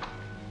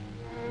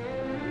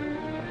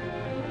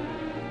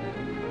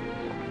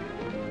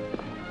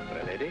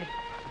 Well, Eddie,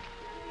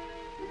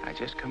 I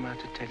just come out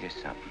to tell you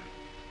something.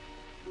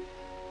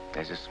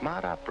 There's a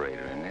smart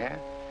operator in there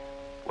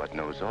what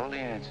knows all the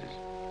answers.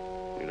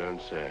 You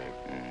don't say.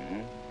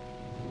 Mm-hmm.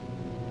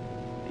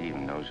 He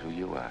even knows who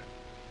you are.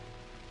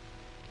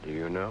 Do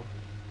you know?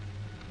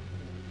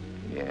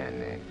 Yeah,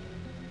 Nick.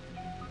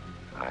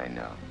 I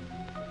know.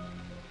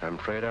 I'm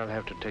afraid I'll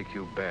have to take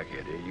you back,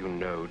 Eddie. You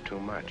know too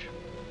much.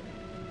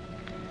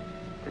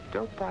 The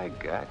dope I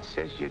got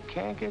says you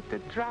can't get the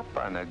drop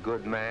on a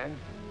good man.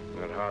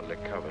 That hardly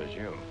covers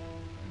you.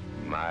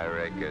 My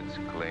record's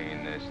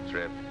clean this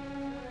trip.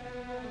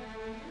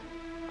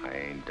 I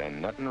ain't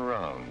done nothing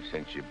wrong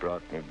since you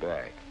brought me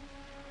back.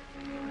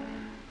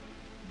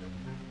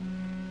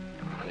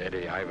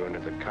 Eddie, I've only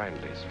the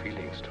kindliest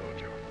feelings toward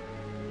you.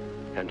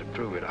 And to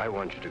prove it, I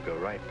want you to go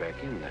right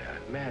back in there,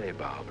 marry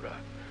Barbara,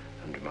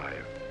 and my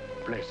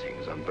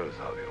blessings on both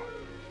of you.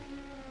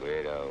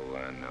 We don't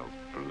want no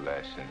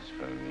blessings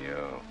from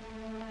you.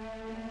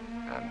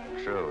 I'm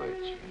through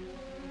with you.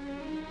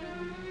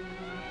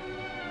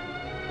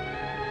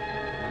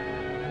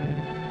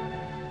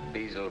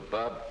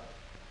 Beelzebub.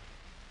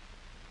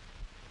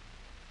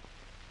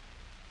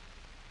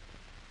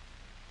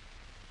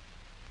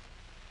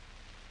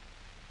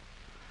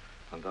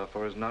 And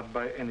therefore is not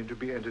by any to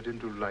be entered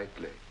into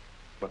lightly,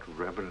 but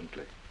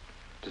reverently,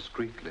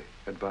 discreetly,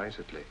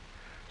 advisedly,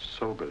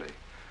 soberly,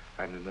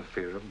 and in the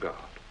fear of God.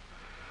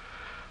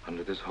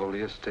 Under this holy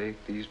estate,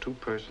 these two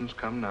persons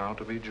come now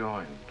to be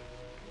joined.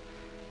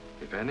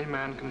 If any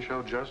man can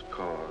show just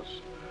cause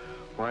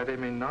why they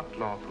may not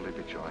lawfully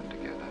be joined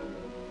together,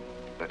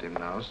 let him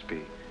now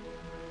speak,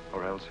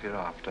 or else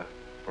hereafter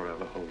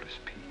forever hold his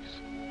peace.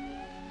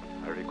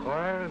 I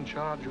require and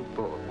charge you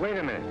both. Wait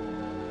a minute.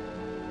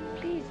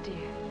 Please, dear.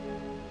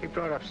 He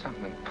brought up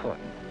something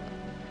important.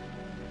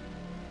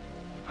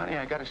 Honey,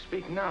 I gotta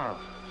speak now,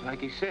 like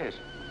he says.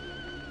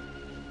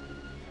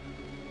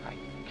 I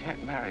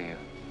can't marry you.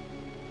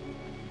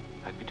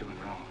 I'd be doing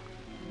wrong.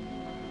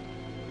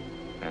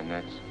 And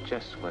that's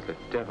just what the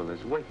devil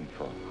is waiting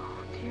for.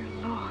 Oh, dear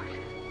Lord.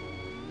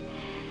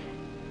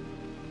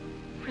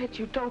 Fred,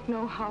 you don't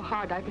know how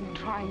hard I've been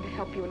trying to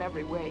help you in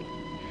every way.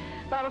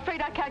 But I'm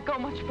afraid I can't go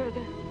much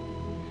further.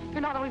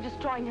 You're not only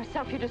destroying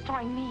yourself, you're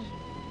destroying me.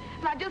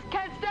 And I just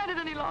can't stand it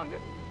any longer.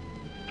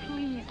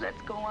 Please, let's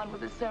go on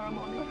with the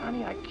ceremony. But,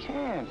 honey, I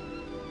can't.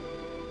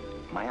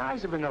 My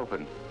eyes have been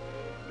opened.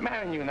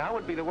 Marrying you now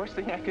would be the worst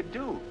thing I could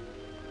do.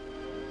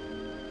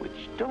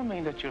 Which don't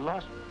mean that you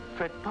lost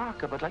Fred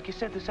Parker, but like you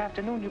said this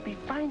afternoon, you'll be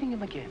finding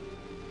him again.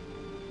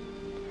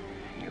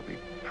 And you'll be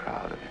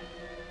proud of him.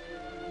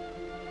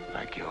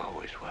 Like you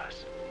always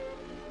was.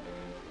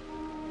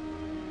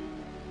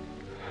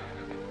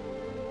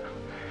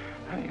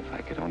 Honey, if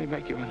I could only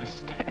make you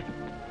understand.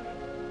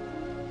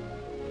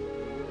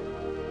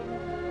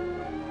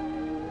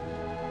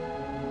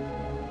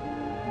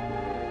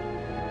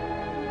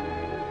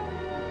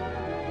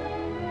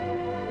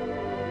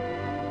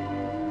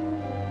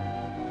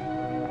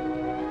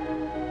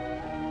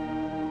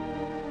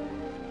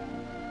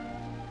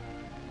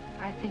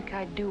 I think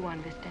I do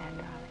understand,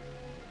 darling.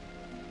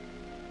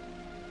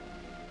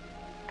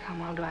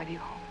 Come, I'll drive you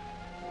home.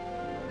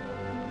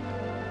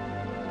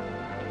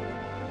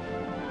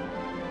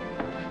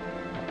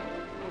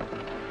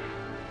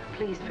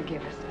 Please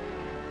forgive us.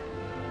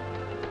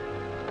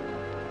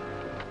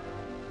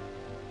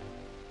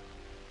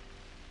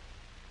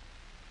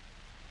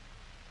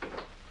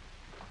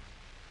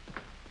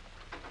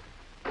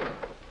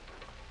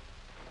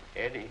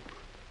 Eddie,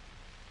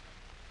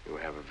 you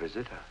have a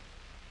visitor.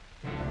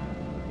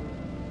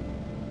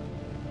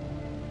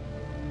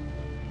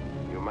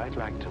 You might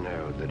like to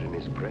know that in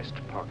his breast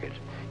pocket,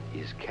 he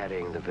is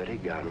carrying the very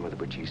gun with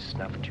which he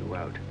snuffed you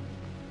out.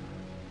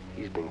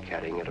 He's been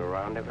carrying it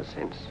around ever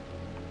since.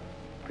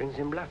 Brings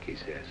him luck, he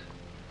says.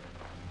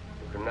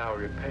 You can now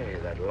repay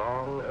that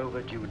long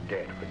overdue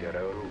debt with your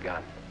own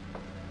gun.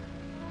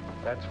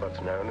 That's what's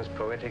known as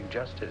poetic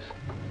justice.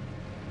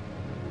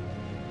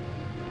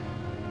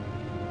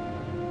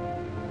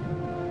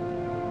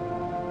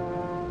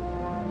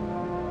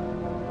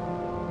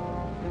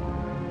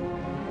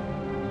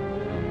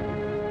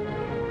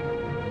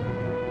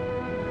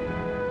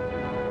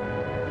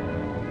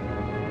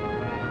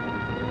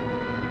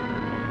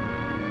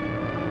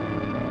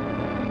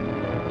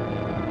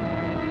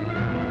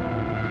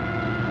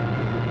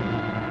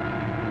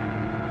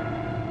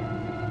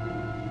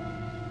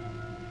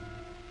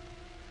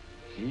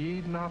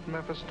 Not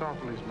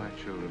Mephistopheles, my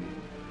children,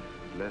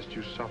 lest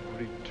you suffer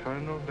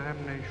eternal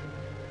damnation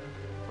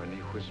when he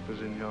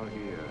whispers in your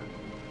ear,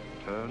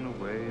 turn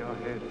away your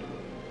head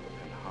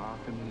and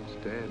hearken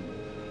instead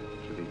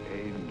to the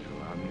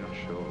angel on your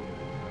shoulder.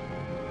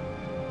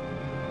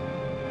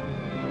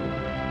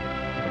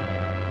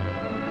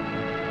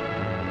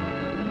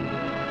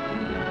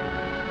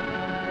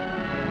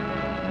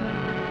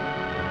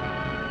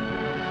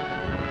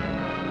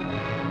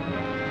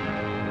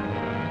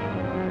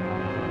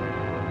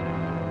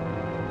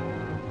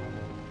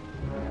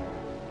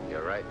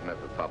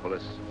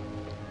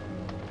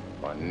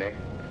 Or Nick,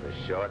 for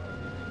short.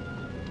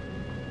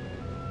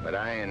 But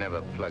I ain't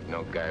never plugged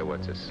no guy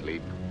what's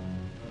asleep.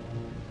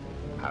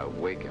 I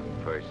wake him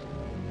first.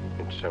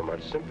 It's so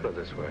much simpler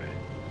this way.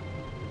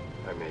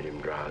 I made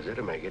him drowsy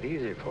to make it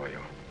easy for you.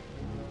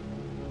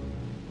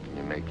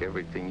 You make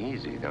everything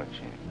easy, don't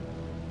you?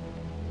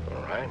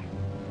 All right.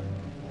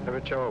 Have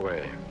it your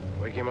way.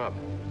 Wake him up.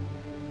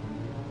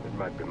 It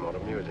might be more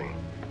amusing.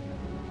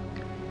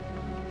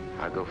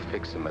 I'll go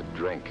fix him a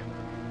drink.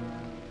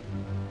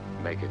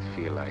 Make it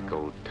feel like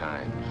old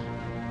times.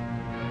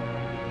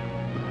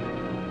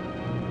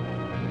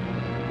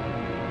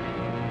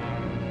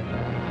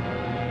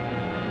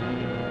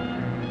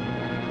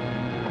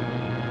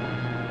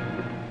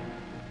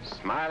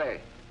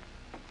 Smiley!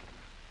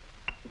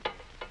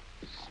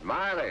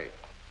 Smiley!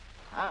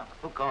 Huh?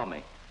 Who called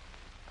me?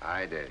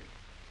 I did.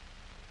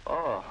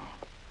 Oh,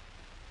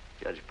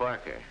 Judge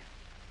Parker.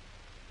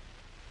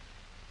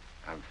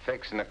 I'm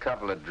fixing a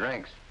couple of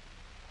drinks.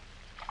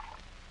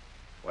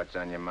 What's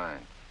on your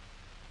mind?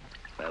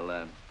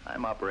 Well,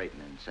 I'm operating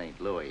in St.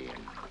 Louis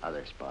and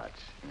other spots.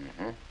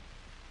 Mm-hmm.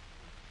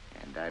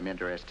 And I'm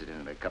interested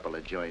in a couple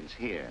of joints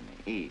here in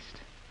the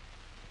East.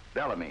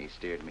 Bellamy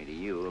steered me to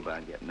you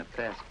about getting a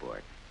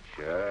passport.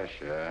 Sure.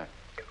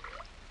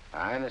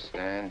 I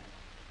understand.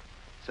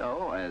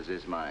 So, as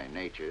is my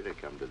nature to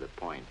come to the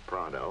point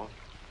pronto,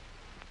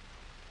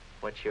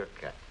 what's your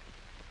cut?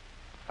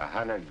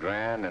 100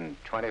 grand and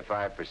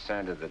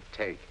 25% of the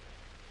take.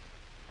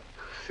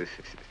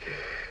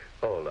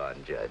 Hold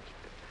on, Judge.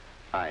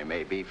 I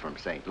may be from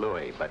St.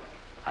 Louis, but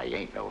I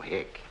ain't no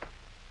hick.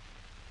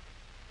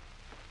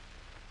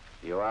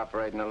 You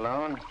operating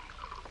alone?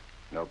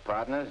 No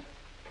partners?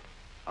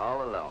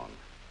 All alone.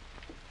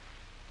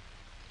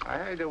 I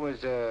heard there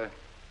was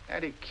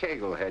Eddie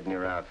Cagle heading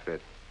your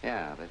outfit.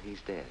 Yeah, but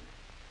he's dead.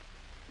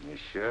 You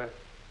sure?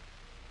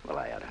 Well,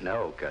 I ought to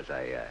know, 'cause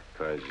I,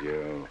 'Cause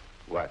you...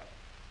 what?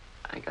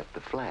 I got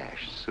the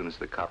flash as soon as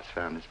the cops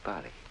found his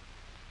body.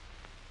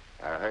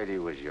 I heard he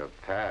was your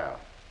pal.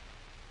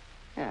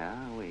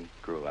 Yeah, we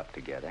grew up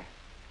together.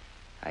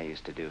 I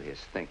used to do his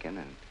thinking,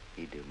 and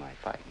he'd do my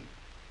fighting.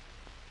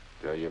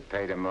 So you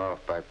paid him off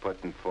by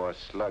putting 4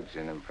 slugs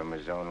in him from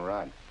his own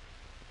rod.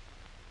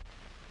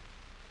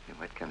 Hey,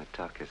 what kind of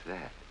talk is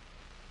that?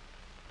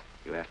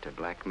 You after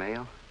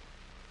blackmail?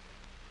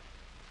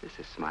 This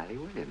is Smiley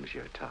Williams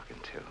you're talking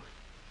to.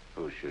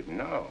 Who should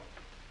know?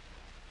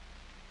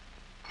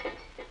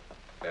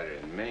 Better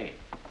than me.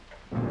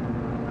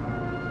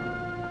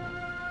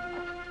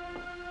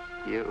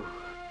 You...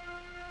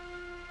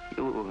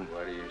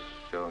 What are you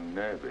so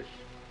nervous?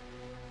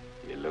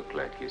 You look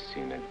like you've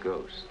seen a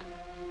ghost.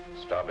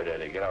 Stop it,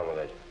 Eddie. Get on with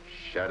it.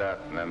 Shut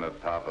up,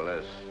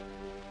 Memopopolis.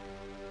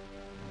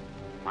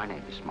 My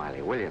name is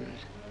Smiley Williams.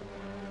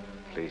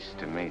 Pleased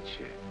to meet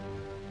you.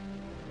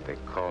 They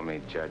call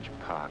me Judge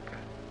Parker.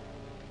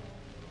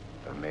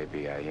 But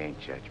maybe I ain't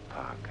Judge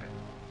Parker.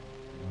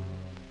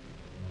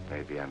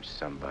 Maybe I'm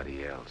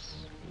somebody else.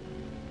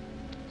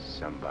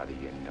 Somebody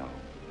you know.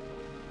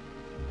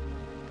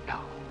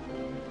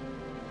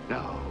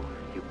 No,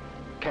 you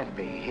can't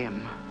be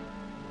him.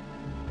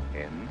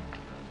 Him?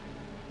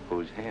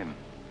 Who's him?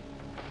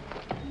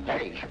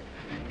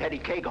 Eddie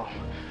Cagle.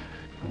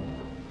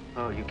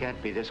 Oh, you can't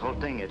be this whole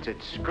thing. It's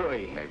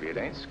screwy. Maybe it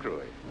ain't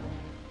screwy.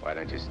 Why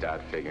don't you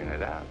start figuring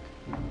it out?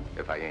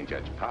 If I ain't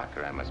Judge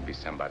Parker, I must be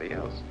somebody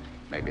else.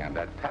 Maybe I'm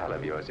that pal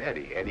of yours,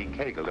 Eddie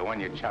Cagle, the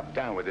one you chopped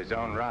down with his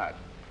own rod.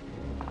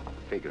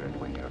 Figure it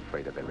when you're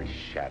afraid of every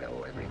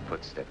shadow, every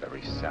footstep,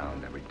 every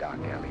sound, every dark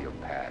alley you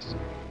pass,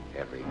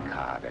 every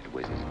car that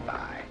whizzes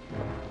by.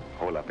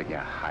 Hole up in your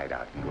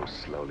hideout and go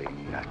slowly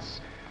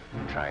nuts,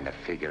 trying to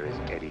figure, is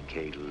Eddie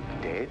Cagle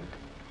dead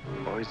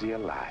or is he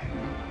alive?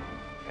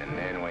 And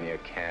then when you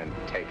can't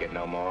take it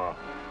no more,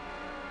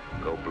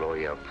 Go blow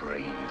your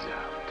brains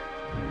out.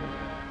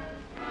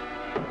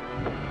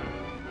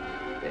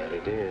 There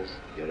it is,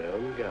 your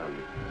own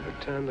gun.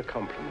 Return the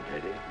compliment,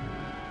 Eddie.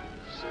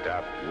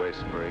 Stop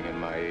whispering in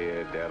my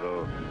ear,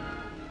 devil.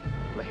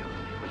 Mayo,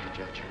 will you,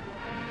 Judge?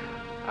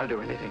 I'll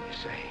do anything you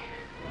say.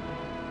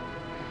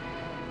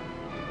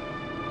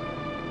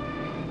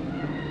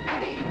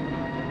 Eddie!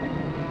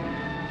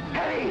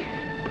 Eddie!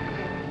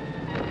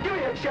 Give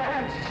me a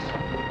chance!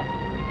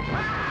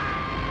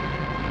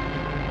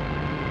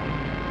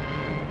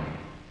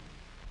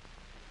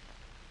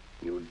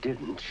 You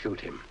didn't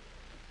shoot him.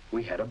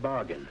 We had a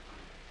bargain.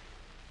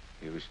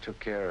 He was took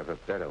care of a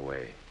better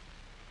way.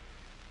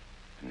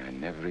 And I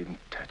never even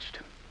touched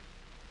him.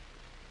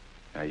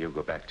 Now you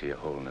go back to your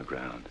hole in the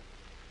ground.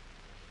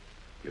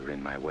 You're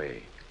in my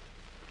way.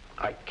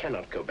 I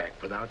cannot go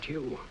back without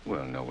you.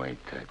 Well, no,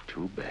 ain't that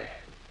too bad.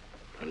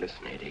 Now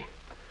listen, Eddie.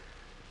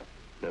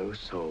 No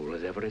soul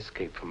has ever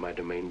escaped from my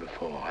domain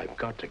before. I've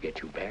got to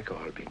get you back or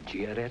I'll be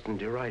jeered at and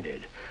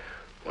derided.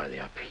 Why,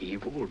 the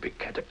upheaval will be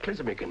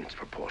cataclysmic in its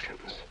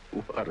proportions.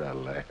 What a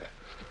laugh.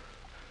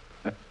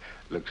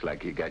 Looks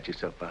like you got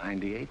yourself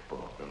behind the 8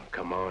 ball. Oh,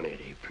 come on,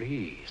 Eddie,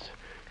 please.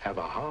 Have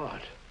a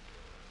heart.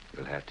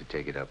 You'll have to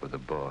take it up with the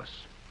boss.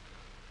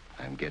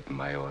 I'm getting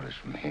my orders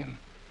from him.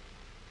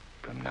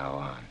 From now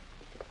on.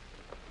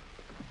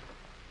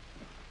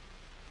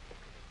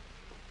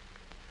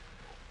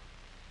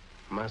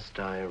 Must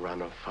I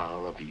run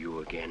afoul of you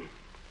again?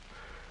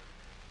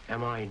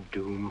 Am I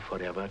doomed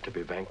forever to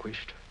be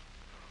vanquished?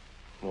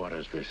 What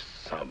has this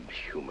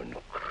subhuman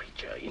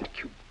creature,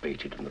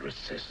 incubated in the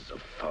recesses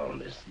of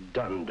foulness,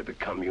 done to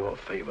become your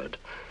favored?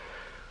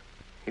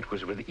 It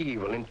was with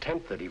evil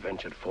intent that he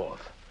ventured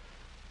forth.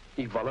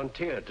 He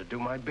volunteered to do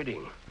my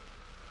bidding.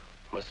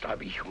 Must I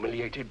be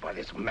humiliated by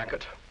this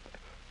maggot?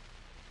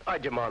 I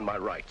demand my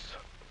rights.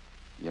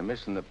 You're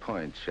missing the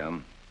point,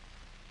 chum.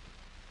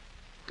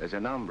 There's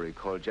an hombre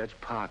called Judge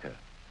Parker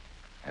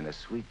and a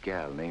sweet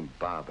gal named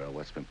Barbara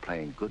what's been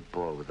playing good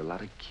ball with a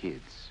lot of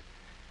kids,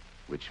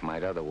 which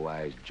might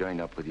otherwise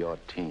join up with your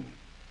team.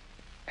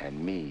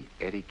 And me,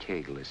 Eddie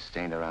Cagle, is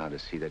staying around to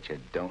see that you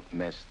don't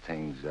mess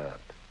things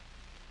up.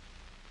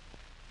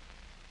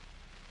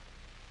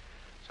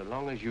 So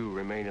long as you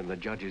remain in the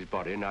judge's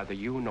body, neither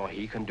you nor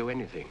he can do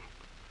anything.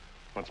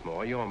 Once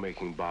more, you're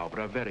making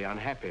Barbara very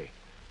unhappy.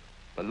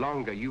 The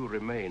longer you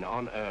remain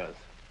on Earth,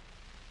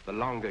 the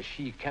longer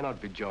she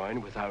cannot be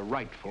joined with her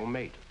rightful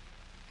mate.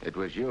 It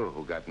was you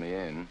who got me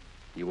in.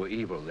 You were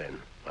evil then.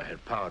 I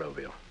had power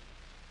over you.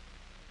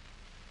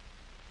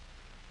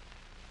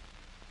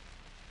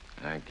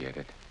 I get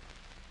it.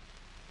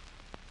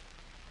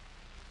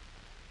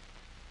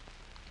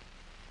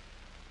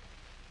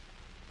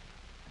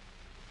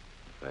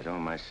 If I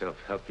don't myself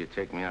help you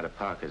take me out of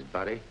Parker's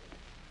body,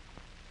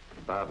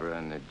 Barbara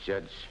and the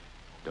judge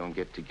don't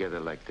get together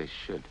like they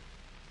should.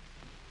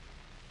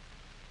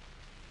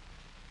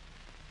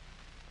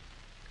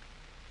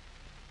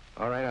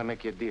 All right, I'll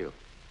make you a deal.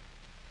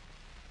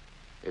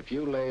 If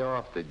you lay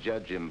off the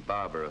judge and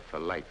Barbara for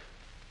life,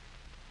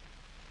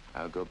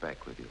 I'll go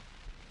back with you.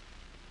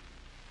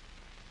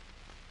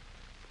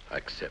 I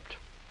accept.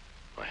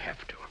 I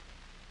have to.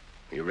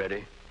 You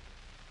ready?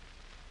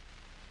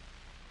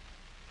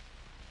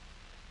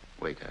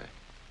 Wait,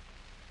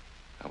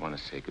 I want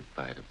to say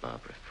goodbye to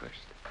Barbara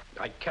first.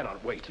 I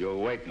cannot wait. You're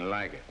waiting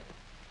like it.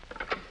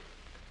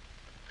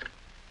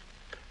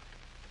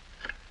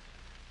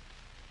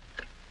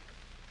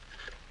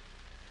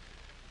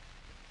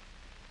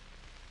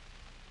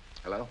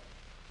 Hello?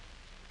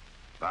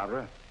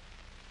 Barbara?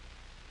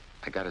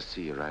 I gotta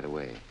see you right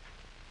away.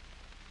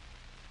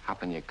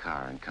 Hop in your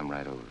car and come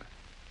right over.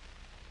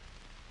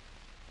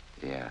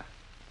 Yeah.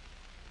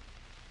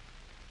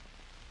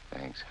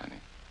 Thanks, honey.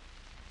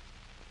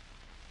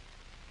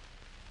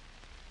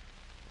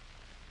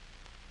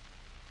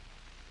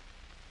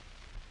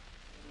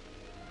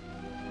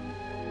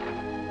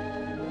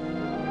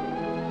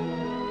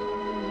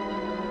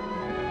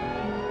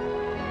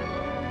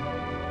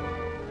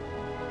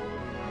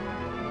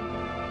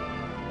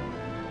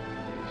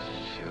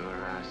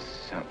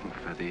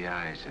 The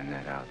eyes in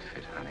that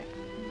outfit, honey.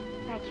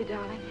 Thank you,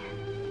 darling.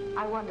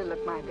 I wanted to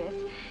look my best.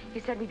 You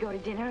said we'd go to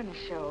dinner and a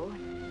show.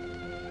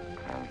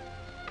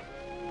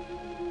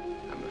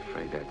 I'm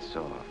afraid that's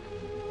off.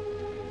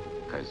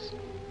 Because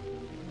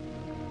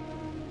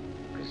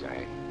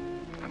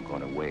I'm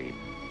going away.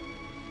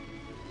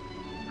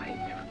 I ain't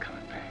never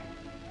coming back.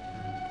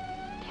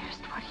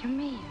 Dearest, what do you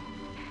mean?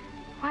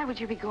 Why would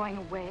you be going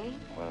away?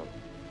 Well,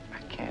 I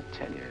can't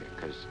tell you,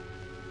 because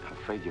I'm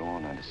afraid you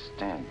won't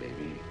understand,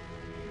 baby.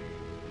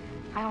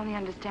 I only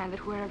understand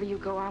that wherever you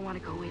go, I want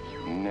to go with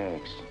you.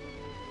 Next.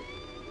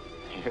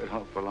 You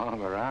don't belong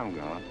where I'm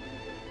going.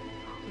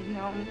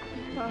 No.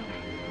 Oh.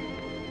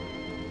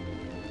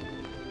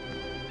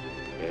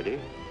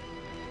 Eddie?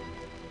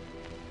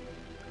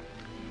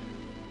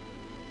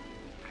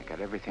 I got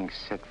everything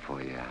set for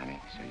you,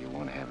 honey, so you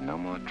won't have no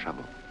more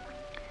trouble.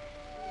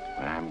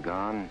 When I'm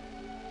gone,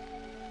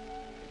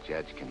 the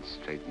judge can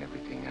straighten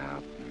everything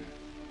out and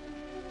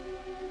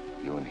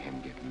You and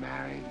him get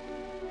married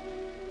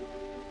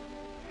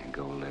and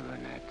go live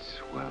in that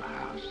swell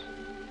house.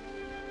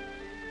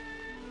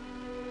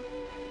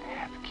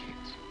 Have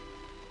kids.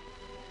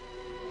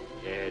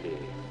 Eddie.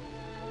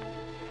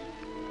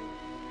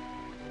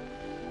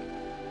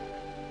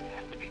 You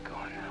have to be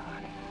going now,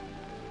 honey.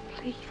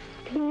 Please,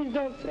 please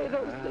don't say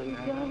those things,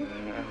 darling.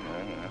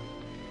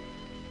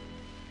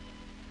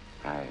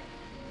 I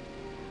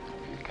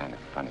feel kind of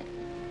funny.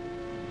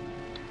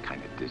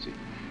 Kind of dizzy.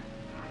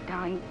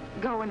 Darling,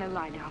 go in and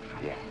lie down for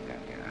a minute.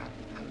 Yeah,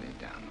 I'll lay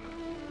down a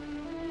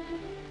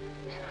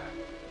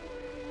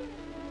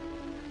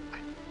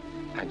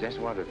little. I just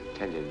wanted to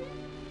tell you...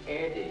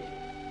 Eddie.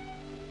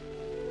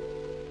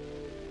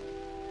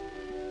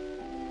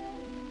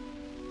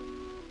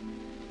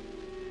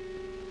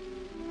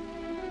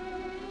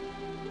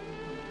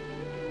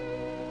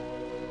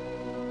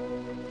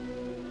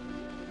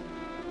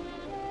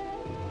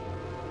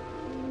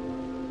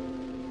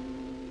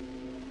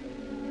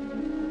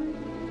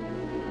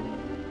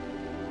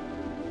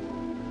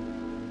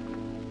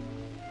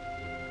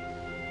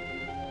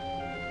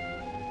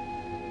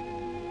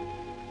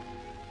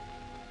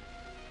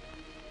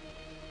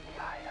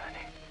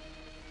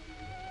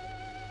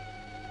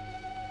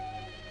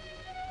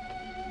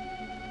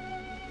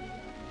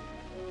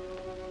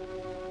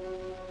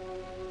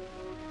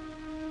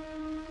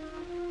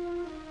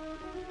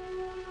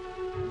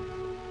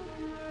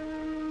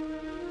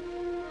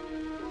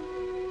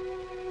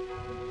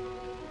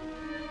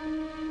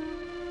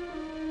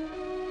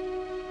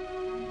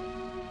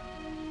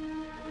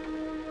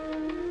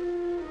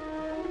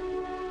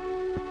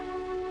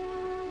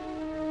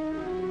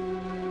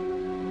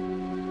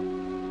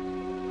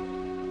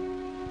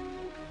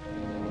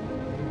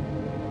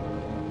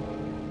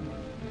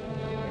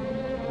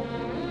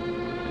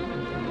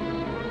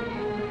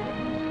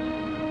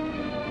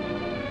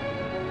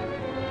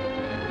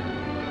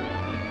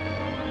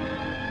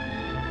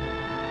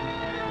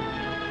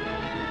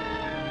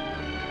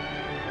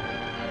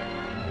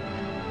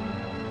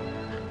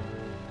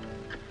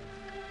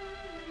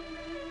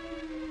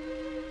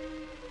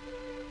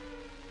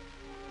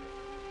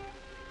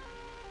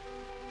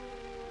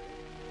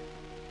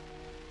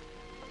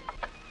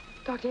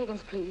 Dr.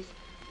 Higgins, please.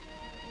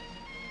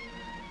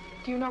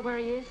 Do you know where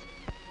he is?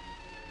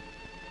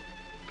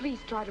 Please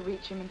try to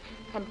reach him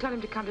and tell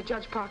him to come to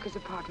Judge Parker's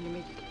apartment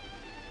immediately.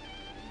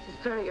 This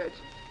is very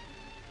urgent.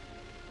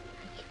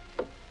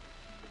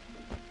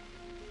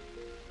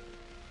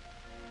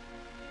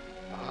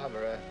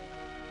 Barbara.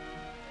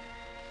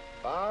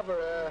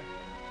 Barbara.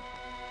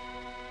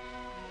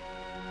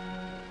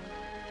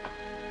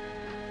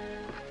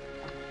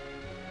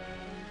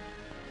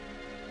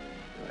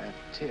 You have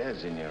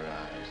tears in your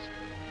eyes.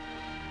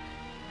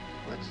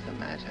 What's the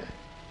matter?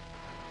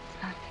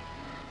 Nothing.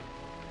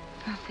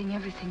 Nothing.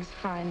 Everything's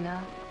fine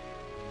now.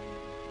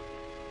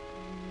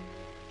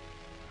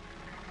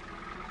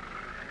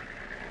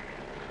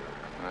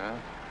 Well,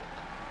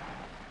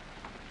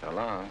 so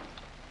long.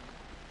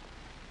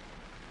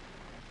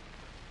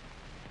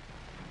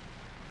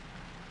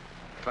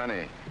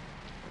 Funny.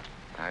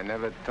 I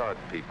never thought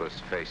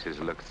people's faces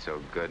looked so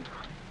good.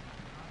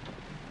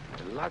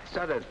 There's lots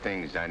of other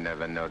things I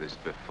never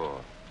noticed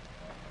before.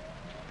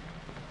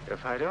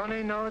 If I'd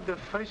only known the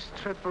first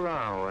trip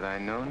around what I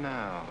know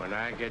now. When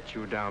I get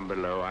you down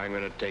below, I'm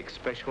going to take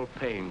special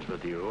pains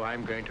with you.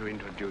 I'm going to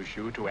introduce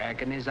you to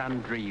agonies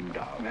undreamed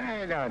of.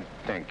 I don't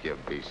think you'll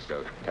be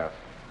so tough.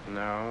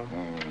 No?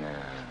 No.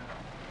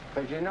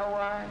 But you know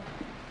why?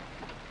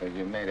 Because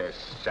you made a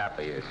sap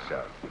of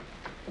yourself.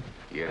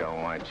 You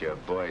don't want your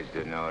boys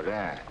to know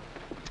that.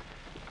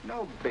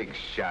 No big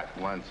shot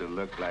wants to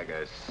look like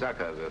a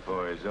sucker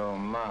before his own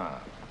mom.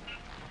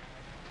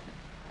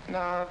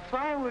 Now, if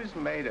I was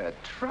made a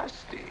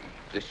trustee...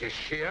 This is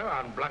sheer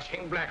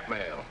unblushing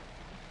blackmail.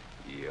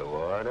 You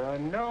ought to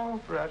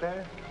know,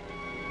 brother.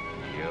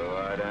 You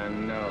ought to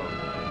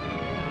know.